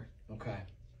there. Okay.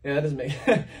 Yeah, that doesn't make...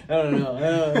 I don't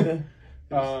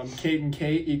know. Kate and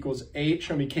Kate equals 8.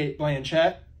 Show me Kate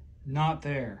Blanchett. Not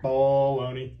there.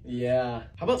 Baloney. Yeah.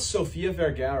 How about Sofia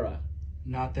Vergara?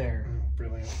 Not there. Oh,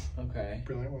 brilliant. Okay.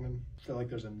 Brilliant woman. I feel like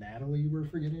there's a Natalie we're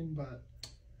forgetting, but...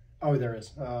 Oh, there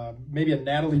is. Maybe a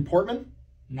Natalie Portman?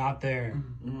 Not there.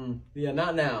 Yeah,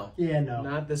 not now. Yeah, no.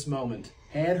 Not this moment.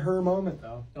 Had her moment,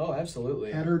 though. Oh,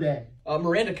 absolutely. Had her day.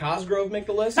 Miranda Cosgrove make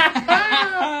the list?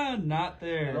 Not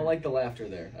there. I don't like the laughter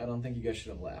there. I don't think you guys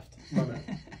should have laughed. My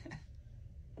bad.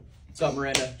 What's up,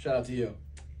 Miranda? Shout out to you.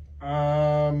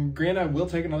 Grant, I will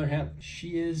take another hint.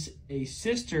 She is a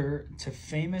sister to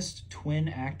famous twin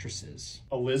actresses.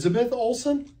 Elizabeth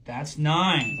Olsen? That's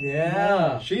 9.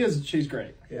 Yeah. She's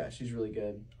great. Yeah, she's really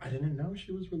good. I didn't know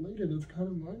she was related. It's kind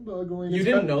of mind-boggling. You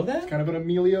didn't know that? It's kind of an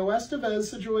Emilio Estevez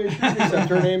situation, except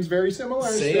her name's very similar.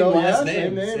 Same still. last Yeah, name.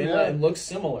 Same name, Same yeah. It looks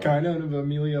similar. Kind of an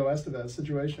Emilio Estevez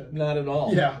situation. Not at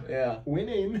all. Yeah. Yeah.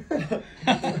 Winning.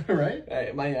 Right?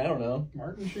 I don't know.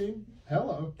 Martin Sheen?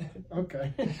 Hello.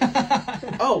 Okay.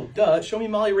 Oh, duh. Show me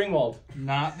Molly Ringwald.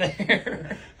 Not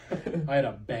there. I had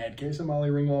a bad case of Molly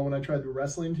Ringwald when I tried the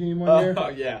wrestling team one year. Oh,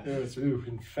 yeah. It was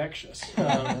infectious.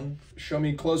 Show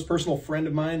me close personal friend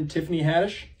of mine, Tiffany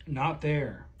Haddish. Not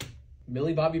there.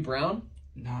 Millie Bobby Brown?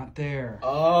 Not there.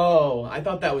 Oh, I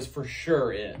thought that was for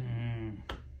sure it.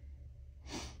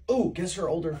 Oh, guess her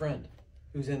older friend.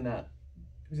 Who's in that?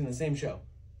 Who's in the same show?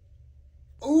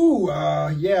 Ooh,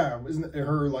 yeah. Isn't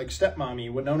her, like,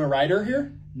 stepmommy, Winona Ryder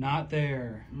here? Not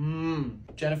there.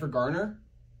 Jennifer Garner?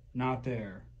 Not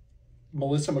there.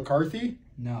 Melissa McCarthy?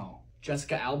 No.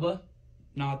 Jessica Alba?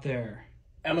 Not there.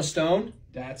 Emma Stone.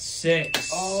 That's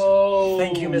 6. Oh.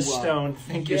 Thank you, Miss Stone.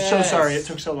 Thank you. So yes. sorry it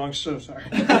took so long. So sorry.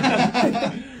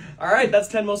 All right, that's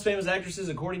 10 most famous actresses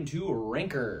according to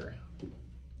Ranker.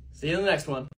 See you in the next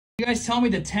one. You guys tell me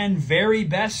the 10 very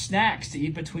best snacks to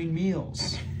eat between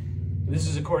meals. This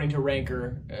is according to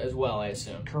Ranker as well, I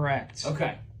assume. Correct.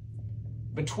 Okay.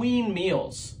 Between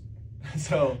meals.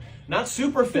 So, not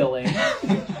super filling.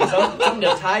 Something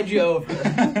to tide you over.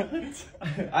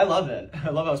 I love it. I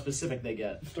love how specific they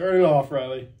get. Start it off,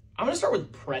 Riley. I'm going to start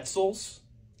with pretzels.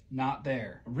 Not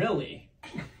there. Really?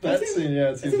 That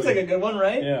seems seems like a good one,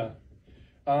 right? Yeah.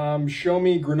 Show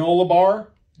me granola bar.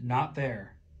 Not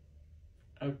there.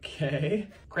 Okay.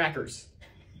 Crackers.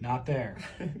 Not there.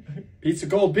 Pizza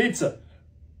cold pizza.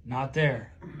 Not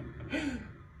there.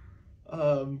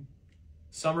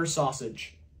 Summer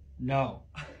sausage. No.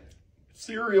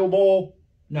 Cereal bowl.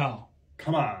 No.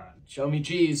 Come on. Show me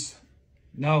cheese.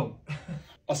 No.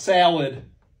 A salad.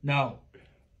 No.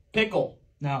 Pickle.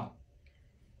 No.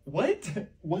 What?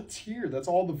 What's here? That's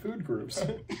all the food groups.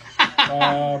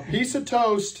 Piece of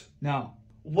toast. No.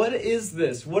 What is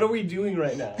this? What are we doing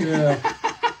right now? Yeah.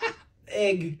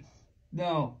 Egg.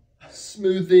 No.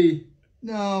 Smoothie.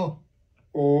 No.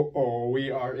 Oh, we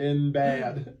are in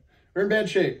bad. We're in bad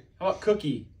shape. How about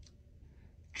cookie?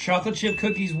 Chocolate chip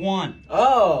cookies 1.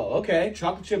 Oh, okay.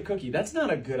 Chocolate chip cookie. That's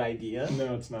not a good idea.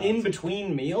 No, it's not. In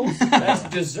between meals? That's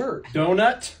dessert.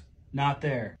 Donut. Not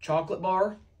there. Chocolate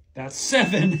bar? That's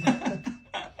 7.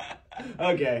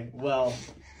 Okay, well.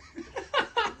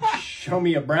 Show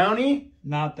me a brownie.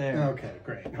 Not there. Okay,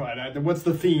 great. What's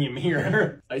the theme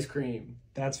here? Ice cream.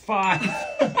 That's 5.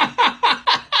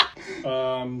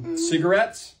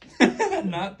 Cigarettes.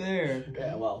 Not there.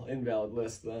 Yeah, well, invalid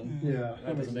list then. Yeah,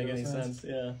 That doesn't make any sense.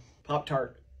 Yeah.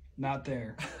 Pop-Tart. Not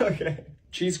there. Okay.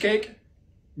 Cheesecake.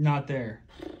 Not there.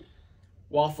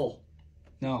 Waffle.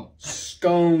 No.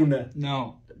 Scone.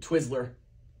 No. Twizzler.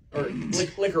 Or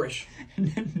licorice.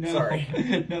 No.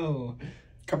 Sorry. No.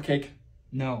 Cupcake.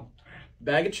 No.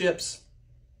 Bag of chips.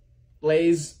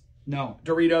 Lay's. No.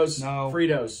 Doritos. No.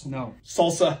 Fritos. No.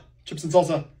 Salsa. Chips and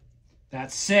salsa.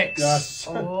 That's 6. Yes.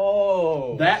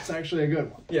 Oh. That's actually a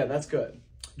good one. Yeah, that's good.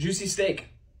 Juicy steak.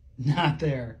 Not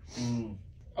there.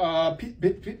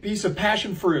 Piece of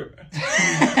passion fruit.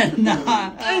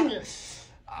 Not.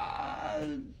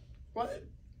 What?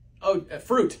 Oh,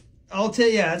 fruit. I'll tell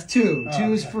you, yeah, that's 2. 2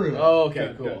 is okay. fruit. Oh, okay,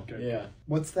 Good, cool. good, good. Yeah.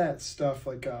 What's that stuff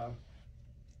like?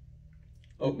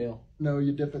 Oatmeal. No,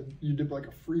 you dip like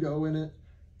a Frito in it.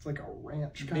 It's like a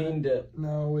ranch kind Bean of. dip.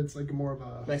 No, it's like more of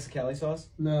a. Mexicali sauce?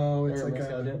 No, it's Or like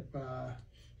Mexican a. dip?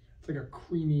 It's like a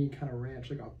creamy kind of ranch,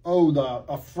 like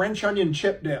a French onion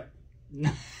chip dip.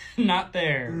 Not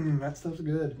there. That stuff's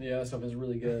good. Yeah, that stuff is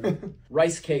really good.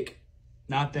 Rice cake.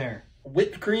 Not there.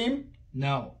 Whipped cream,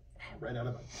 No. right out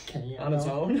of a can. On its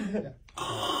own?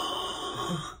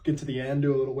 Get to the end,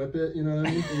 do a little whip it. You know what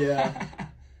I mean? Yeah.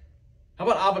 How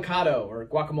about avocado or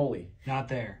guacamole? Not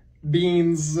there.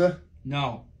 Beans.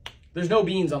 No. There's no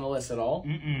beans on the list at all.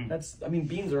 Mm-mm.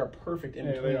 Beans are a perfect in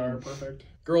Yeah, between. they are perfect.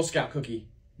 Girl Scout cookie.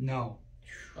 No.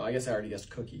 Oh, I guess I already guessed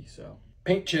cookie, so.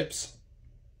 Paint chips.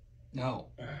 No.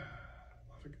 Love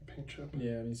a good paint chip.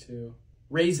 Yeah, me too.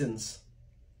 Raisins.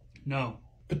 No.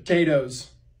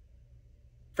 Potatoes.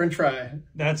 French fry.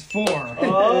 That's 4.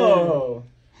 Oh.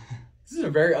 This is a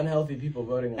very unhealthy people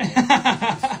voting on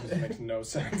this. This makes no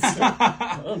sense.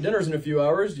 Well, dinner's in a few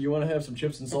hours. Do you want to have some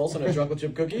chips and salsa and a chocolate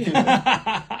chip cookie?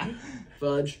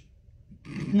 Fudge.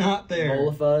 Not there. Bowl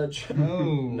of fudge. No.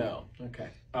 No. Okay.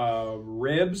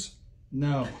 Ribs.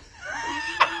 No.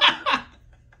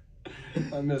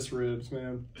 I miss ribs,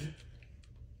 man.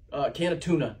 Can of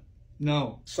tuna.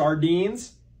 No.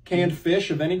 Sardines. Canned fish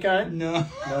of any kind. No.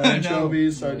 No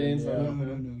anchovies, sardines. Yeah. No.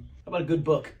 No. How about a good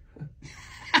book?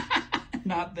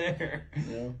 Not there.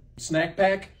 Yeah. Snack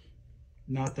pack.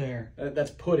 Not there. That's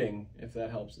pudding, if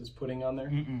that helps. Is pudding on there?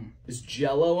 Mm-mm. Is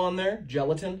Jell-O on there?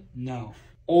 Gelatin? No.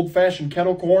 Old fashioned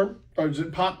kettle corn. Or is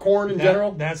it popcorn in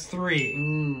general? That's 3.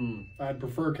 Mmm. I'd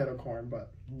prefer kettle corn,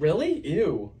 but Really?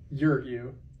 Ew. you're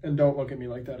you. And don't look at me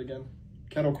like that again.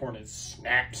 Kettle corn is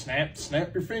snap, snap,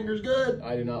 snap your fingers good.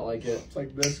 I do not like it. It's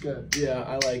like this good. Yeah,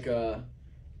 I like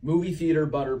movie theater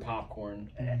butter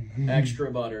popcorn. Extra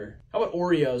butter. How about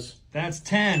Oreos? That's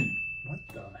 10. What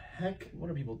the heck? What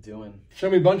are people doing? Show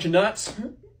me a bunch of nuts.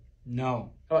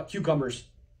 No. How about cucumbers?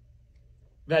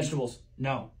 Vegetables.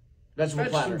 No. Vegetable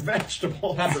platter.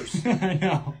 Vegetables. Peppers.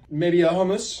 No. Maybe a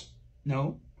hummus.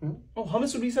 No. Oh,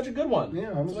 hummus would be such a good one. Yeah,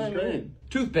 hummus That's what is I great. mean.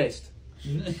 Toothpaste.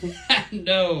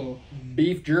 No.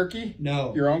 Beef jerky?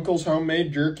 No. Your uncle's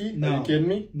homemade jerky? No. Are you kidding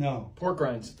me? No. Pork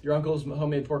rinds. Your uncle's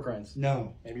homemade pork rinds.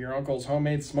 No. Maybe your uncle's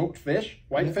homemade smoked fish?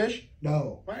 White fish?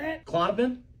 No. What?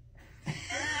 Klonopin?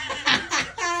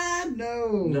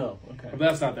 No. No. Okay. If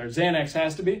that's not there, Xanax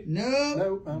has to be? No.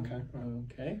 No? Okay.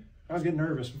 Okay. I was getting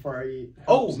nervous before I eat.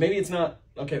 Oh, Helps. maybe it's not.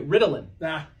 Okay, Ritalin.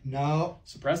 Nah. No.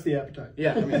 Suppress the appetite.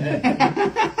 Yeah, I mean, hey,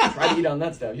 try to eat on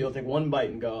that stuff. You'll take one bite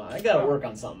and go, I gotta work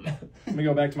on something. Let me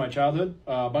go back to my childhood.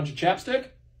 A bunch of chapstick.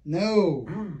 No.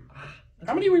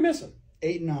 How many are we missing?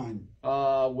 8 and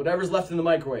 9. Whatever's left in the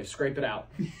microwave, scrape it out.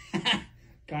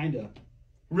 Kinda.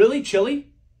 Really? Chili?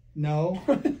 No.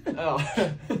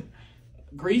 Oh.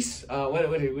 Grease?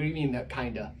 What do you mean,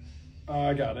 kinda?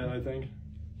 I got it, I think.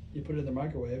 You put it in the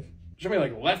microwave. Show me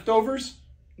like leftovers?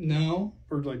 No.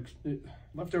 Or like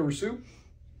leftover soup?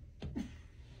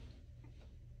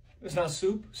 It's not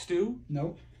soup? Stew?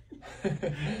 Nope.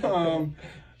 Um,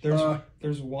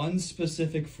 There's one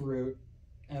specific fruit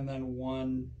and then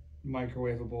one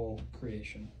microwavable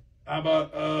creation. how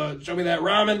about show me that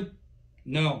ramen?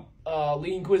 No.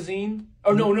 Lean cuisine?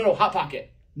 Oh, no. Hot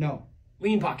Pocket. No.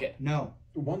 Lean Pocket. No.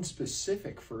 One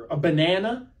specific for a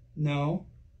banana? No.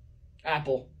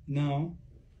 Apple. No.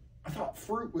 I thought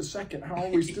fruit was second. How are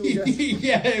we still guessing?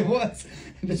 Yeah, it was.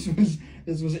 This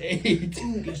was 8.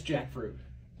 Guess jackfruit.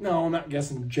 No, I'm not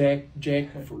guessing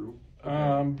jackfruit.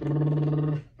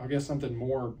 I'll guess something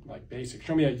more like basic.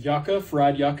 Show me a yucca,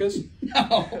 fried yuccas.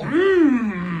 No.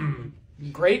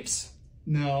 Grapes?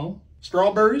 No.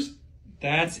 Strawberries?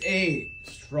 That's 8.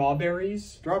 Strawberries?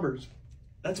 Strawberries.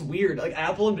 That's weird. Like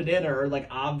apple and banana are like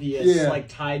obvious, Yeah. like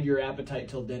tied your appetite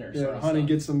till dinner. Yeah, sort of honey, stuff.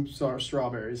 get some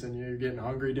strawberries, and you're getting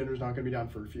hungry. Dinner's not going to be done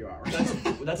for a few hours.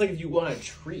 That's like if you want a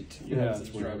treat, you Yeah, have some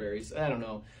that's weird. strawberries. I don't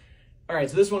know. All right,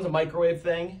 so this one's a microwave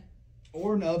thing.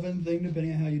 Or an oven thing,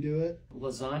 depending on how you do it.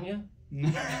 Lasagna?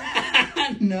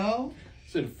 No.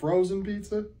 Is it frozen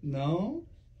pizza? No.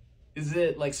 Is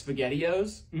it like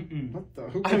SpaghettiOs? Mm-mm. What the?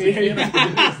 Who I puts mean, a can of spaghetti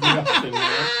in the oven,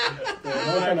 man?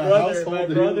 Yeah, what kind of household my do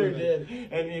you brother live in?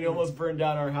 did, and he almost burned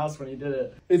down our house when he did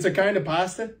it. It's a kind of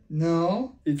pasta.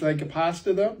 No. It's like a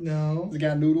pasta though. No. It's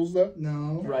got noodles though.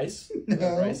 No. Rice? No. Is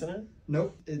there rice in it?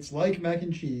 Nope. It's like mac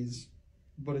and cheese,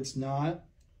 but it's not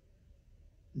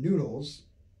noodles.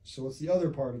 So what's the other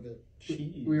part of it?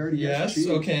 Cheese. We already guessed Yes. cheese.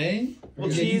 Okay. Well,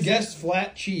 You cheese- guessed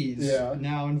flat cheese. Yeah.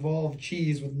 Now involve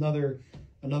cheese with another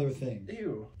thing.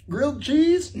 Ew. Grilled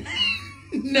cheese?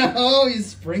 No, you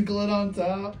sprinkle it on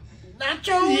top.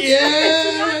 Nachos?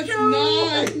 Yeah,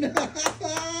 Nachos! it's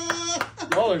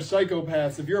 9. Y'all are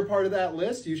psychopaths. If you're a part of that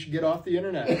list, you should get off the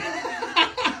internet.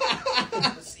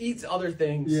 Just eats other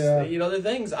things. Yeah. They eat other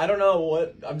things. I don't know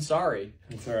what. I'm sorry.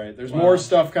 It's all right. There's Wow. more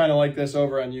stuff kind of like this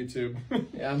over on YouTube.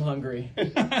 Yeah, I'm hungry.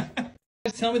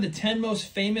 Tell me the 10 most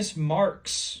famous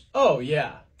marks. Oh,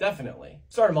 yeah, definitely.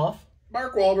 Start him off.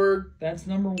 Mark Wahlberg. That's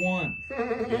number 1.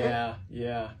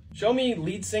 Yeah. Show me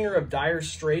lead singer of Dire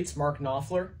Straits, Mark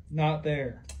Knopfler. Not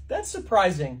there. That's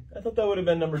surprising. I thought that would have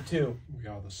been number 2. We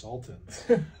are the Sultans.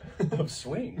 Of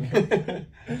swing.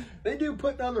 They do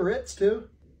putting on the Ritz too.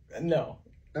 No.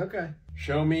 Okay.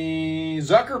 Show me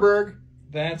Zuckerberg.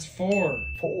 That's 4.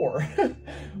 4.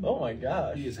 Oh my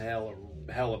gosh. He is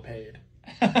hella paid.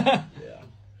 Yeah.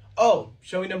 Oh,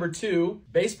 show me number 2.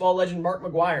 Baseball legend Mark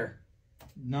McGuire.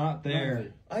 Not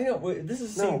there. I know. This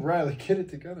is No, Riley, get it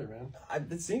together, man.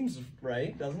 it seems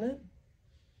right, doesn't it?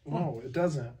 No, it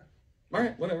doesn't. All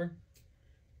right, whatever.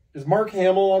 Is Mark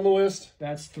Hamill on the list?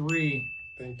 That's 3.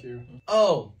 Thank you.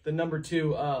 Oh, the number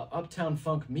 2, Uptown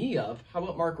Funk Me Up. How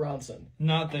about Mark Ronson?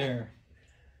 Not there.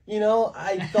 You know,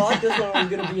 I thought this one was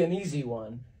going to be an easy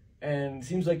one, and it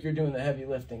seems like you're doing the heavy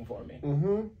lifting for me.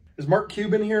 Mm-hmm. Is Mark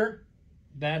Cuban here?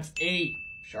 That's 8.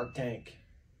 Shark Tank.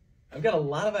 I've got a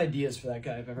lot of ideas for that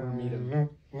guy if I ever meet him.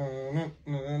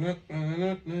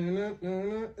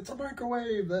 It's a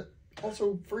microwave that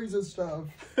also freezes stuff.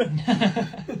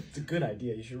 It's a good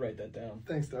idea. You should write that down.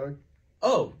 Thanks, Doug.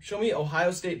 Oh, show me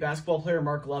Ohio State basketball player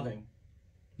Mark Loving.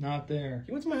 Not there.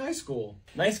 He went to my high school.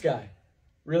 Nice guy.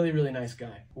 Really, really nice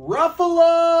guy.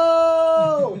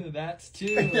 Ruffalo! That's 2.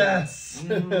 Yes.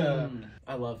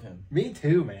 I love him. Me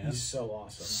too, man. He's so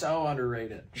awesome. So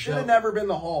underrated. Should have So- never been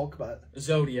the Hulk, but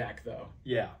Zodiac, though.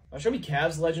 yeah. Show me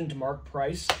Cavs legend Mark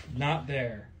Price. Not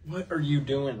there. What are you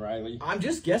doing, Riley? I'm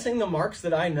just guessing the marks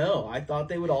that I know. I thought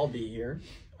they would all be here.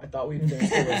 I thought we'd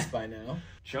finished the list by now.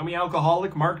 Show me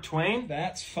alcoholic Mark Twain.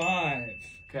 That's 5.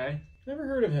 Okay. Never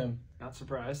heard of him. Not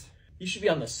surprised. He should be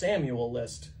on the Samuel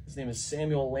list. His name is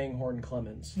Samuel Langhorne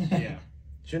Clemens. Yeah.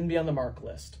 Shouldn't be on the Mark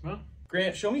list. Huh?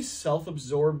 Grant, show me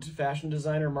self-absorbed fashion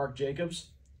designer Marc Jacobs.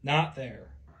 Not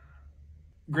there.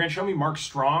 Grant, show me Mark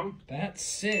Strong. That's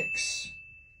 6.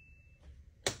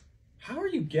 How are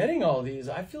you getting all these?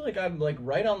 I feel like I'm like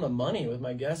right on the money with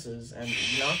my guesses, and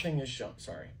nothing is shown.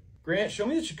 Sorry. Grant, show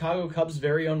me the Chicago Cubs'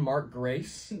 very own Mark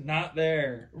Grace. Not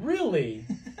there. Really?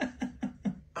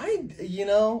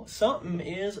 Something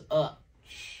is up.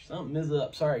 Something is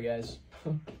up. Sorry, guys.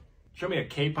 Show me a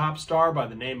K-pop star by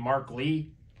the name Mark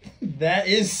Lee. That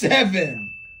is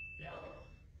 7.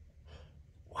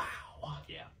 Wow.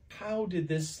 Yeah. How did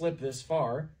this slip this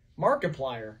far?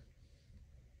 Markiplier.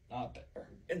 Not there.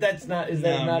 That's not. Is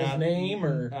that not his name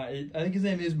or? I think his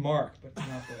name is Mark, but it's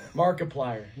not there.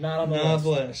 Markiplier. Not on the Not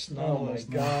list. Not Oh on the my list.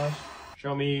 gosh.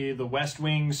 Show me the West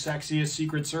Wing's sexiest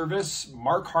Secret Service,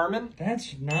 Mark Harmon.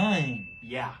 That's 9.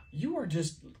 Yeah. You are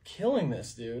just killing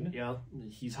this, dude. Yeah,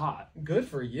 he's hot. Good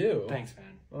for you. Thanks,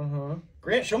 man. Uh-huh.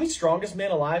 Grant, show me strongest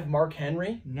man alive, Mark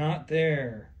Henry. Not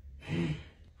there.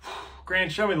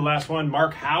 Grant, show me the last one,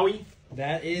 Mark Howie.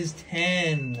 That is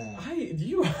 10.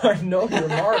 You know your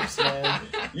marks, man.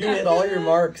 You hit all your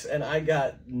marks, and I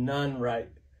got none right.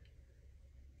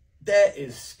 That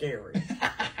is scary.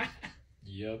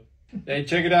 Yep. Hey,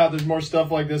 check it out. There's more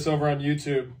stuff like this over on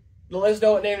YouTube. Let us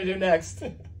know what name to do next.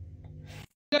 You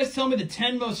guys tell me the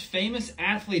 10 most famous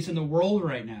athletes in the world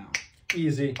right now.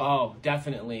 Easy. Oh,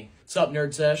 definitely. What's up,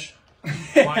 Nerd Sesh?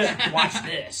 Watch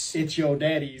this. It's your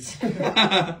daddy's.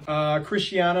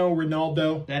 Cristiano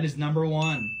Ronaldo. That is number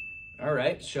 1. All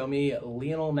right, show me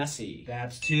Lionel Messi.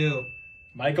 That's 2.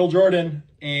 Michael Jordan.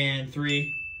 And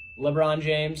 3. LeBron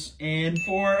James. And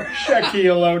 4.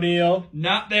 Shaquille O'Neal.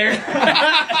 Not there.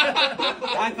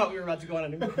 I thought we were about to go on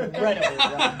an incredible run.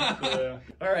 Yeah.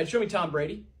 All right, show me Tom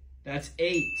Brady. That's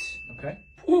 8. Okay.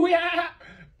 Ooh, yeah.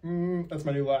 That's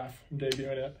my new laugh. I'm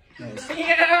debuting it. Nice.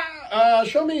 Yeah.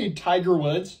 Show me Tiger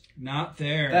Woods. Not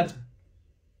there. That's.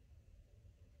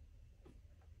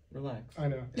 Relax. I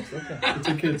know. It's okay. It's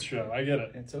a kids show. I get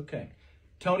it. It's okay.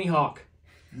 Tony Hawk.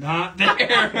 not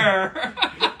there.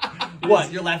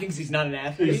 What? You're laughing because he's not an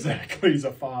athlete? Exactly. He's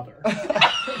a father.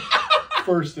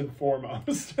 First and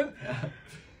foremost.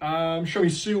 Show me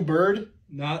Sue Bird.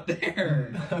 Not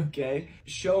there. Okay.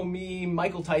 Show me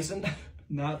Michael Tyson.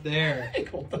 Not there.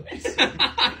 Michael Tyson.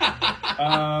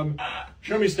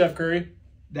 Show me Steph Curry.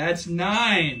 That's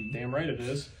 9. Damn right it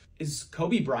is. Is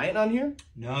Kobe Bryant on here?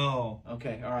 No.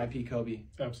 Okay. R.I.P. Kobe.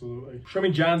 Absolutely. Show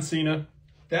me John Cena.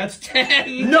 That's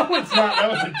 10. No, it's not. That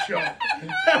was a joke.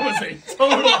 That was a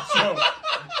total joke.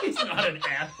 He's not an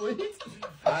athlete.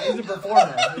 He's a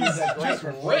performer. He's a great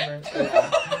performer.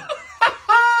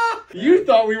 You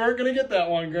thought we weren't going to get that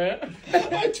one, Grant.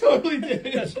 I totally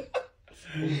did.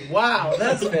 Wow,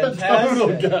 that's Total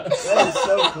fantastic. guess. That is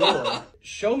so cool.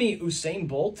 Show me Usain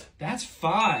Bolt. That's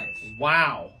 5.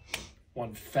 Wow.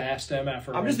 One fast MF.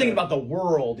 I'm just thinking about the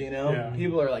world, you know? Yeah.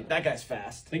 People are like, that guy's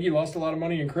fast. I think he lost a lot of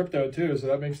money in crypto, too, so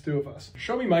that makes 2 of us.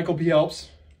 Show me Michael P. Helps.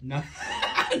 Not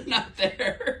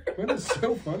there. That is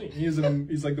so funny. He's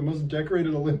like the most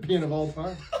decorated Olympian of all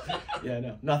time. Yeah,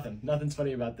 no, nothing. Nothing's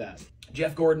funny about that.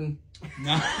 Jeff Gordon.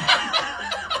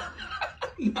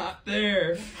 Not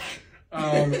there.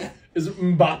 Is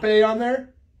Mbappe on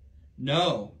there?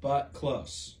 No, but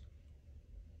close.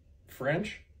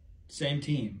 French? Same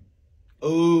team.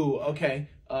 Ooh, okay.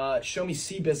 Show me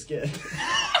Seabiscuit.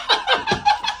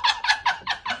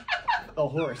 The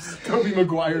horse. Toby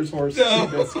Maguire's horse. No.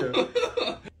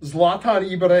 Seabiscuit. Zlatan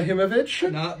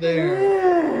Ibrahimovic? Not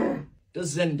there.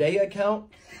 Does Zendaya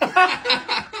count?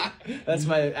 That's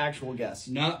my actual guess.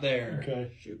 Not there.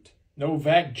 Okay. Shoot.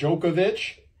 Novak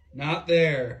Djokovic? Not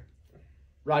there.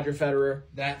 Roger Federer.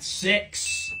 That's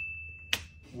 6.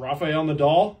 Rafael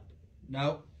Nadal?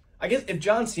 Nope. I guess if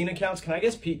John Cena counts, can I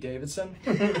guess Pete Davidson?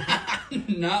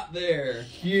 Not there.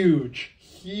 Huge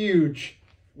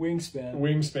Wingspan.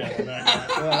 wingspan on that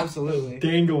guy. Yeah, absolutely.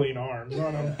 Dangling arms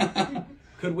on him.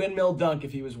 Could windmill dunk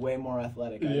if he was way more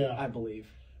athletic, Yeah. I believe.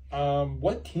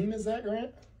 What team is that,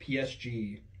 Grant?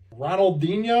 PSG.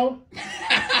 Ronaldinho?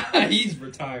 He's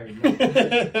retired.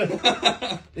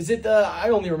 Is it the, I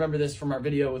only remember this from our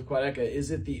video with Quadeca,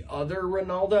 is it the other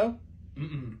Ronaldo?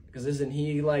 Mm-mm. Because isn't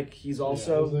he like, he's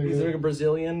also, Yeah, he's like a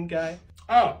Brazilian guy?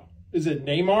 Oh, is it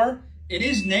Neymar? It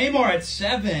is Neymar at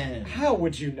 7. How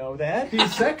would you know that?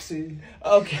 He's sexy.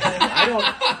 Okay, I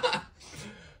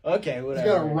don't, okay, He's whatever.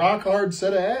 got a rock hard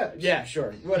set of abs. Yeah,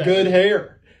 sure, whatever. Good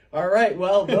hair. All right,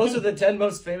 well, those are the 10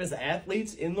 most famous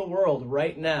athletes in the world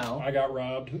right now. I got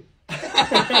robbed.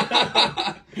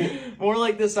 More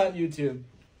like this on YouTube.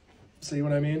 See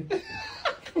what I mean?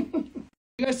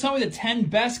 You guys tell me the 10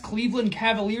 best Cleveland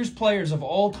Cavaliers players of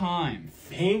all time.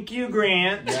 Thank you,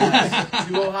 Grant. Yes,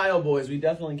 2 Ohio boys, we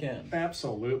definitely can.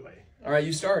 Absolutely. All right,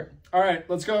 you start. All right,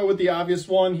 let's go with the obvious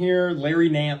one here. Larry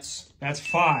Nance. That's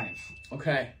 5.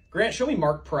 Okay. Grant, show me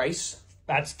Mark Price.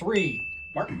 That's 3.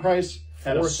 Martin Price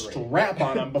had a 4-3. strap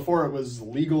on him before it was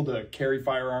legal to carry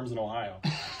firearms in Ohio.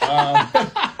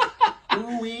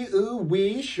 Ooh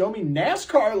wee, show me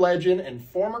NASCAR legend and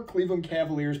former Cleveland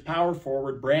Cavaliers power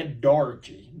forward Brad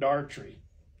Dartrey.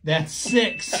 That's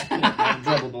 6. I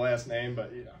doubled the last name,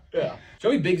 but yeah. Yeah.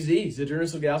 Show me Big Z,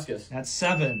 Zydrunas Ilgauskas. That's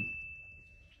 7.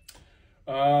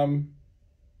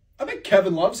 I think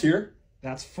Kevin Love's here.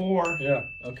 That's 4. Yeah.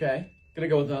 Okay. Gonna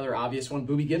go with another obvious one,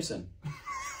 Boobie Gibson.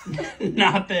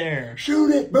 Not there. Shoot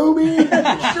it, Booby!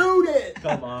 Shoot it!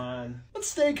 Come on. Let's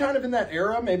stay kind of in that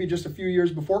era, maybe just a few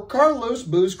years before. Carlos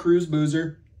Booze Cruise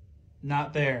Boozer.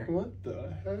 Not there. What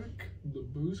the heck? The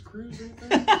Booze Cruise right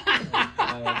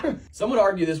there? Some would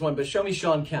argue this one, but show me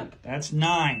Sean Kemp. That's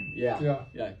 9. Yeah.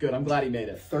 Good. I'm glad he made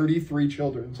it. 33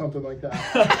 children, something like that.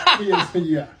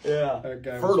 Yeah. That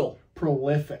guy was Fertile.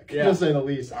 prolific, Yeah. to say the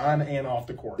least, on and off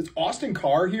the court. Is Austin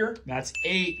Carr here? That's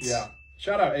 8. Yeah.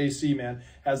 Shout out AC, man.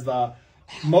 Has the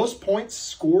most points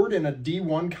scored in a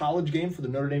D1 college game for the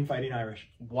Notre Dame Fighting Irish.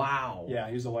 Wow. Yeah,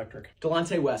 he's electric.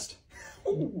 Delonte West.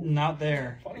 Ooh, Not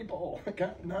there. funny ball.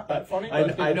 Not that funny. I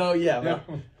but know, yeah. Yeah.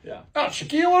 Yeah. Oh,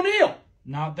 Shaquille O'Neal.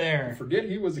 Not there. Forget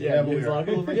he was a Yeah, Cavalier. a lot of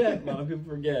people forget. A lot of people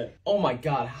forget. Oh my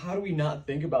God, how do we not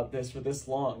think about this for this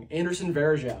long? Anderson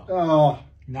Varejao. Oh,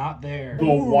 Not there. the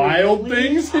wild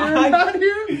things here, not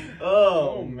here.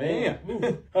 Oh man.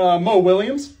 Mo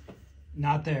Williams.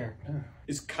 Not there.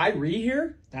 Is Kyrie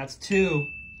here? That's 2.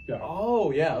 Yeah.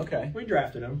 Oh yeah, okay. We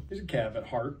drafted him. He's a Cav at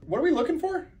heart. What are we looking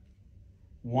for?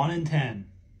 1 and 10.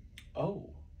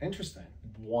 Oh. Interesting.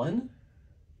 1?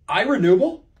 Ira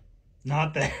Newble.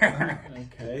 Not there.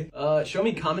 Okay. Show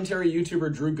me commentary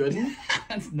YouTuber Drew Gooden.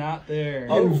 That's not there.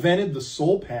 He invented the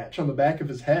soul patch on the back of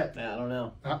his head. Nah, I don't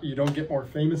know. You don't get more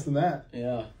famous than that.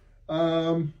 Yeah.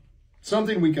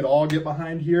 Something we could all get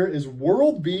behind here is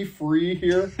World Be Free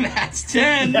here. That's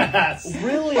 10. Yes.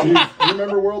 Really? You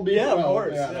remember World Be Free? Yeah, of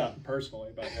course, Yeah, yeah. not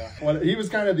personally, but yeah. He was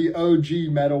kind of the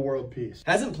OG Metal World Peace.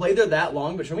 Hasn't played there that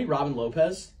long, but show me Robin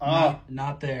Lopez.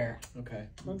 Not there. Okay.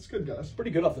 That's good, guys.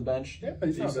 Pretty good off the bench. Yeah,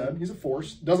 he's not Decent. bad. He's a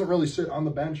force. Doesn't really sit on the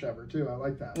bench ever, too. I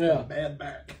like that. Yeah. Bad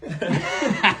back.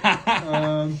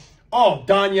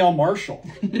 Donyell Marshall.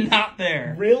 Not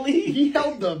there. Really? He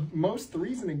held the most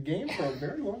threes in a game for a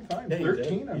very long time. Yeah, he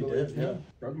 13, did. I He believe. did, yeah.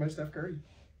 Broken by Steph Curry.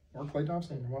 Or Klay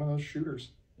Thompson, one of those shooters.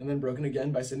 And then broken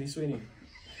again by Sydney Sweeney.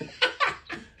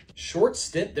 Short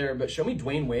stint there, but show me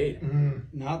Dwayne Wade.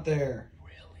 Not there.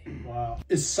 Wow.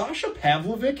 Is Sasha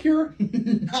Pavlovic here?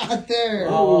 Not there.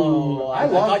 Oh, I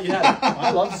thought you had it.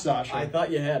 I love Sasha. I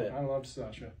thought you had it. I love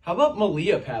Sasha. How about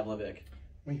Malia Pavlovic?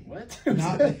 Wait, what?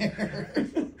 Not there.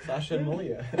 Sasha and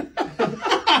Malia.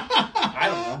 I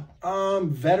don't know.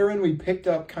 Veteran we picked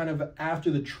up kind of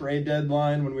after the trade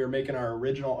deadline when we were making our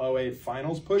original 08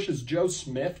 finals push. Is Joe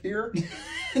Smith here?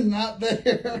 Not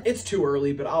there. It's too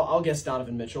early, but I'll guess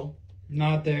Donovan Mitchell.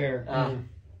 Not there.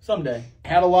 Someday.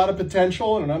 Had a lot of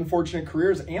potential and an unfortunate career.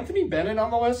 Is Anthony Bennett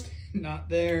on the list? Not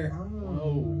there.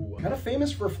 Oh. Kind of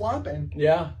famous for flopping.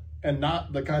 Yeah. And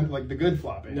not the kind of like the good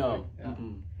flopping. No. Like, yeah.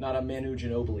 Not a Manu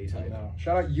Ginobili type. No.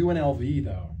 Shout out UNLV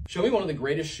though. Show me one of the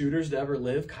greatest shooters to ever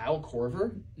live, Kyle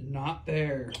Korver. Not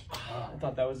there. I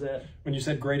thought that was it. When you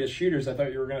said greatest shooters, I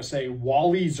thought you were going to say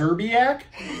Wally Zerbiak.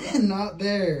 Not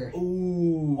there.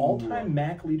 Ooh. All-time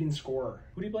MAC leading scorer.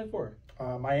 Who do you play for?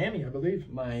 Miami, I believe.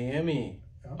 Miami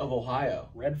of Ohio.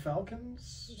 Red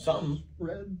Falcons? Something.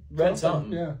 Red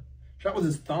something. Yeah. Shot with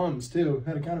his thumbs, too.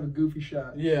 Had a kind of a goofy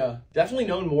shot. Yeah. Definitely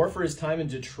known more for his time in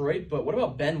Detroit, but what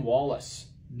about Ben Wallace?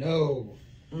 No.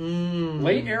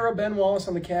 Late era Ben Wallace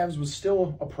on the Cavs was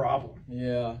still a problem.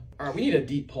 Yeah. All right, we need a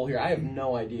deep pull here. I have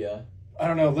no idea. I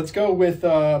don't know. Let's go with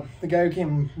the guy who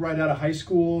came right out of high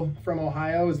school from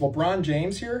Ohio. Is LeBron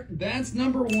James here? That's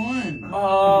number 1.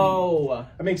 Oh.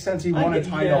 That makes sense. He won a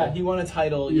title. Yeah, he won a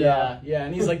title. Yeah. Yeah.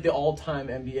 And he's like the all-time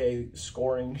NBA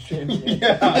scoring champion.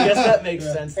 Yeah. I guess that makes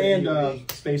sense. That And he would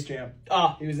be- Space Jam.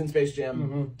 he was in Space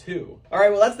Jam 2. All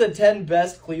right, well, that's the 10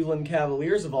 best Cleveland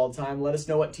Cavaliers of all time. Let us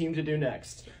know what team to do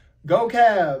next. Go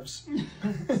Cavs!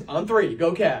 On 3,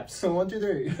 go Cavs. So 1, 2,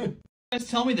 3. Guys,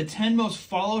 tell me the 10 most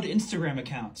followed Instagram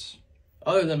accounts.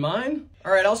 Other than mine?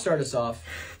 All right, I'll start us off.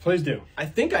 Please do. I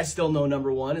think I still know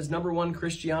number 1. Is number 1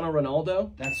 Cristiano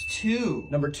Ronaldo? That's 2.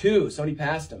 Number 2, somebody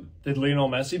passed him. Did Lionel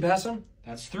Messi pass him?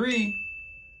 That's 3.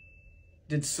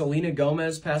 Did Selena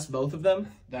Gomez pass both of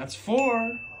them? That's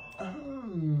 4.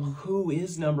 Who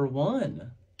is number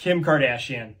 1? Kim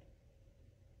Kardashian.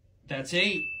 That's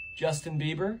 8. Justin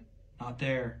Bieber? Not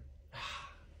there.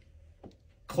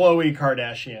 Khloe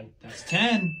Kardashian. That's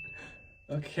 10.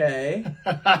 Okay.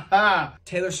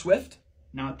 Taylor Swift?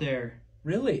 Not there.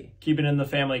 Really? Keep it in the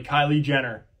family. Kylie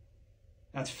Jenner.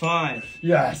 That's 5.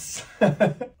 Yes.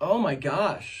 Oh my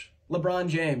gosh. LeBron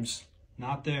James.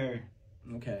 Not there.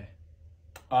 Okay.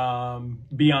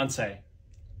 Beyonce.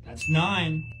 That's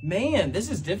 9. Man, this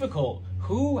is difficult.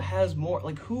 Who has more,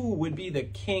 like, who would be the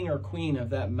king or queen of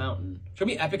that mountain? Should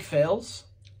it be epic fails?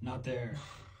 Not there.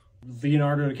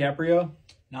 Leonardo DiCaprio.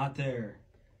 Not there.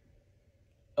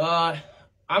 I'm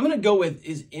gonna go with,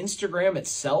 is Instagram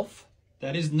itself?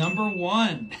 That is number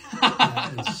 1.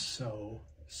 That is so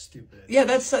stupid. Yeah,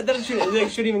 that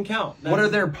should even count. What are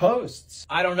their posts?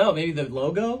 I don't know. Maybe the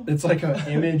logo? It's like an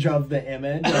image of the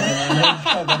image of an image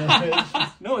of an image.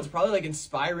 No, it's probably like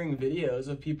inspiring videos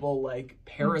of people like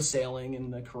parasailing in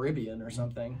the Caribbean or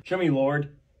something. Show me Lord.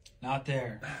 Not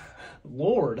there.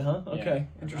 Lord, huh? Okay, Yeah,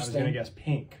 I was interesting. gonna guess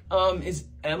pink. Is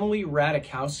Emily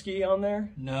Ratajkowski on there?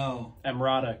 No.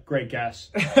 Emrata, great guess.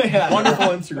 Yeah. Wonderful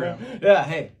Instagram. Yeah,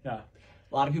 hey, Yeah.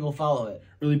 a lot of people follow it.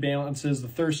 Really balances the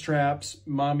thirst traps,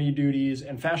 mommy duties,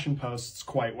 and fashion posts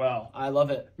quite well. I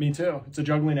love it. Me too. It's a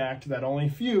juggling act that only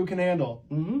few can handle.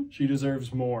 Mm-hmm. She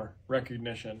deserves more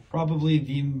recognition. Probably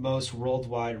the most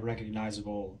worldwide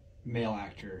recognizable male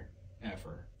actor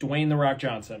ever. Dwayne "The Rock"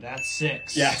 Johnson. That's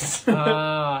 6. Yes.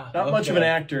 Not Not much of an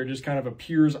actor, just kind of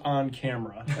appears on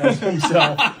camera as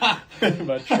himself.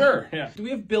 But sure, yeah. Do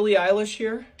we have Billie Eilish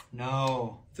here?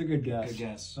 No. It's a good guess. Good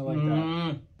guess. I like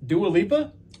that. Dua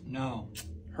Lipa? No.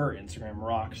 Her Instagram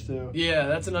rocks too. Yeah,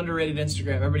 that's an underrated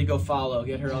Instagram. Everybody go follow.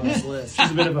 Get her on this list. She's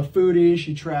a bit of a foodie.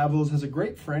 She travels, has a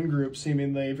great friend group,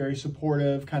 seemingly very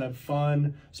supportive, kind of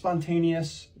fun,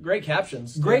 spontaneous. Great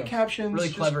captions. Great too. captions. Really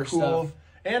just clever cool. stuff.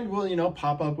 And will,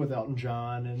 pop up with Elton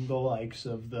John and the likes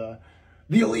of the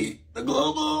elite, the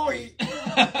global elite.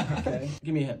 Okay.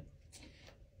 Give me a hint.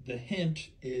 The hint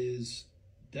is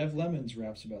Dev Lemons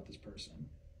raps about this person.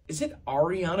 Is it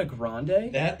Ariana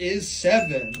Grande? That is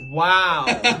 7. Wow.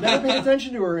 Never paid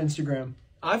attention to her Instagram.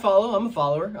 I follow. I'm a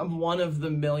follower. I'm one of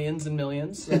the millions and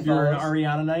millions. that You're an follows.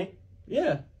 Ariana Knight?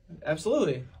 Yeah,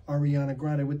 absolutely. Ariana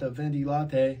Grande with the venti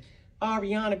latte.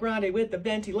 Ariana Grande with the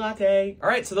venti latte. All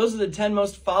right, so those are the 10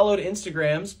 most followed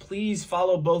Instagrams. Please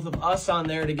follow both of us on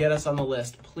there to get us on the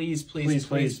list. Please, please,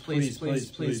 please, please,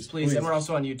 please, please, please. And we're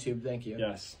also on YouTube. Thank you.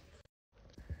 Yes.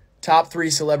 Top 3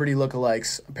 celebrity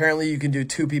lookalikes. Apparently you can do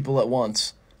 2 people at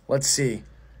once. Let's see.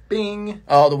 Bing.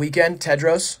 Oh, The Weeknd,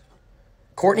 Tedros,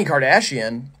 Kourtney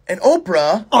Kardashian, and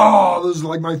Oprah. Oh, those are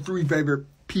like my 3 favorite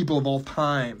people of all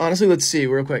time. Honestly, let's see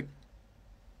real quick.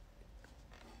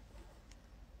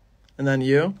 And then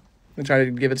you? And try to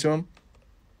give it to him.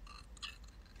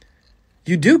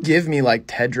 You do give me like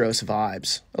Tedros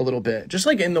vibes a little bit. Just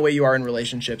like in the way you are in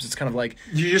relationships. It's kind of like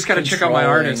You just got to check out my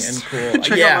controlling artists. and cool.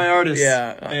 Check Yeah, out my artists.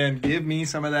 yeah. And give me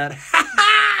some of that.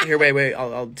 Here, wait.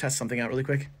 I'll test something out really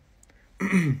quick.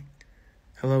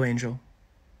 Hello, Angel.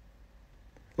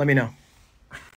 Let me know.